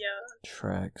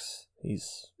tracks.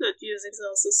 That music's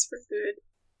also super good.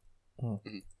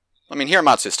 I mean,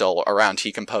 Hiramatsu's still around.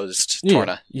 He composed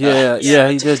Torna. Yeah,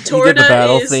 he did the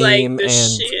battle theme and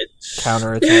shit.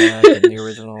 Counterattack and the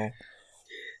original.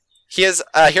 He is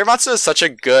Hiramatsu is such a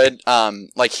good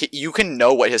you can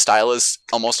know what his style is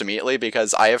almost immediately,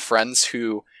 because I have friends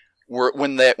who were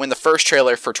when the first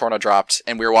trailer for Torna dropped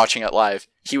and we were watching it live,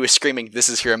 he was screaming, "This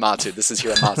is Hiramatsu! This is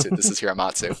Hiramatsu! This is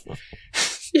Hiramatsu!"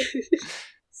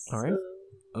 All right.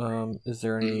 Is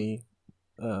there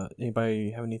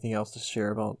anybody have anything else to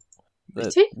share about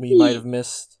that we might have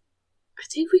missed? I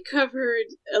think we covered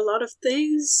a lot of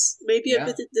things, maybe a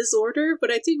bit in disorder, but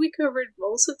I think we covered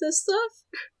most of this stuff.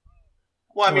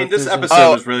 Well, I mean, this there's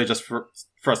episode was really just for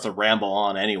us to ramble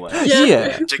on anyway.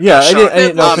 Yeah. Take Yeah, a I shot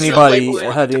didn't know at if anybody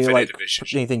Xenoblade had any, like, Definitive Edition.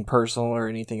 anything personal or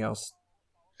anything else.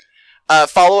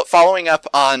 Following up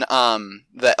on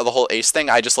the whole Ace thing,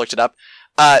 I just looked it up.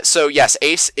 So yes,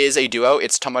 Ace is a duo.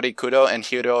 It's Tomori Kudo and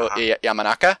Hiro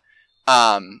Yamanaka,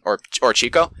 or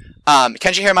Chico.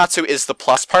 Kenji Hiramatsu is the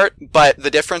plus part, but the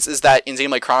difference is that in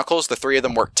Xenoblade Chronicles, the three of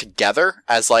them work together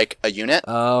as like a unit.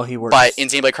 Oh, he works. But in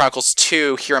Xenoblade Chronicles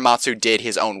 2, Hiramatsu did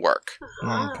his own work,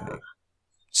 Okay.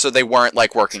 so they weren't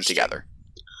like working together.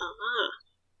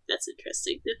 That's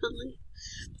interesting, definitely.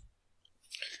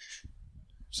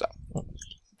 So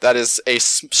that is a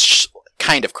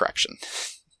kind of correction.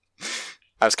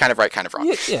 I was kind of right, kind of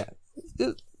wrong. Yeah.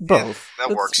 Both. Yeah,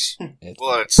 that works. It's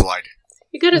We'll let it slide.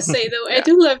 I gotta say though, I Yeah.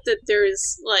 do love that there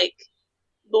is like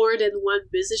more than one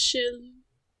musician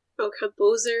or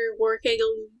composer working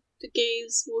on the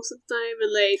games most of the time,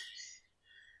 and like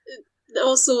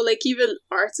also like even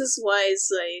artist wise,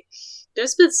 like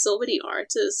there's been so many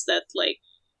artists that like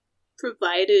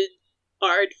provided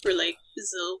art for like the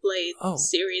Xenoblade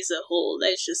series as a whole.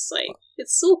 That's just like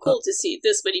it's so cool to see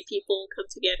this many people come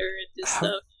together and do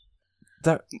stuff.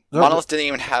 Monolith didn't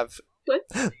even have. What?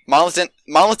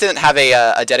 Monolith didn't have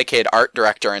a dedicated art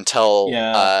director until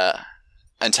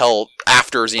until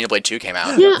after Xenoblade 2 came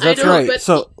out. Yeah, That's I know, right. but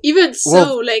So, even so,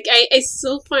 well- like I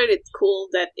still find it cool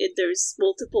that there's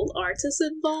multiple artists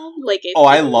involved. Like,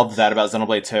 I love that about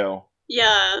Xenoblade 2.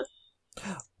 Yeah,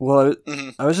 well,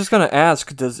 Mhm. I was just gonna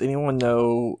ask, does anyone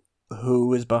know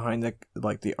who is behind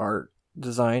the art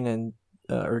design and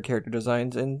or character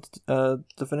designs in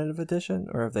Definitive Edition,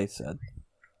 or have they said?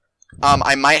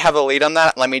 I might have a lead on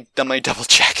that. Let me double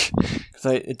check. Because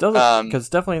it doesn't. Um, Because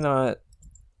definitely not.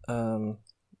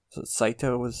 So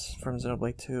Saito was from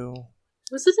Xenoblade 2.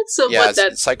 wasn't it someone Yeah,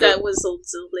 that Psycho- that was on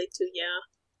Xenoblade 2? Yeah,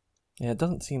 Yeah, it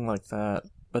doesn't seem like that.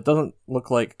 But it doesn't look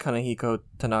like Kanehiko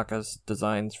Tanaka's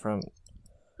designs from.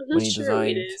 I'm When not he sure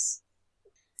designed- who it is.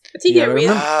 I think Yeah, I read.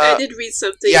 remember- I did read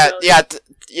something. Yeah, about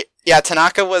yeah.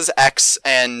 Tanaka was X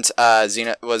and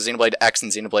Xenoblade X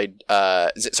and Xenoblade.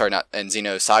 And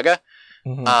Xenosaga.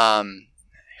 Mhm.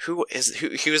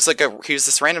 He was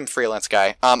this random freelance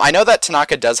guy. I know that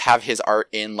Tanaka does have his art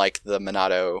in like the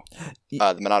Minato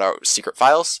secret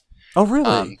files. Oh,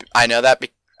 really? I know that.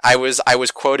 I was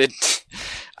quoted.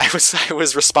 I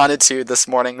was responded to this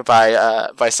morning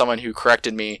by someone who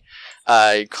corrected me.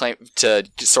 Claimed to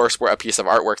source a piece of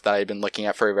artwork that I had been looking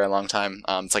at for a very long time.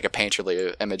 It's like a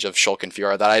painterly image of Shulk and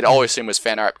Fiora that I'd always assumed was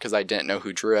fan art because I didn't know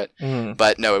who drew it. Mhm.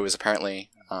 But no, it was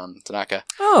apparently Tanaka.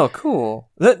 Oh, cool.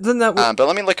 Then that. But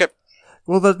let me look up.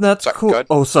 Well, then that's Sorry, go cool. ahead.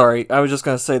 Oh, sorry. I was just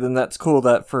gonna say then that's cool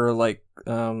that for like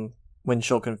when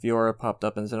Shulk and Fiora popped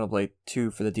up in Xenoblade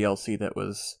 2 for the DLC,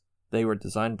 they were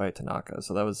designed by Tanaka,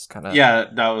 so that was kind of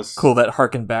That was cool. That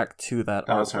harkened back to that.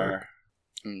 That was artwork. her.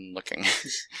 I'm looking.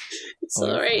 It's Oh,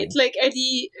 alright. fine. Like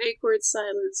any awkward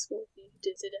silence will be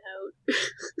edited out.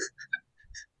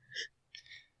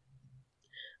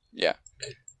 Yeah.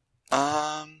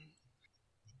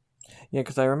 Yeah,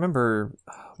 because I remember,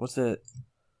 was it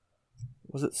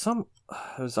some?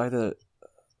 It was either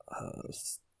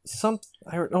some.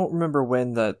 I don't remember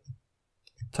when that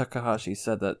Takahashi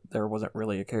said that there wasn't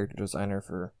really a character designer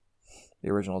for the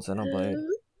original Xenoblade.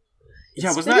 Yeah,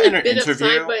 It's wasn't been that in a an bit of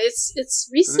interview? time, but it's they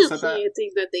recently said that? I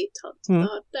think that they talked Hmm.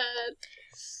 about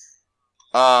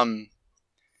that.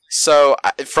 So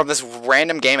from this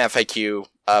random game FAQ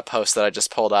post that I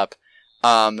just pulled up,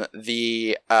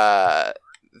 the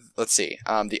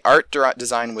art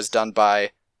design was done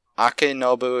by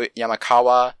Akinobu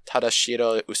Yamakawa,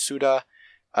 Tadashiro Usuda,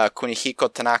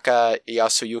 Kunihiko Tanaka,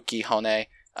 Yasuyuki Hone,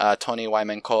 Tony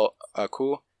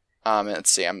Waimenko-ku. Let's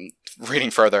see, I'm reading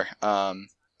further.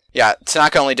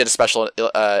 Tanaka only did a special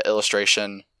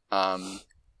illustration. Let's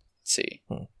see.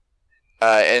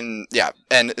 And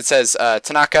it says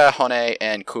Tanaka, Hone,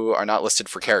 and Ku are not listed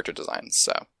for character designs,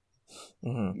 so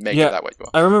make it that way.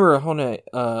 I remember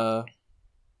Hone.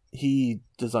 He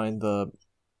designed the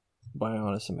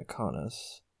Bionis and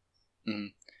Mechonis. Mm-hmm.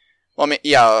 Well, I mean,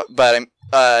 yeah, but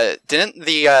didn't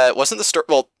the wasn't the story?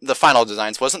 Well, the final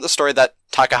designs wasn't the story that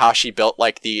Takahashi built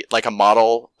like a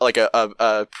model, like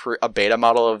a beta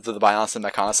model of the Bionis and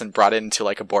Mechonis and brought it into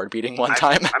like a board meeting one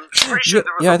time. I'm pretty sure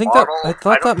there was Yeah, a I think that- model. I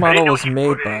thought that model didn't know was he made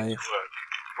brought it by- into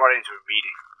brought it into a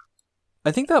meeting.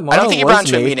 I think that I don't model think he brought was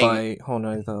it to a made meeting. by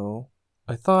Hone, though.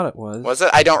 I thought it was. Was it?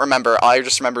 I don't remember. All I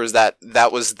just remember is that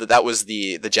was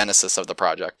the genesis of the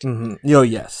project. Mm-hmm. Oh,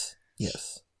 yes.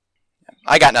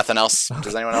 I got nothing else.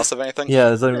 Does anyone else have anything? Yeah,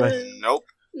 is anybody... Nope.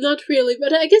 Not really,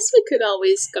 but I guess we could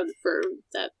always confirm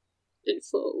that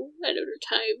info another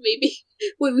time, maybe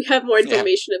when we have more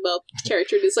information about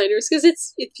character designers, because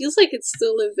it feels like it's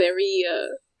still a very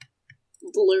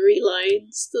blurry line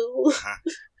still.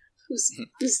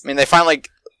 I mean, they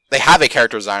have a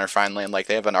character designer finally, and like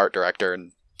they have an art director,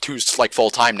 and who's like full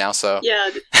time now, so yeah,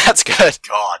 that's good.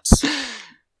 Gods.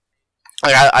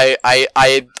 Like,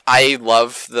 I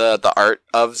love the art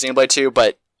of Xenoblade 2,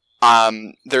 but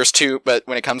but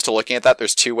when it comes to looking at that,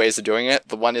 there's two ways of doing it.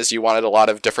 The one is you wanted a lot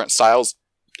of different styles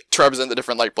to represent the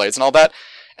different like blades and all that,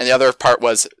 and the other part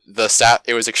was the staff.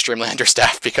 It was extremely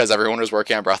understaffed because everyone was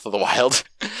working on Breath of the Wild.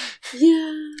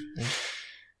 Yeah.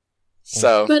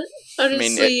 So, but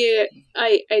honestly,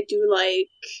 I do like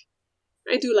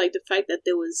the fact that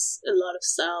there was a lot of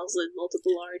styles and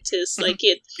multiple artists. Like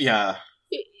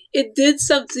it did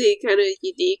something kind of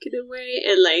unique in a way,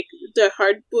 and like the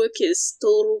hard book is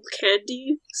total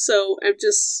candy. So I'm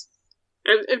just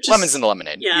lemons in the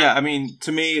lemonade. Yeah. I mean,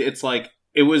 to me, it's like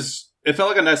it felt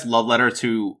like a nice love letter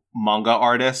to manga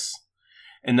artists.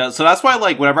 And so that's why,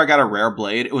 like, whenever I got a rare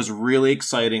blade, it was really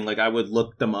exciting. Like, I would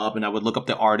look them up, and I would look up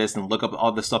the artist and look up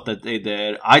all the stuff that they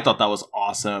did. I thought that was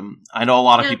awesome. I know a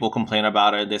lot of people complain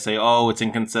about it. They say, oh, it's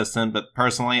inconsistent. But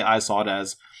personally, I saw it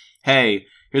as, hey,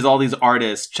 here's all these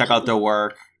artists. Check out their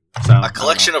work. So, a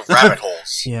collection of rabbit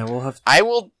holes. Yeah, we'll have... I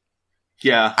will...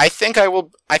 Yeah. I think I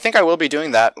will be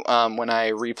doing that when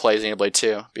I replay Xenoblade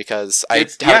 2, because I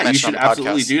haven't mentioned on the podcast. You should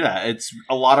absolutely do that. It's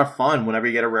a lot of fun whenever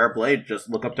you get a rare blade.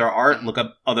 Just look up their art, look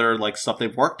up other like stuff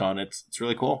they've worked on. It's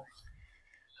really cool.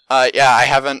 Yeah, I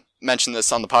haven't mentioned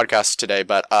this on the podcast today,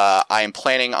 but I am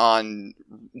planning on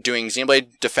doing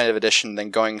Xenoblade Definitive Edition, then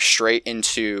going straight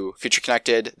into Future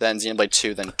Connected, then Xenoblade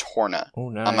 2, then Torna. Oh,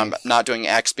 nice. I'm not doing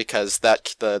X because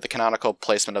that the canonical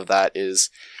placement of that is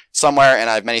somewhere, and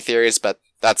I have many theories, but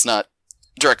that's not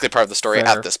directly part of the story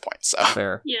at this point. So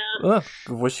fair. Yeah.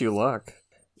 Wish you luck.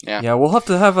 Yeah. We'll have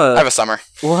to have I have a summer.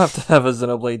 We'll have to have a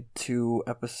Xenoblade 2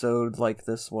 episode like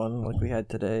this one, like we had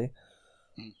today,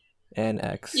 and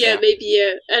X. Yeah, maybe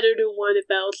another one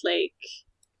about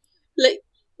like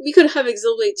we could have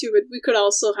Xenoblade 2, but we could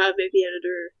also have maybe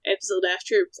another episode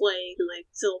after playing like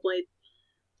Xenoblade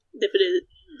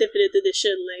Definitive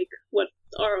Edition, like what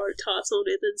are our thoughts on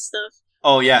it and stuff.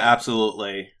 Oh, yeah,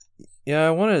 absolutely. Yeah, I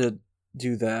wanted to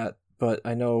do that, but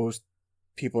I know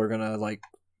people are gonna, like,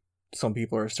 some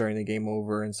people are starting the game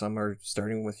over and some are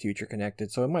starting with Future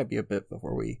Connected, so it might be a bit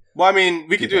before we... Well, I mean,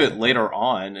 we could do it later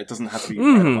on. It doesn't have to be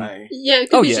right away. Yeah,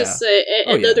 it could be just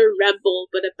another ramble,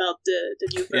 but about the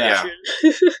new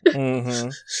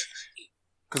version.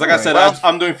 Because like I said,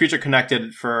 I'm doing Future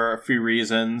Connected for a few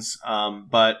reasons,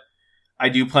 but I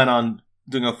do plan on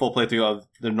doing a full playthrough of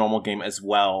the normal game as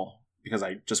well, because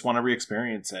I just want to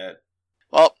re-experience it.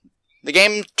 Well, the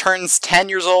game turns 10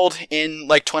 years old in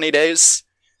like 20 days,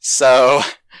 so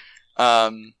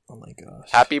oh my gosh.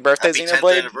 Happy birthday,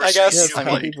 Xenoblade, I guess. Yes,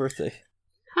 happy birthday.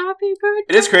 Happy birthday.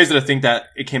 It is crazy to think that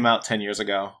it came out 10 years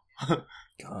ago.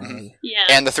 God. Yeah.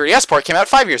 And the 3DS port came out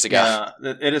 5 years ago.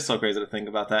 Yeah, it is so crazy to think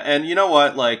about that. And you know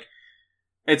what? Like,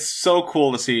 it's so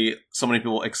cool to see so many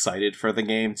people excited for the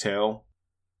game, too.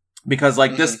 Because,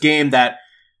 like, this game that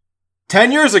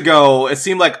 10 years ago, it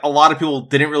seemed like a lot of people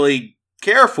didn't really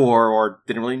care for or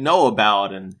didn't really know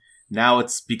about, and now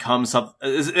it's become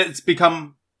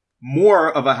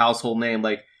more of a household name.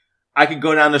 Like, I could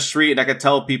go down the street and I could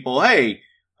tell people, hey,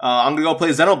 I'm gonna go play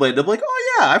Xenoblade. They'll be like,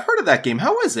 oh yeah, I've heard of that game.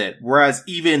 How is it? Whereas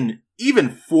even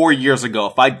 4 years ago,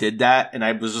 if I did that and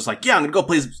I was just like, yeah, I'm gonna go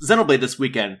play Xenoblade this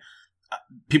weekend,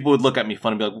 people would look at me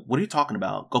funny and be like, what are you talking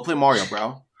about? Go play Mario,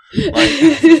 bro. Like,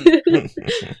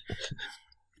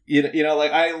 you know,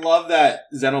 like, I love that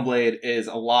Xenoblade is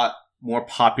a lot more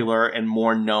popular and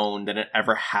more known than it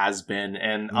ever has been.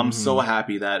 And I'm so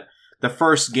happy that the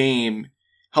first game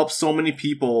helped so many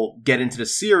people get into the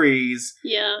series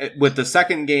with the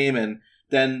second game. And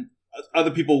then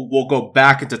other people will go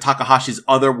back into Takahashi's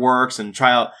other works and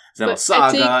try out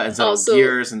Xenosaga and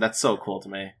Xenogears. And that's so cool to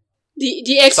me.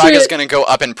 The extra Saga's going to go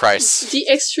up in price. The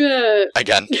extra...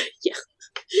 Again. Yeah.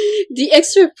 The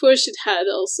extra push it had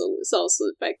was also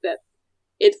the fact that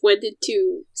it went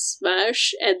into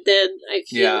Smash, and then I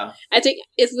think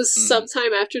it was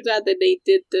sometime after that they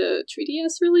did the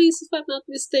 3DS release, if I'm not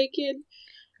mistaken.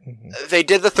 They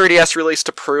did the 3DS release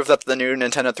to prove that the new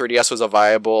Nintendo 3DS was a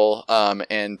viable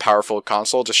and powerful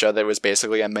console, to show that it was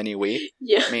basically a mini Wii.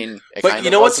 Yeah. I mean, but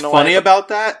you know what's funny about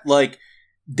that? Like,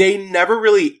 they never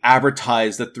really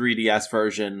advertised the 3DS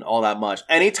version all that much.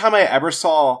 Anytime I ever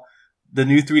saw the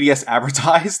new 3DS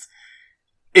advertised,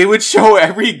 it would show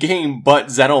every game but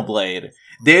Xenoblade.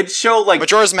 They'd show, like...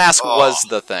 Majora's Mask was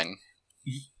the thing.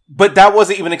 But that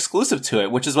wasn't even exclusive to it,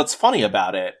 which is what's funny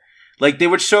about it. Like, they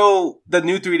would show the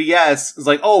new 3DS. It's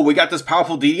like, oh, we got this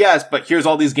powerful DS, but here's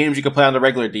all these games you can play on the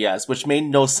regular DS, which made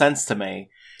no sense to me.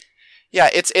 Yeah,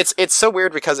 it's so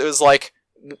weird because it was like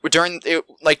during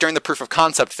the proof of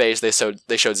concept phase they showed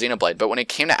Xenoblade, but when it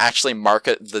came to actually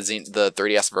market the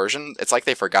 3DS version, it's like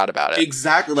they forgot about it.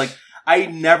 Exactly. Like, I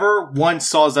never once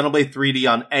saw Xenoblade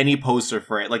 3D on any poster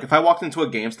for it. Like, if I walked into a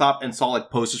GameStop and saw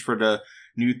like posters for the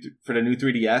new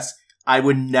 3DS, I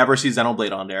would never see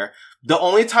Xenoblade on there. The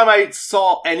only time I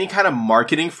saw any kind of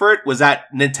marketing for it was at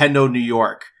Nintendo New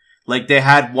York. Like, they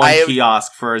had one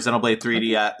kiosk for Xenoblade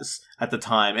 3DS at the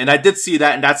time. And I did see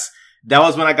that, and that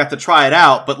was when I got to try it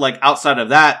out. But, like, outside of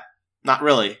that, not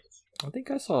really. I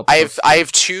think I saw I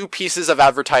have 2 pieces of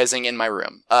advertising in my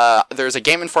room. There's a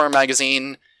Game Informer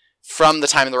magazine from the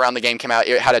time around the game came out.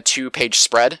 It had a 2-page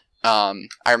spread. I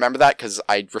remember that because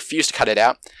I refused to cut it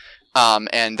out.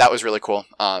 And that was really cool.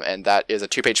 And that is a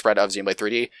 2-page spread of Xenoblade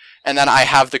 3D. And then I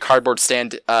have the cardboard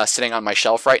stand sitting on my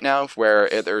shelf right now, where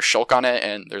there's Shulk on it,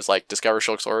 and there's like Discover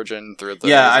Shulk's origin through the.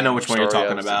 Yeah, I know which one you're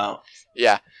talking about.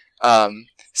 Yeah.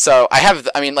 So I have.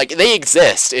 I mean, like, they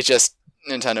exist. It's just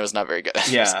Nintendo is not very good.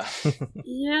 Yeah.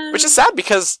 Yeah. Which is sad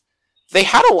because they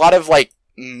had a lot of like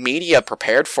media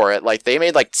prepared for it. Like, they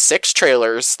made like 6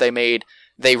 trailers. They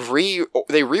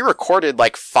re-recorded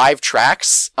like 5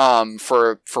 tracks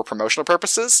for promotional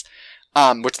purposes,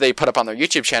 which they put up on their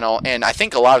YouTube channel, and I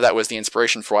think a lot of that was the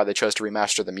inspiration for why they chose to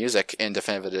remaster the music in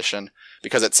Definitive Edition,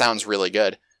 because it sounds really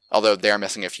good, although they are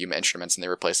missing a few instruments and they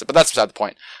replaced it, but that's beside the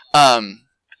point.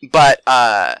 But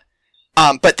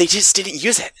they just didn't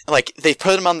use it. Like, they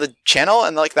put them on the channel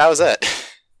and like that was it.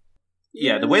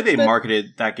 Yeah, the way they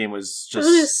marketed that game was just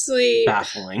honestly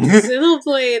baffling.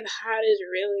 Xenoblade had it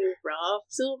really rough.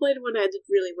 Xenoblade 1 had it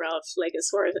really rough, like, as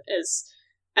far as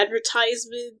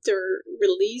advertisement or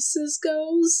releases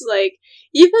goes. Like,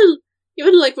 even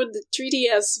like when the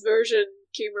 3DS version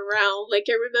came around, like,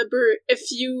 I remember a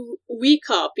few Wii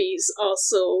copies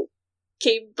also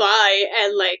came by,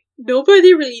 and like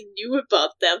nobody really knew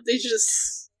about them. They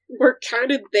just were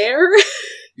kind of there.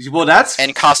 Well, that's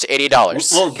and cost $80.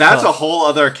 Well, that's a whole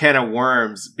other can of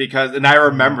worms, because, and I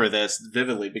remember this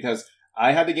vividly because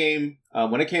I had the game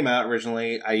when it came out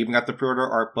originally. I even got the pre-order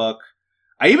art book.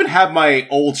 I even have my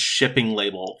old shipping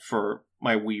label for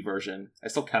my Wii version. I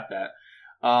still kept that.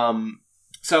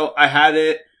 So I had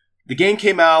it. The game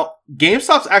came out.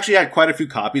 GameStop's actually had quite a few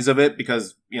copies of it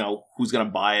because, you know, who's going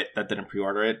to buy it that didn't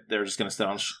pre-order it? They're just going to sit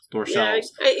on store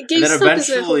shelves. GameStop and then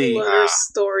eventually, is a whole other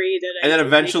story that and then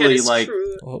eventually, like,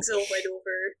 Xenoblade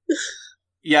over.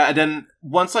 Yeah, and then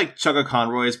once, like, Chugga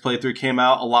Conroy's playthrough came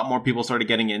out, a lot more people started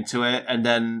getting into it, and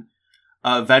then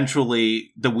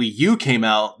eventually the Wii U came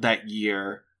out that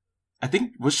year. I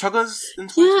think, was Chugga's in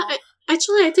 2012? Yeah,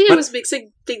 actually, I think I was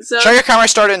mixing things up. Chugga Conroy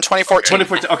started in 2014.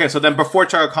 2014. Okay, so then before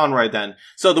Chugga Conroy then.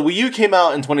 So the Wii U came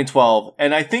out in 2012,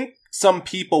 and I think some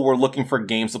people were looking for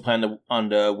games to play on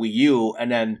the Wii U,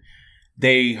 and then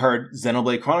they heard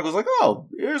Xenoblade Chronicles, like, oh,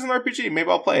 here's an RPG, maybe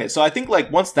I'll play it. So I think,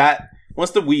 like, once the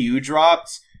Wii U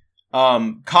dropped,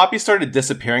 copies started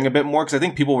disappearing a bit more, because I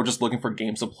think people were just looking for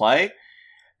games to play.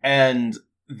 And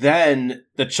then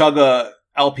the Chugga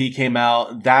LP came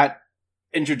out, that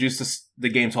introduced the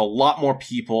game to a lot more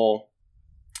people.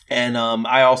 And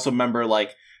I also remember,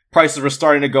 like, prices were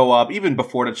starting to go up, even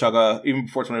before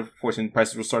 2014,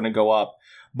 prices were starting to go up.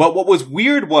 But what was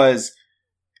weird was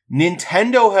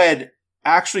Nintendo had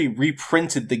actually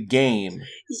reprinted the game.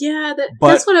 Yeah,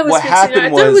 that's what I was thinking. I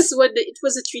thought it was when it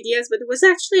was a 3DS, but it was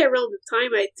actually around the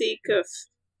time, I think, of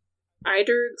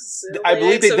either I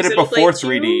believe they did it before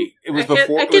 3D. It was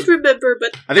before. I can't remember,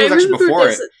 but I think it was actually before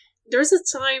it. There's a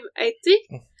time, I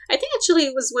think actually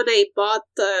it was when I bought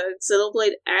the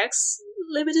Xenoblade X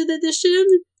limited edition.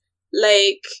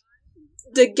 Like,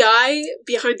 the guy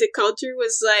behind the counter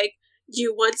was like, "Do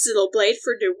you want Xenoblade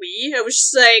for the Wii?" I was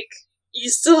just like, "You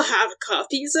still have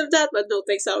copies of that?" But no,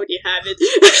 thanks, I already have it.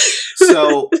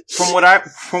 So from what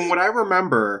I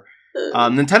remember,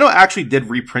 Nintendo actually did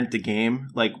reprint the game,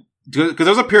 like, because there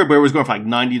was a period where it was going for like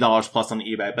 $90 plus on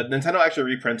eBay, but Nintendo actually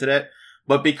reprinted it.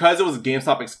 But because it was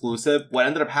GameStop exclusive, what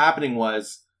ended up happening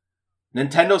was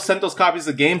Nintendo sent those copies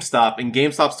to GameStop, and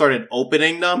GameStop started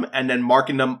opening them and then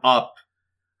marking them up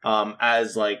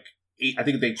as, like, I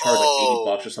think they charged like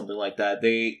 $80 or something like that.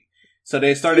 So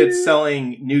they started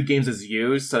selling new games as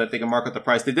used so that they can mark up the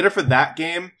price. They did it for that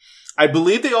game. I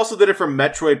believe they also did it for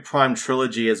Metroid Prime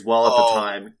Trilogy as well at the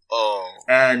time.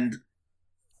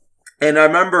 And I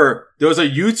remember there was a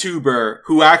YouTuber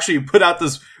who actually put out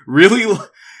this really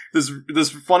this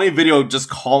funny video just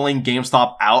calling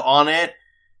GameStop out on it.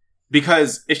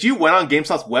 Because if you went on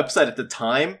GameStop's website at the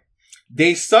time,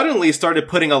 they suddenly started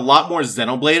putting a lot more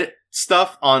Xenoblade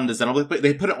stuff on the Xenoblade, but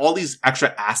they put all these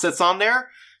extra assets on there.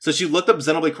 So she looked up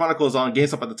Xenoblade Chronicles on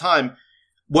GameStop at the time.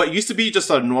 What used to be just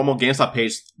a normal GameStop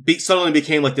page suddenly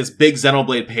became like this big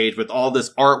Xenoblade page with all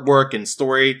this artwork and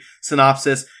story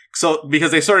synopsis. So,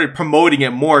 because they started promoting it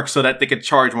more so that they could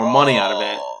charge more money out of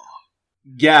it.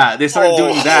 Yeah, they started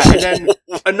doing that. And then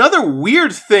another really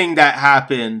weird thing that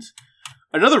happened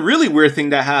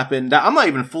that I'm not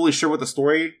even fully sure what the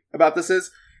story about this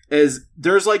is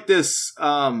there's like this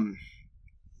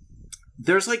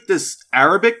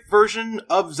Arabic version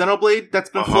of Xenoblade that's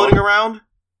been floating around,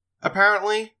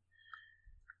 apparently.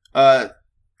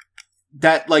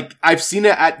 That, like, I've seen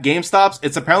it at GameStops.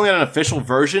 It's apparently an official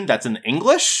version that's in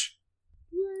English.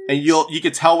 And you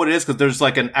can tell what it is because there's,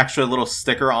 like, an extra little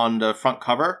sticker on the front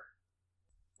cover.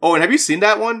 Oh, and have you seen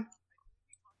that one?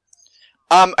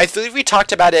 I believe we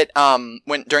talked about it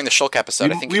during the Shulk episode.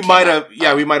 I think we might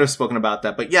have spoken about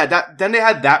that. But yeah, then they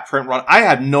had that print run. I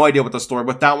had no idea what the story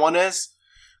with that one is,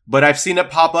 but I've seen it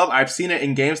pop up. I've seen it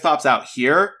in GameStops out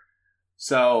here,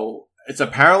 so it's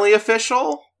apparently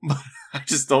official. But I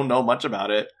just don't know much about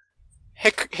it.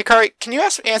 Hikari, can you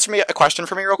answer me a question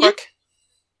for me real quick?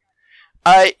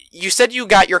 You said you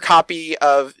got your copy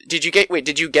of. Did you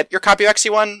get your copy of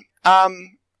XE1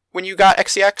 when you got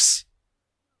XEX?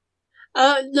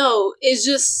 No, it's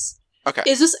just okay.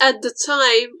 It's just at the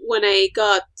time when I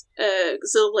got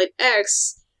Xenoblade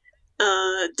X,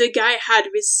 the guy had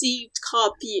received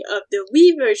copy of the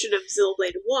Wii version of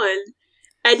Xenoblade 1,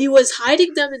 and he was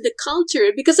hiding them in the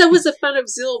counter because I was a fan of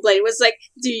Xenoblade. It was like,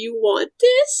 "Do you want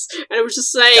this?" And I was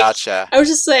just like, "Gotcha." I was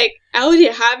just like, "I already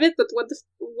have it, but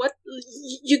what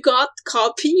you got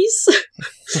copies?"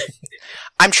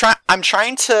 I'm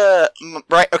trying to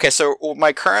right. Okay, so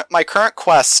my current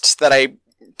quest that I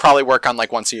probably work on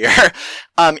like once a year,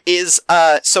 is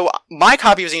so my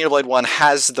copy of Xenoblade 1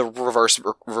 has the reverse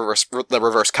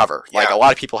cover. Like a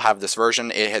lot of people have this version.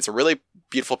 It has a really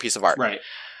beautiful piece of art. Right.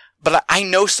 But I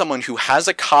know someone who has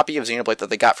a copy of Xenoblade that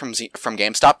they got from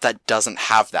GameStop that doesn't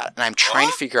have that, and I'm trying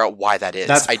to figure out why that is.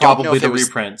 That's probably the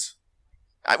reprint.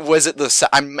 Was it the?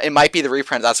 It might be the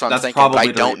reprint. That's what I'm thinking, but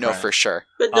I don't know for sure.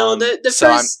 But no, the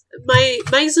first my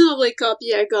Xenoblade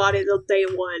copy I got it on day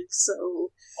one.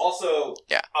 So also,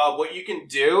 what you can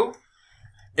do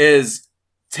is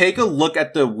take a look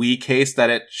at the Wii case that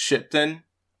it shipped in,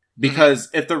 because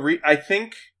if I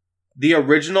think the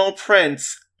original print.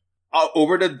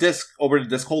 Over the disc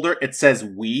holder, it says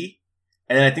Wii,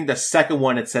 and then I think the second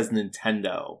one it says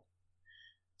Nintendo.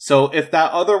 So if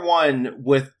that other one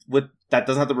with that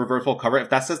doesn't have the reversible cover, if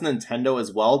that says Nintendo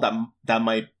as well, that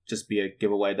might just be a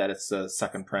giveaway that it's a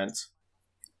second print.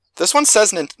 This one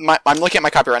says I'm looking at my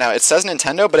copy right now. It says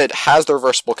Nintendo, but it has the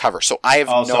reversible cover, so I have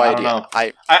no idea.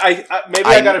 I maybe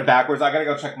I got it backwards. I gotta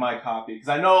go check my copy because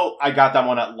I know I got that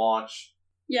one at launch.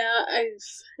 Yeah, I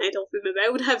don't remember. I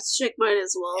would have to check mine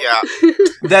as well. Yeah.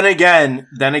 Then again,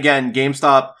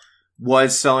 GameStop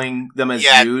was selling them as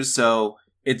used, so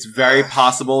it's very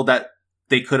possible that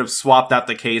they could have swapped out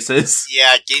the cases.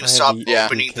 Yeah, GameStop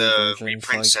opening the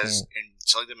reprints and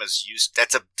selling them as used.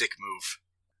 That's a dick move.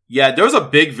 Yeah, there was a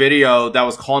big video that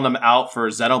was calling them out for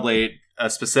Xenoblade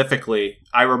specifically.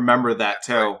 I remember that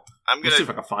too. Right. Let's see if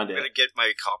I can find it. I'm gonna get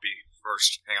my copy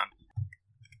first. Hang on.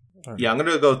 Yeah, I'm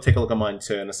gonna go take a look at mine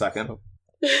too in a second.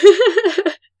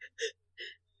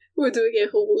 We're doing a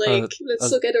whole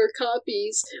let's look at our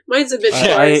copies. Mine's a bit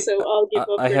far, so I'll give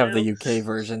up. I have the UK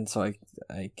version, so I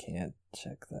can't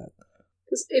check that.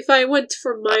 Because if I went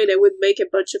for mine, I would make a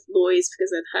bunch of noise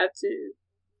because I'd have to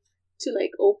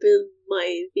like open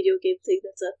my video game thing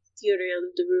that's at the other end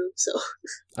of the room. So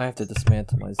I have to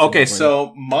dismantle my. Okay,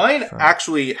 so mine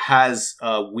actually has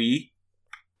Wii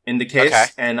in the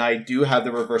case, and I do have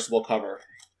the reversible cover.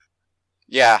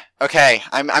 Yeah. Okay.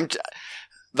 I'm.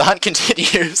 The hunt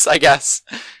continues, I guess.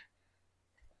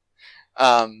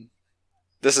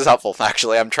 This is helpful.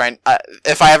 Actually, I'm trying.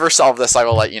 If I ever solve this, I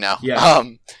will let you know. Yeah.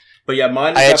 But yeah,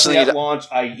 mine is definitely at launch.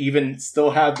 I even still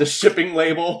have the shipping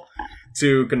label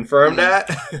to confirm that.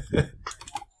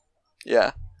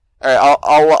 Yeah. All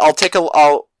right. I'll take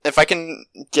if I can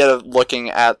get a looking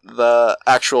at the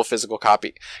actual physical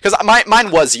copy, because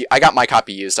I got my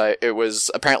copy used. It was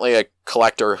apparently a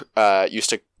collector used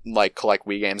to like collect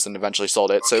Wii games and eventually sold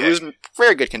it, so it was in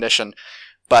very good condition.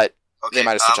 But they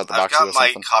might have switched out the box. I've got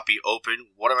my copy open.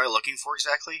 What am I looking for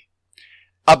exactly?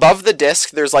 Above the disc,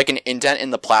 there's like an indent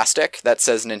in the plastic that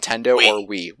says Nintendo or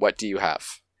Wii. What do you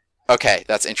have? Okay,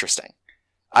 that's interesting.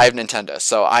 I have Nintendo,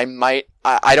 so I might.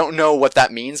 I don't know what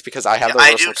that means because I have the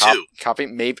reversible copy.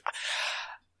 Maybe.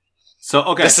 So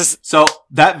okay, so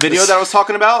that video that I was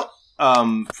talking about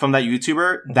from that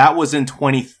YouTuber, that was in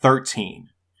 2013.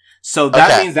 So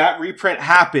that Okay. means that reprint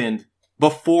happened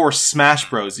before Smash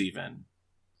Bros. Even.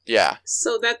 Yeah.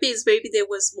 So that means maybe there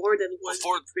was more than one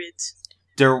Before- print.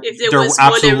 There If there was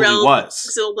one absolutely around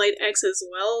was. Xenoblade X as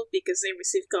well, because they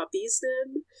received copies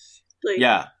then. Like,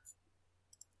 Yeah.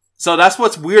 So that's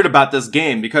what's weird about this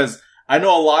game, because I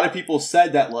know a lot of people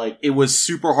said that, like, it was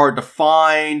super hard to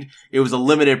find, it was a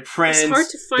limited print, it's hard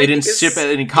to find they didn't because ship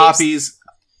any copies.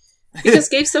 because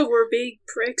GameStop were big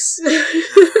pricks.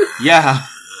 Yeah,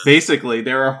 basically,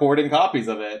 they were hoarding copies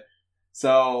of it.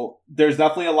 So there's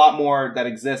definitely a lot more that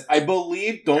exists. I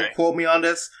believe, don't Okay. quote me on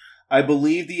this, I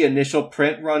believe the initial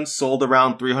print run sold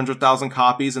around 300,000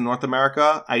 copies in North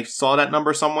America. I saw that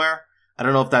number somewhere. I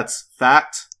don't know if that's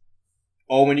fact.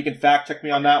 Owen, you can fact check me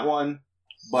on that one.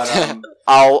 But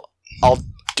I'll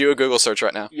do a Google search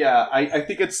right now. yeah, I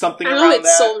think it's something I around know it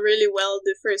that. sold really well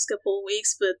the first couple of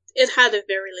weeks, but it had a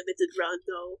very limited run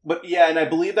though. But yeah, and I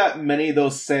believe that many of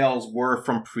those sales were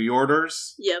from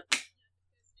pre-orders. Yep.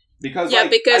 Because Yeah,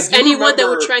 like, because I do anyone that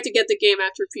would remember- try to get the game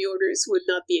after pre-orders would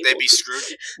not be able They'd be to.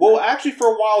 screwed. Well, actually, for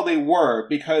a while they were,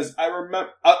 because I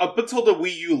remember up until the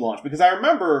Wii U launch. Because I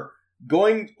remember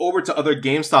going over to other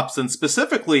GameStops and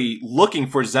specifically looking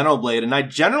for Xenoblade, and I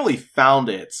generally found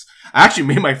it. I actually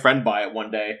made my friend buy it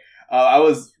one day. I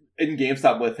was in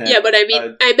GameStop with him. Yeah, but I mean,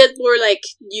 Uh, I meant more like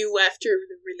you after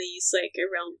the release, like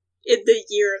around in the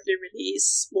year of the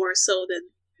release, more so than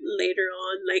later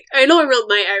on. Like I know around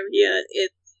my area,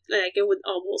 I would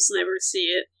almost never see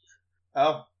it.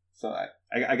 Oh, so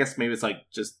I guess maybe it's like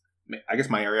just. I guess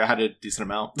my area had a decent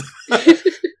amount.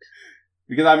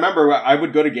 Because I remember I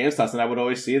would go to GameStop and I would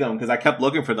always see them because I kept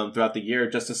looking for them throughout the year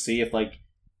just to see if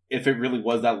it really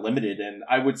was that limited, and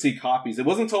I would see copies. It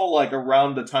wasn't until like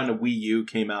around the time the Wii U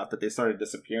came out that they started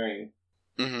disappearing.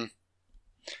 Mm-hmm.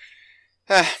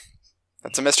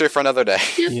 That's a mystery for another day.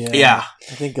 Yeah.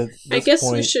 I think at this I guess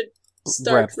point, we should wrap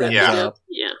start things wrapping up. up.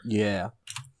 Yeah. Yeah.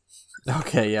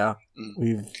 Okay, yeah. Mm.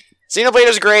 We've Xenoblade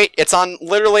is great. It's on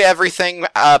literally everything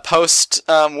post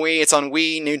Wii. It's on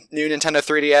Wii, new Nintendo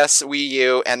 3DS, Wii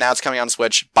U, and now it's coming on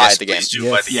Switch. Buy Yes, the game. please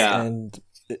do buy the game.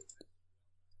 Yeah.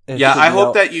 and Yeah, I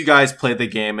hope that you guys play the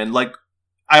game, and like,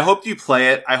 I hope you play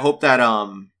it. I hope that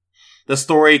the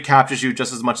story captures you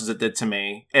just as much as it did to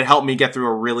me. It helped me get through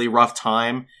a really rough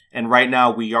time, and right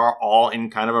now we are all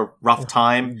in kind of a rough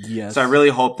time. Yes. So I really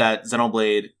hope that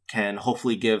Xenoblade can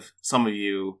hopefully give some of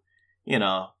you,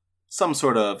 some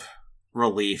sort of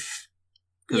relief.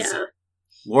 'Cause Yeah.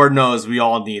 Lord knows we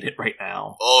all need it right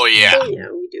now. Oh yeah. Oh yeah,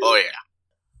 we do. Oh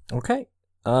yeah. Okay.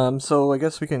 So I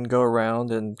guess we can go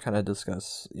around and kind of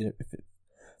discuss if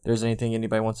there's anything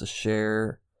anybody wants to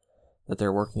share that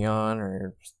they're working on,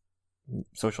 or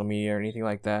social media or anything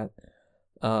like that.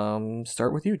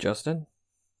 Start with you, Justin.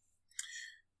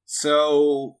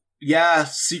 So, yeah,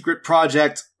 secret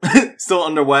project still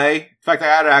underway. In fact, I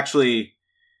had to actually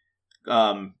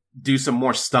do some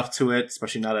more stuff to it,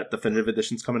 especially now that Definitive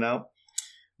Edition's coming out.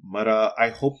 But I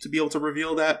hope to be able to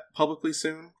reveal that publicly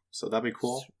soon, so that'd be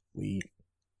cool. Sweet.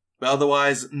 But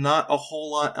otherwise, not a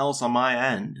whole lot else on my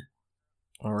end.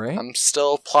 All right. I'm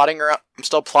still plotting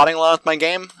along with my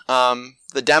game.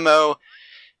 The demo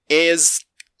is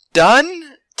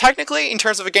done technically in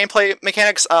terms of the gameplay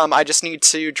mechanics. I just need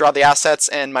to draw the assets,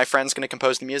 and my friend's going to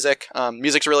compose the music.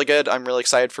 Music's really good. I'm really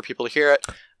excited for people to hear it.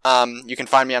 You can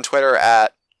find me on Twitter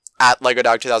at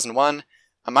LegoDog2001.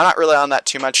 I'm not really on that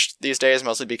too much these days,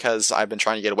 mostly because I've been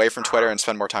trying to get away from Twitter and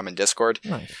spend more time in Discord.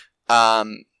 Nice.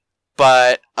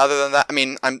 But other than that, I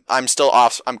mean, I'm still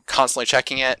off. I'm constantly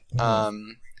checking it.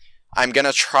 I'm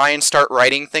gonna try and start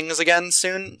writing things again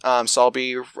soon. So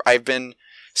I've been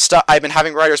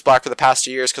having writer's block for the past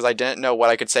 2 years because I didn't know what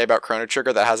I could say about Chrono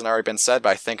Trigger that hasn't already been said, but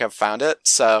I think I've found it.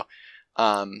 So,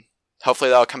 hopefully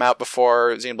that'll come out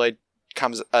before Xenoblade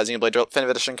Definitive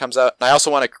Edition comes out. And I also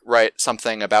want to write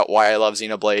something about why I love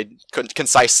Xenoblade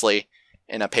concisely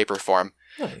in a paper form.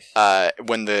 Nice.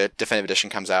 When the Definitive Edition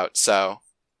comes out. So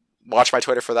watch my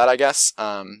Twitter for that, I guess.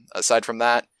 Aside from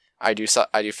that, I do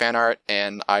fan art,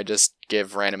 and I just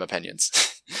give random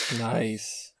opinions.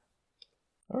 Nice.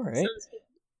 All right. Sounds good.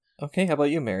 Okay, how about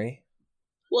you, Mary?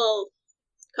 Well,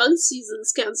 con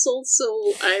season's cancelled,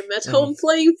 so I'm at home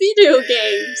playing video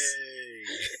games.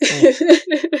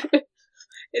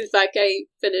 In fact, I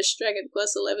finished Dragon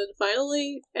Quest XI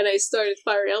finally, and I started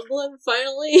Fire Emblem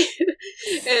finally,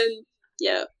 and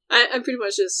yeah, I'm pretty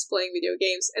much just playing video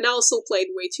games. And I also played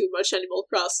way too much Animal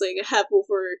Crossing. I have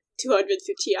over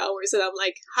 250 hours, and I'm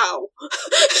like, how?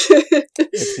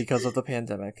 It's because of the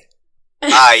pandemic.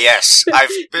 Ah, yes.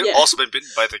 I've Yeah. also been bitten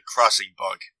by the crossing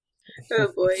bug. Oh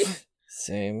boy.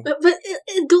 Same. But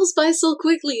it goes by so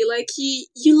quickly. Like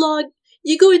you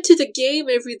you go into the game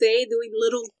every day doing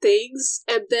little things,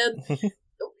 and then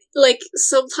like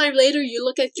sometime later you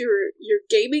look at your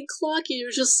gaming clock and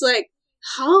you're just like,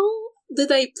 how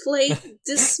did I play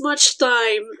this much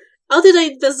time? How did I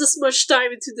invest this much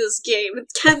time into this game?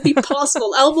 It can't be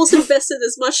possible. I almost invested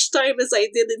as much time as I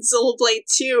did in Xenoblade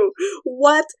 2.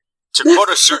 What? To quote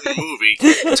a certain movie,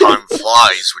 time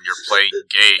flies when you're playing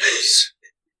games.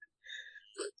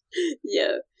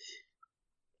 Yeah.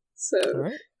 So,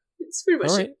 Alright. it's pretty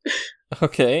much it.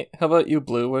 Okay, how about you,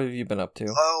 Blue? What have you been up to?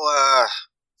 Oh,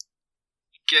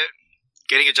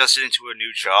 getting adjusted into a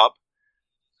new job.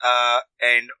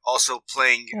 And also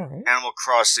playing Alright. Animal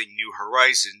Crossing New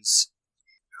Horizons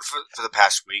for the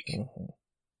past week. Mm-hmm.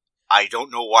 I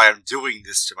don't know why I'm doing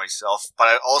this to myself, but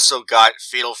I also got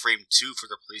Fatal Frame 2 for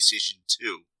the PlayStation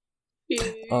 2.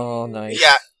 Oh, nice.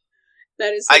 Yeah,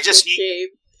 That is I a just good need- game.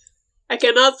 I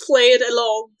cannot play it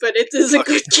alone, but it is a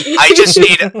Okay. good game. I just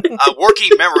need a working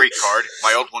memory card,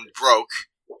 my old one broke,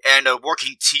 and a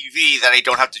working TV that I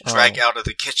don't have to drag out of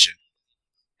the kitchen.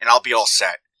 And I'll be all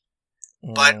set.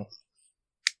 But Mm.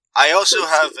 I also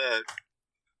have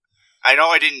I know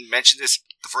I didn't mention this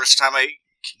the first time I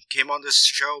came on this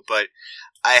show, but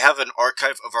I have an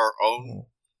archive of our own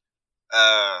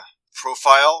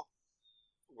profile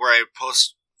where I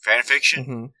post fanfiction.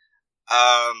 Mhm.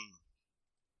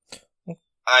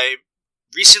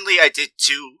 I did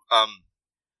 2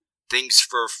 things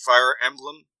for Fire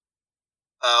Emblem.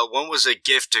 One was a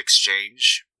gift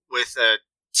exchange with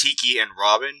Tiki and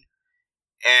Robin,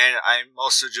 and I'm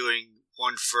also doing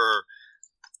one for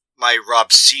my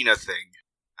Rob Cena thing.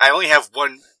 I only have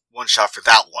one shot for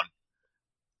that one,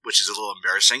 which is a little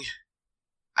embarrassing.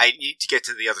 I need to get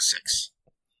to the other 6.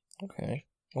 Okay.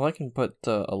 Well, I can put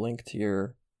a link to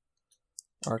your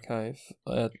archive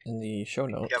in the show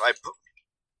notes.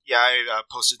 Yeah, I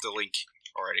posted the link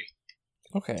already.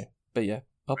 Okay, but yeah,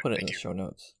 I'll put it in Thank the you. show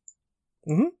notes.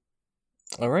 Mm-hmm.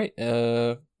 All right.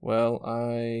 Well,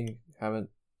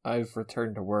 I've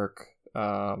returned to work.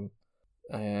 So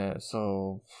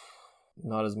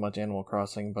not as much Animal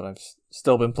Crossing, but I've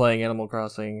still been playing Animal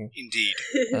Crossing. Indeed.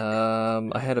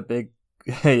 I had a big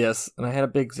yes, and I had a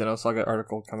big Xenosaga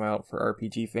article come out for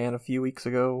RPG Fan a few weeks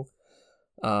ago.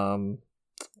 I'm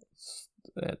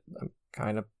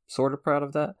kind of sort of proud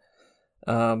of that.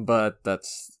 But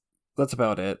that's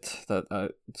about it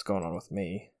that's going on with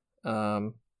me.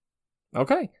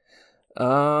 Okay.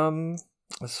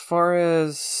 As far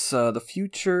as the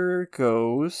future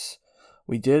goes,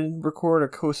 we did record a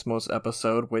Cosmos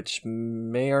episode, which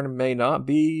may or may not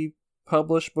be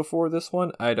published before this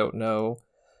one. I don't know.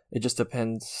 It just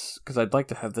depends, because I'd like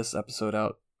to have this episode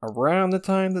out around the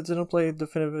time that Xenoblade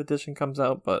Definitive Edition comes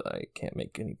out, but I can't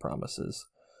make any promises.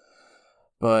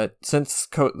 But since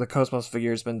the Cosmos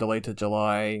figure has been delayed to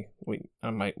July, I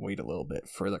might wait a little bit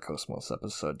for the Cosmos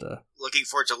episode to... Looking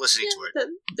forward to listening to it.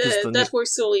 That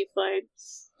works totally fine.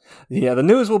 Yeah, the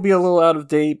news will be a little out of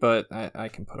date, but I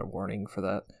can put a warning for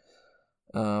that.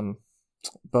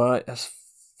 But as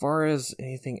far as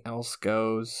anything else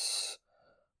goes,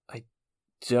 I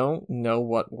don't know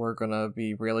what we're gonna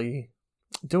be really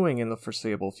doing in the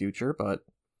foreseeable future, but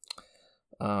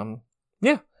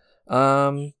yeah.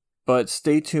 But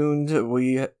stay tuned.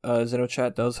 We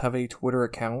XenoChat does have a Twitter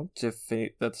account.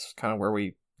 That's kind of where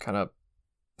we kind of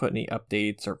put any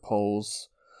updates or polls.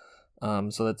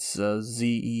 So that's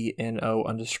ZENO_chat.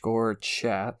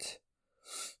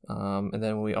 And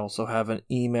then we also have an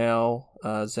email,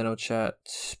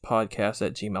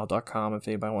 xenochatpodcast@gmail.com, if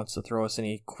anybody wants to throw us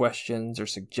any questions or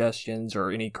suggestions or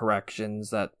any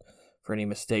corrections for any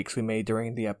mistakes we made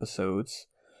during the episodes.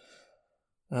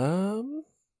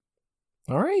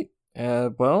 Alright.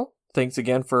 Well, thanks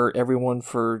again for everyone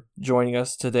for joining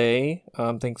us today.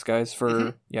 Thanks guys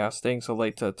for staying so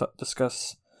late to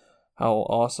discuss how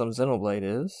awesome Xenoblade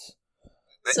is.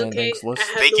 It's And okay. thanks, Liz.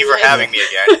 Thank you for having me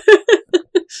again.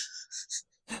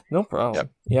 No problem. Yep.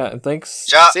 Yeah, and thanks.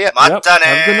 Ja, See ya. Yep. matane.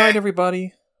 Have a good night,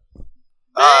 everybody.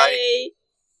 Bye.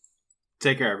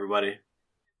 Take care, everybody.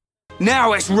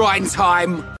 Now it's writing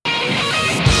time!